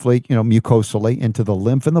absorb, hopefully, mucosally into the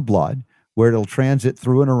lymph and the blood, where it'll transit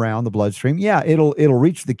through and around the bloodstream. Yeah, it'll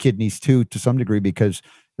reach the kidneys too, to some degree, because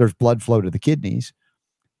there's blood flow to the kidneys.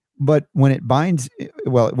 But when it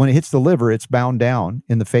when it hits the liver, it's bound down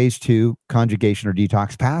in the phase 2 conjugation or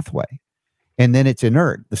detox pathway. And then it's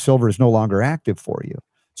inert. The silver is no longer active for you.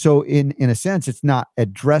 So in a sense, it's not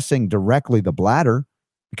addressing directly the bladder,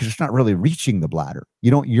 because it's not really reaching the bladder. You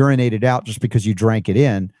don't urinate it out just because you drank it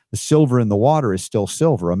in. The silver in the water is still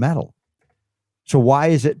silver, a metal. So why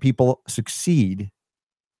is it people succeed?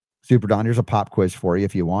 Super Don, here's a pop quiz for you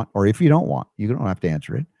if you want, or if you don't want. You don't have to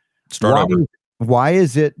answer it. Start over. Why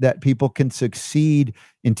is it that people can succeed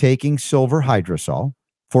in taking silver hydrosol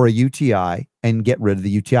for a UTI and get rid of the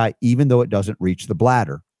UTI, even though it doesn't reach the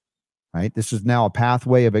bladder? Right? This is now a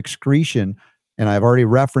pathway of excretion. And I've already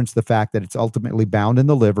referenced the fact that it's ultimately bound in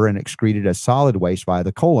the liver and excreted as solid waste via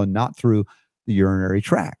the colon, not through the urinary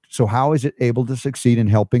tract. So how is it able to succeed in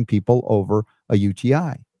helping people over a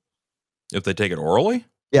UTI? If they take it orally?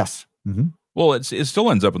 Yes. Mm-hmm. Well, it still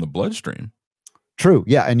ends up in the bloodstream. True.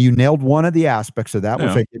 Yeah. And you nailed one of the aspects of that, which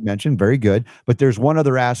I did mention. Very good. But there's one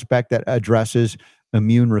other aspect that addresses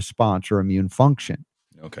immune response or immune function.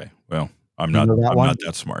 Okay. Well, I'm not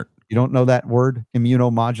that smart. You don't know that word,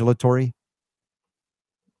 immunomodulatory?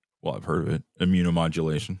 Well, I've heard of it.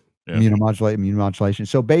 Immunomodulation. Yeah. Immunomodulation.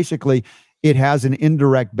 So basically, it has an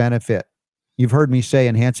indirect benefit. You've heard me say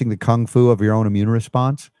enhancing the kung fu of your own immune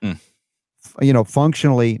response.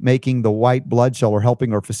 functionally making the white blood cell, or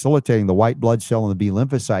helping or facilitating the white blood cell and the B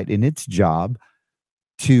lymphocyte in its job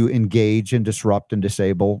to engage and disrupt and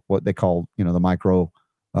disable what they call, the micro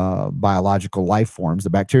biological life forms, the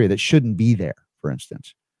bacteria that shouldn't be there, for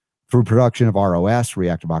instance, through production of ROS,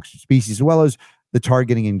 reactive oxygen species, as well as the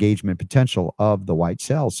targeting engagement potential of the white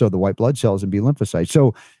cells, so the white blood cells and B lymphocytes.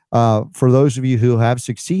 So for those of you who have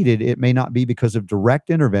succeeded, it may not be because of direct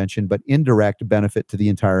intervention, but indirect benefit to the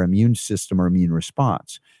entire immune system or immune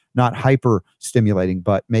response. Not hyper stimulating,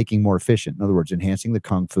 but making more efficient. In other words, enhancing the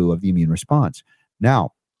kung fu of the immune response.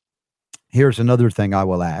 Now, here's another thing I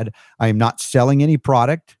will add. I am not selling any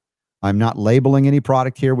product. I'm not labeling any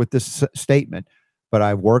product here with this statement, but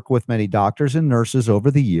I've worked with many doctors and nurses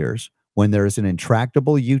over the years. When there is an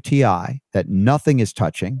intractable UTI that nothing is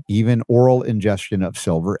touching, even oral ingestion of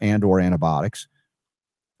silver and or antibiotics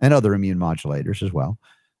and other immune modulators as well,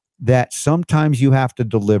 that sometimes you have to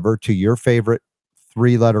deliver to your favorite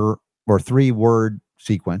 3-letter or 3-word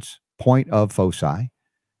sequence, point of foci.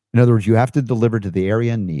 In other words, you have to deliver to the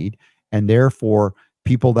area in need, and therefore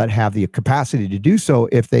people that have the capacity to do so,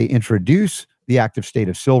 if they introduce the active state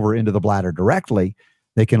of silver into the bladder directly,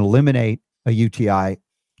 they can eliminate a UTI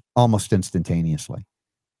almost instantaneously.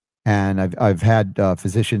 And I've had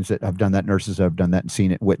physicians that have done that, nurses that have done that and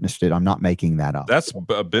seen it, witnessed it. I'm not making that up. That's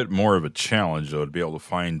a bit more of a challenge, though, to be able to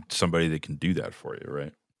find somebody that can do that for you,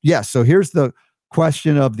 right? Yeah. So here's the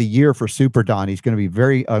question of the year for Super Don. He's going to be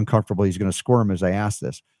very uncomfortable. He's going to squirm as I ask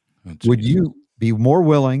this. Would you be more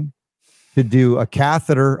willing to do a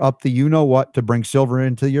catheter up the you-know-what to bring silver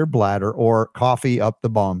into your bladder, or coffee up the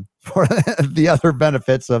bum for the other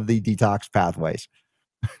benefits of the detox pathways?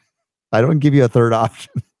 I don't give you a third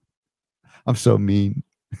option. I'm so mean.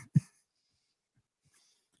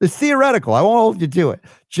 It's theoretical. I won't hold you to it.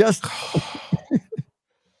 Just,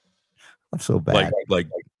 I'm so bad. Like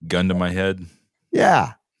gun to my head.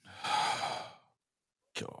 Yeah.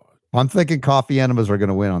 God. I'm thinking coffee enemas are going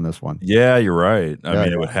to win on this one. Yeah, you're right. I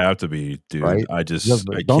mean, it would have to be, dude. Right? I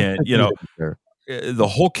can't, the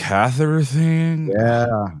whole catheter thing.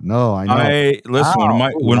 Yeah. No, I know. Listen,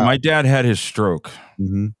 when my dad had his stroke,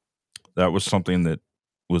 mm-hmm. that was something that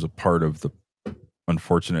was a part of the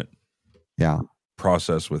unfortunate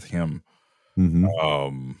process with him.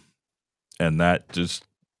 Mm-hmm. And that just,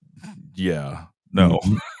 not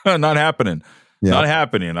happening. Yeah. Not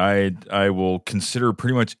happening. I will consider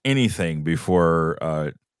pretty much anything before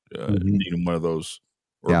needing one of those,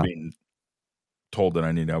 or being told that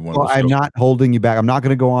I need to have one of those. I'm not holding you back. I'm not going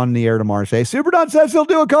to go on the air tomorrow and say, Super Don says he'll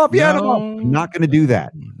do a coffee animal. I'm not going to do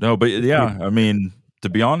that. No, but I mean, to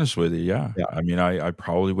be honest with you, I mean, I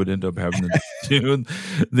probably would end up having to do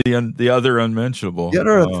the other unmentionable. The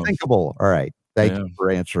other unthinkable. All right. Thank you for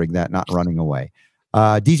answering that, not running away.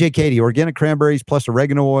 DJ Katie, organic cranberries plus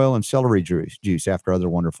oregano oil and celery juice after other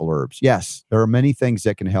wonderful herbs. Yes, there are many things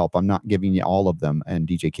that can help. I'm not giving you all of them. And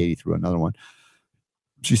DJ Katie threw another one.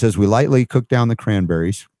 She says, we lightly cook down the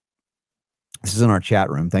cranberries. This is in our chat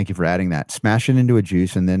room. Thank you for adding that. Smash it into a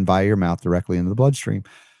juice and then via your mouth directly into the bloodstream.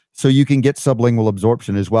 So you can get sublingual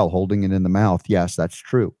absorption as well, holding it in the mouth. Yes, that's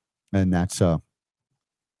true. And that's a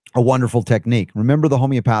wonderful technique. Remember, the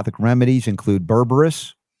homeopathic remedies include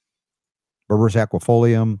berberis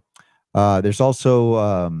aquifolium. There's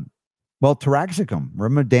also, taraxacum.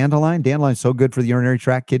 Remember dandelion? Dandelion's so good for the urinary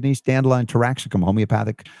tract, kidneys. Dandelion, taraxacum,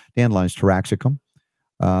 homeopathic dandelion's taraxacum.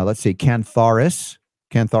 Let's see, cantharis.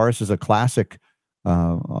 Cantharis is a classic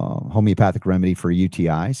homeopathic remedy for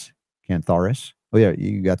UTIs. Cantharis. Oh yeah,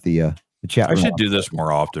 you got the chat room. I should do this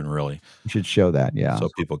more often, really. You should show that, so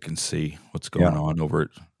people can see what's going on over at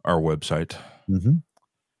our website. Mm-hmm.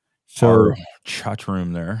 So our chat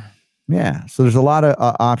room there. Yeah, so there's a lot of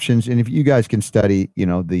options, and if you guys can study,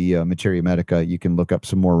 the Materia Medica, you can look up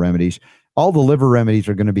some more remedies. All the liver remedies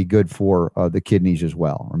are going to be good for the kidneys as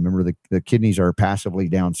well. Remember, the kidneys are passively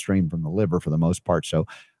downstream from the liver for the most part. So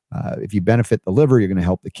if you benefit the liver, you're going to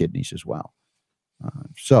help the kidneys as well.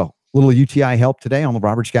 So little UTI help today on the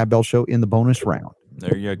Robert Scott Bell Show in the bonus round.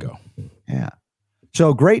 There you go. Yeah.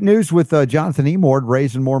 So great news with Jonathan Emord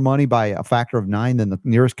raising more money by a factor of 9 than the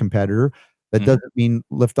nearest competitor. That doesn't mean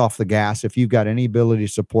lift off the gas. If you've got any ability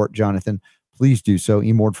to support Jonathan, please do so.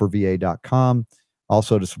 emordforva.com.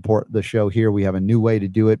 Also, to support the show here, we have a new way to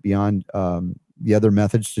do it beyond the other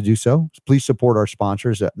methods to do so. Please support our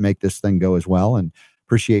sponsors that make this thing go as well, and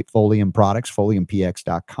appreciate Folium products,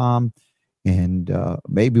 foliumpx.com. And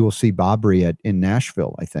maybe we'll see Bobry in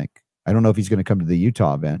Nashville, I think. I don't know if he's going to come to the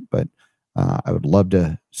Utah event, but I would love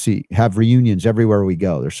to have reunions everywhere we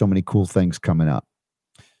go. There's so many cool things coming up.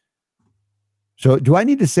 So do I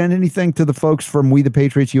need to send anything to the folks from We the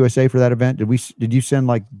Patriots USA for that event? Did you send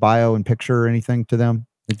like bio and picture or anything to them?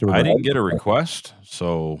 I didn't get a request,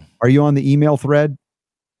 so are you on the email thread?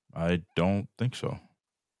 I don't think so.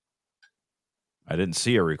 I didn't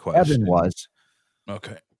see a request. Evan was.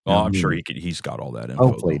 Okay. Well, I'm sure he's got all that info.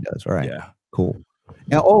 Hopefully he does. All right. Yeah. Cool.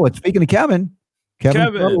 Now, and speaking of Kevin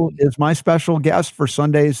Tuttle is my special guest for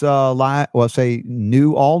Sunday's all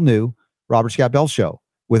new Robert Scott Bell show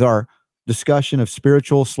with our discussion of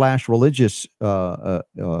spiritual / religious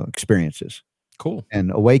experiences. Cool.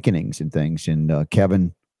 And awakenings and things. And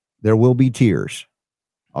Kevin, there will be tears.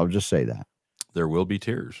 I'll just say that. There will be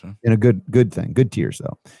tears. Huh? And a good thing. Good tears,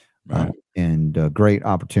 though. Right. And a great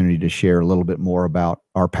opportunity to share a little bit more about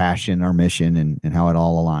our passion, our mission, and how it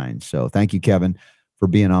all aligns. So thank you, Kevin, for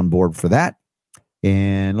being on board for that.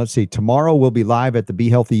 And let's see, tomorrow we'll be live at the Be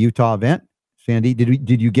Healthy Utah event. Sandy,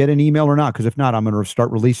 did you get an email or not? Because if not, I'm going to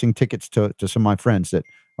start releasing tickets to some of my friends that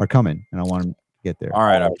are coming, and I want them to get there. All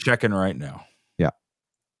right, I'm checking right now. Yeah.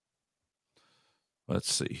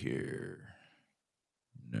 Let's see here.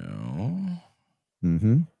 No.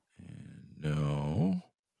 Mm-hmm. No.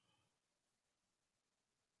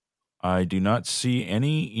 I do not see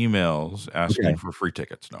any emails asking for free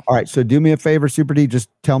tickets. No. All right. So do me a favor, Super D. Just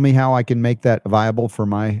tell me how I can make that viable for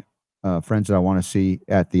my friends that I want to see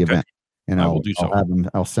at the event. And I'll do so.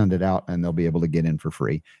 I'll send it out and they'll be able to get in for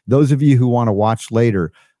free. Those of you who want to watch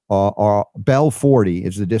later, Bell 40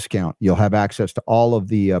 is the discount. You'll have access to all of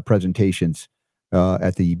the presentations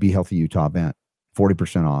at the Be Healthy Utah event.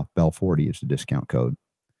 40% off. Bell 40 is the discount code.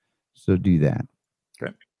 So do that.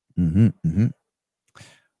 Okay. Mm-hmm. Mm-hmm.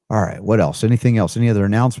 All right. What else? Anything else? Any other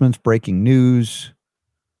announcements? Breaking news?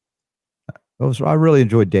 So I really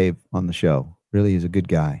enjoyed Dave on the show. Really is a good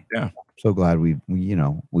guy. Yeah. So glad we've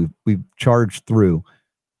charged through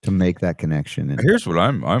to make that connection. And here's what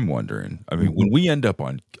I'm wondering. I mean, when we end up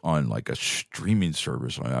on like a streaming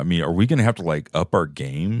service, I mean, are we going to have to like up our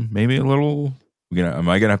game maybe a little? Am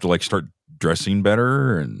I going to have to like start dressing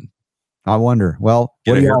better? And I wonder. Well,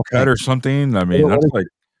 get a haircut or something. I mean, that's like.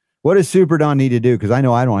 What does Super Don need to do? Because I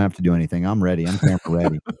know I don't have to do anything. I'm ready. I'm camera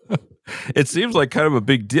ready. It seems like kind of a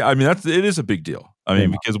big deal. I mean, it is a big deal. I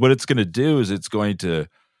mean, because what it's going to do is it's going to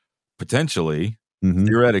potentially,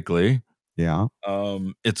 theoretically,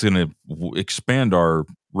 it's going to expand our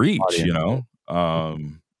reach, and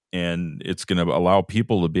it's going to allow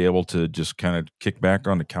people to be able to just kind of kick back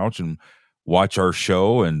on the couch and watch our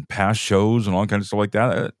show and past shows and all kinds of stuff like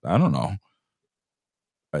that. I don't know.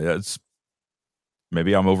 It's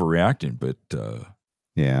maybe I'm overreacting, but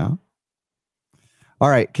yeah. All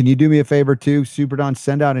right. Can you do me a favor too, Super Don?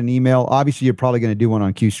 Send out an email. Obviously, you're probably going to do one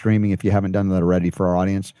on Q Streaming if you haven't done that already for our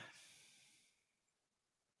audience.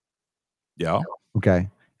 Yeah. Okay.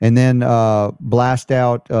 And then blast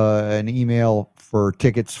out an email for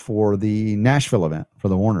tickets for the Nashville event for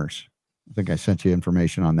the Warners. I think I sent you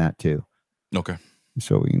information on that too. Okay.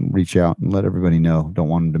 So we can reach out and let everybody know. Don't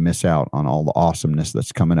want them to miss out on all the awesomeness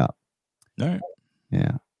that's coming up. All right.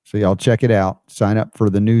 Yeah. So y'all check it out. Sign up for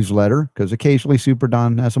the newsletter because occasionally Super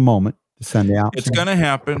Don has a moment to send out. It's going to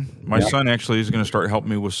happen. My son actually is going to start helping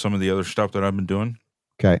me with some of the other stuff that I've been doing.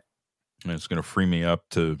 Okay. And it's going to free me up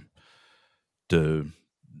to do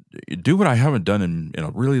what I haven't done in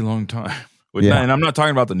a really long time. And I'm not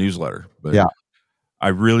talking about the newsletter, but I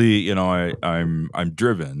really, I'm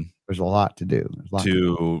driven. There's a lot to do.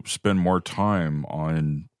 To spend more time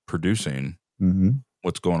on producing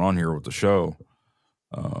what's going on here with the show.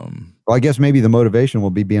 Well, I guess maybe the motivation will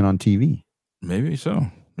be being on TV. Maybe so.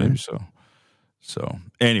 So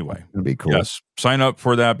anyway, it'll be cool. Yes, sign up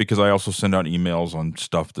for that because I also send out emails on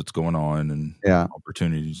stuff that's going on and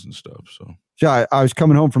opportunities and stuff. So I was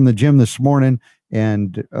coming home from the gym this morning,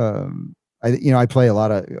 and I play a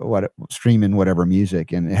lot of streaming whatever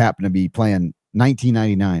music, and it happened to be playing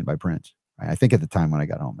 1999 by Prince. I think at the time when I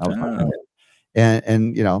got home, that was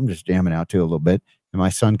and I'm just jamming out to a little bit, and my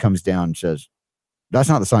son comes down and says, "That's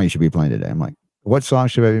not the song you should be playing today." I'm like, "What song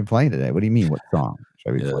should I be playing today? What do you mean? What song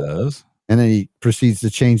should I be playing?" And then he proceeds to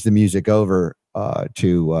change the music over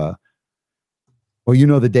to, well, you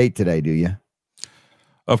know the date today, do you?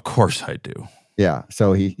 Of course I do. Yeah.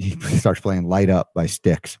 So he starts playing Light Up by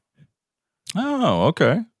Styx. Oh,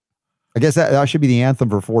 okay. I guess that should be the anthem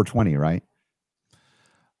for 420, right?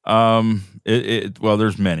 Well,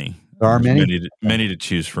 there's many. There are many to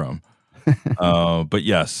choose from. But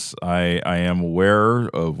yes, I am aware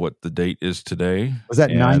of what the date is today. Was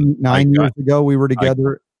that nine years ago we were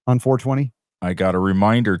together on 420? I got a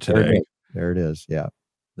reminder today. There it is. Yeah.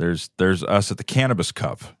 There's us at the Cannabis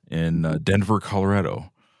Cup in Denver,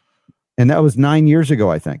 Colorado. And that was 9 years ago,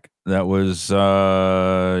 I think. That was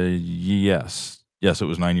Yes, it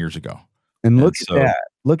was 9 years ago. And look at that.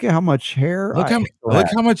 Look at how much hair. Look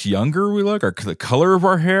how much younger we look. The color of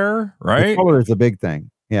our hair, right? The color is a big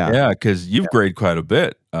thing. Yeah, because you've grayed quite a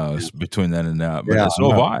bit between then and now. But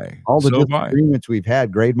so have I. All the disagreements we've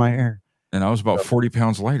had grayed my hair, and I was about 40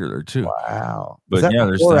 pounds lighter there too. Wow! But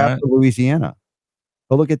there's that. After Louisiana.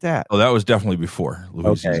 But look at that. Oh, that was definitely before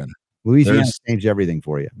Louisiana. Okay. Louisiana changed everything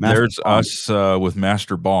for you. There's us with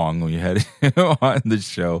Master Bong when you had him on the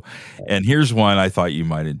show, and here's one I thought you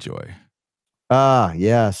might enjoy. Ah,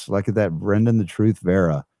 yes. Look at that. Brendan the Truth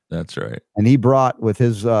Vera. That's right. And he brought with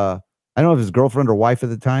his, I don't know if his girlfriend or wife at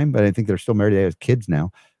the time, but I think they're still married. They have kids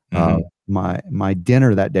now. My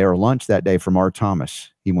dinner that day or lunch that day from R.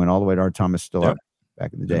 Thomas. He went all the way to R. Thomas still up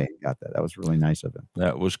back in the day. Got that. That was really nice of him.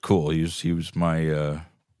 That was cool. He was my,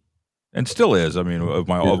 and still is. I mean, of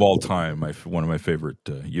all time, one of my favorite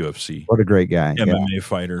UFC. What a great guy. MMA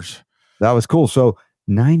fighters. That was cool. So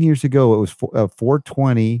 9 years ago, it was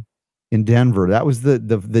 420 in Denver. That was the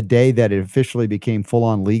day that it officially became full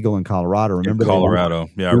on legal in Colorado. Remember Colorado?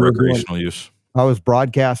 Recreational use. I was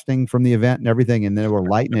broadcasting from the event and everything, and they were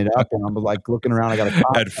lighting it up, and I was like looking around. I got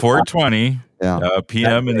a at 4:20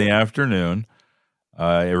 p.m. in the afternoon.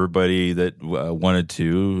 Everybody that wanted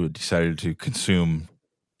to decided to consume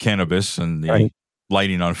cannabis and the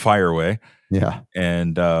lighting on fire way. Yeah,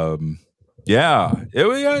 and we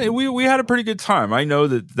had a pretty good time. I know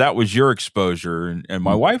that was your exposure, and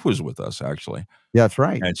my wife was with us actually. Yeah, that's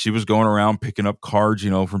right. And she was going around picking up cards,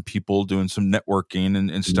 from people doing some networking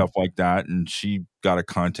and stuff like that. And she got a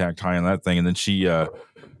contact high on that thing. And then she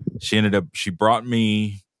brought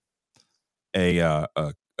me a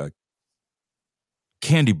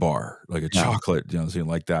candy bar, like a chocolate, something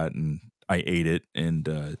like that. And I ate it. And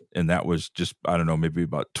that was just, I don't know, maybe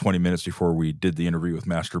about 20 minutes before we did the interview with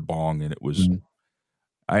Master Bong. And it was,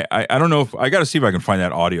 I don't know if I got to see if I can find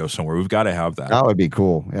that audio somewhere. We've got to have that. That would be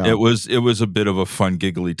cool. Yeah. It was a bit of a fun,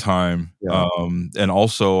 giggly time. Yeah. And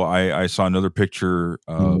also I saw another picture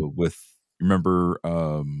with, remember,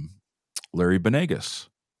 Larry Benegas.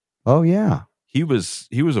 Oh yeah. He was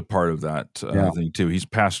a part of that thing too. He's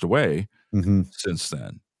passed away since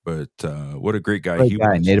then, but what a great guy was.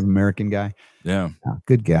 Native American guy. Yeah.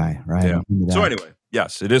 Good guy. Right. Yeah. So anyway,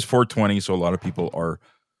 yes, it is 420. So a lot of people are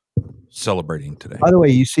celebrating today. By the way,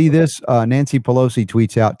 you see this? Nancy Pelosi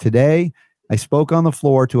tweets out today. I spoke on the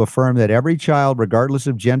floor to affirm that every child, regardless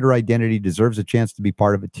of gender identity, deserves a chance to be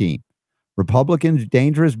part of a team. Republicans'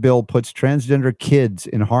 dangerous bill puts transgender kids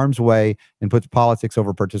in harm's way and puts politics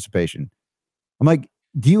over participation. I'm like,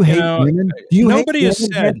 do you hate women? Nobody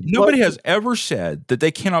has ever said that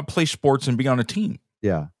they cannot play sports and be on a team.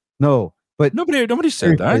 Yeah. No, but nobody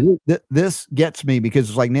said that. This gets me because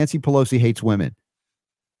it's like Nancy Pelosi hates women.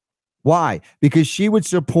 Why? Because she would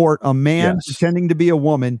support a man pretending to be a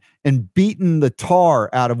woman and beating the tar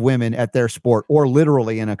out of women at their sport, or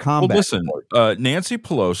literally in a combat sport. Nancy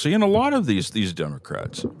Pelosi and a lot of these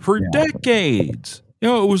Democrats for decades, it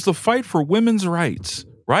was the fight for women's rights,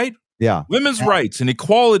 right? Yeah, women's rights and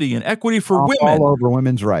equality and equity for women. All over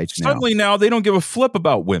women's rights. Suddenly now they don't give a flip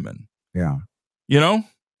about women. Yeah,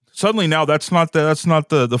 suddenly now that's not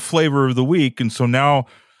the flavor of the week, and so now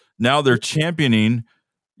they're championing.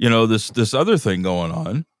 This other thing going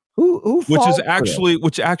on,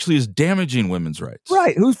 which actually is damaging women's rights.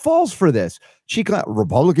 Right? Who falls for this?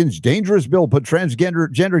 Republicans' dangerous bill put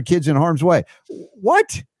transgender kids in harm's way.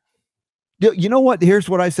 What? You know what? Here's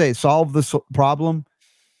what I say: solve this problem.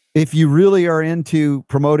 If you really are into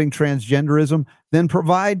promoting transgenderism, then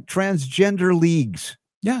provide transgender leagues.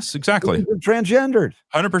 Yes, exactly. Transgenders,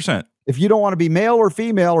 100%. If you don't want to be male or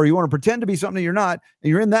female, or you want to pretend to be something you're not, and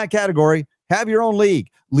you're in that category, have your own league.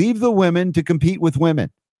 Leave the women to compete with women.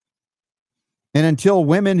 And until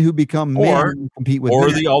women who become men compete with men.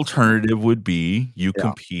 Or the alternative would be you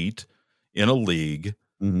compete in a league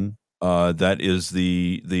that is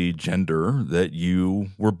the gender that you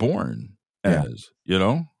were born as,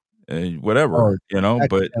 whatever,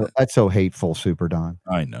 but that's so hateful, Super Don.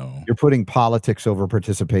 I know. You're putting politics over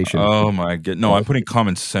participation. Oh my God. No, I'm putting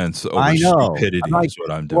common sense over stupidity is what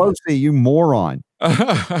I'm doing. Pelosi, you moron.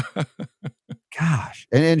 Gosh.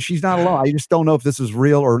 And she's not alone. I just don't know if this is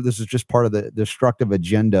real or this is just part of the destructive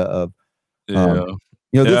agenda of,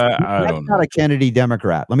 that's not a Kennedy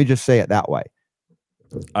Democrat. Let me just say it that way.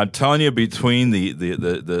 I'm telling you, between the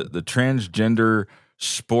transgender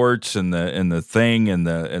sports and the thing and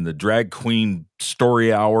the drag queen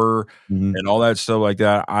story hour and all that stuff like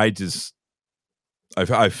that, I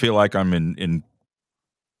feel like I'm in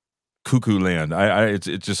cuckoo land.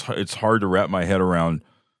 It's hard to wrap my head around.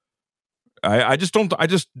 I just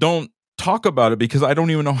don't talk about it because I don't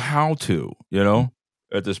even know how to,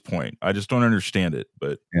 at this point. I just don't understand it.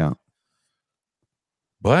 But yeah.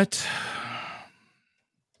 But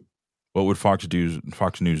what would Fox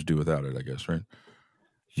News do without it, I guess, right?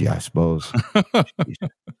 Yeah, I suppose.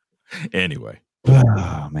 Anyway.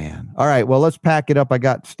 Oh man. All right. Well, let's pack it up. I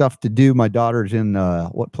got stuff to do. My daughter's in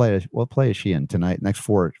what play is she in tonight? Next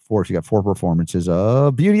four. She got 4 performances.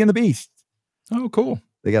 Beauty and the Beast. Oh, cool.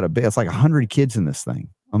 They got it's like 100 kids in this thing.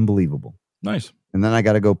 Unbelievable. Nice. And then I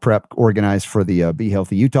got to go organize for the Be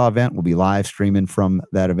Healthy Utah event. We'll be live streaming from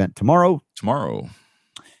that event tomorrow.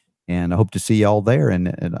 And I hope to see you all there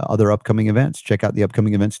and other upcoming events. Check out the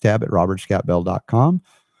upcoming events tab at robertscottbell.com.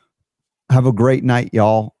 Have a great night,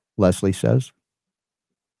 y'all. Leslie says.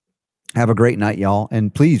 Have a great night, y'all.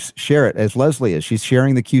 And please share it as Leslie is. She's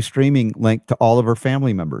sharing the Q streaming link to all of her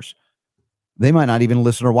family members. They might not even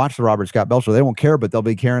listen or watch the Robert Scott Bell Show. They won't care, but they'll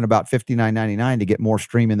be caring about $59.99 to get more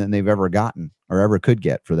streaming than they've ever gotten or ever could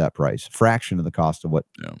get for that price. Fraction of the cost of what.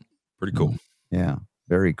 Yeah. Pretty cool. Yeah.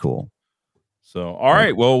 Very cool. So, all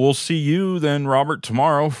right. Well, we'll see you then, Robert,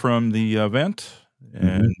 tomorrow from the event.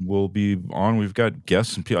 And we'll be on. We've got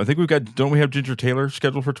guests and people. I think don't we have Ginger Taylor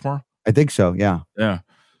scheduled for tomorrow? I think so. Yeah. Yeah.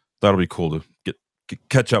 That'll be cool to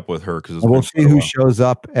catch up with her because we'll see who shows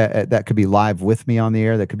up that could be live with me on the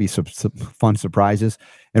air. That could be some fun surprises.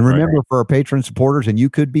 And remember, for our patron supporters, and you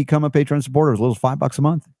could become a patron supporter as little as $5 a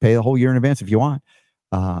month. Pay the whole year in advance if you want.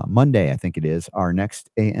 Monday, I think it is our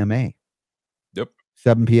next AMA. Yep.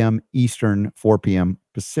 7 p.m. Eastern, 4 p.m.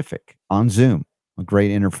 Pacific on Zoom. A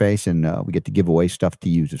great interface, and we get to give away stuff to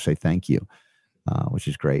you to say thank you, which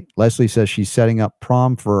is great. Leslie says she's setting up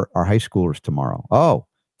prom for our high schoolers tomorrow. Oh.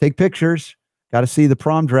 Take pictures. Got to see the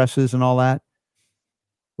prom dresses and all that.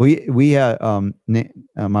 My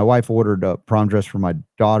wife ordered a prom dress for my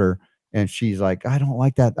daughter, and she's like, I don't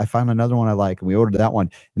like that. I found another one I like, and we ordered that one.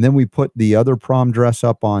 And then we put the other prom dress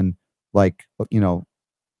up on, like,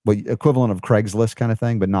 equivalent of Craigslist kind of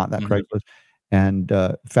thing, but not that Craigslist. And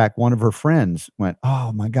in fact, one of her friends went,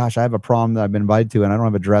 oh my gosh, I have a prom that I've been invited to, and I don't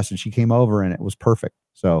have a dress. And she came over, and it was perfect.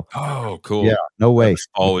 So, oh, cool. Yeah, no waste.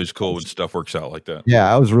 Always cool when stuff works out like that.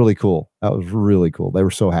 Yeah, that was really cool. They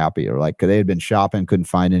were so happy. Or like they had been shopping, couldn't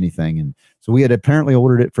find anything. And so we had apparently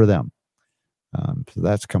ordered it for them. So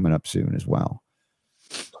that's coming up soon as well.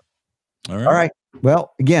 All right.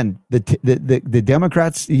 Well, again, the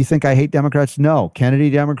Democrats, you think I hate Democrats? No, Kennedy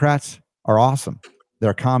Democrats are awesome.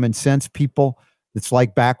 They're common sense people. It's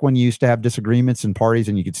like back when you used to have disagreements in parties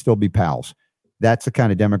and you could still be pals. That's the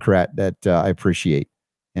kind of Democrat that I appreciate.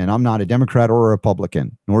 And I'm not a Democrat or a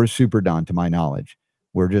Republican, nor is Super Don, to my knowledge.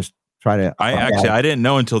 We're just trying to. I didn't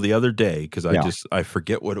know until the other day because I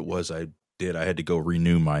forget what it was I did. I had to go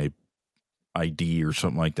renew my ID or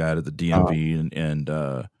something like that at the DMV, and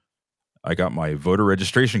I got my voter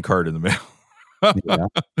registration card in the mail.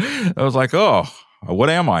 I was like, oh, what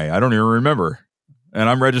am I? I don't even remember. And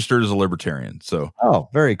I'm registered as a libertarian. So, oh,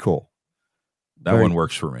 very cool. That one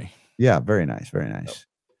works for me. Yeah, very nice, very nice.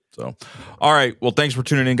 So, all right. Well, thanks for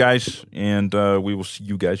tuning in, guys, and we will see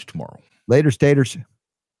you guys tomorrow. Later, staters.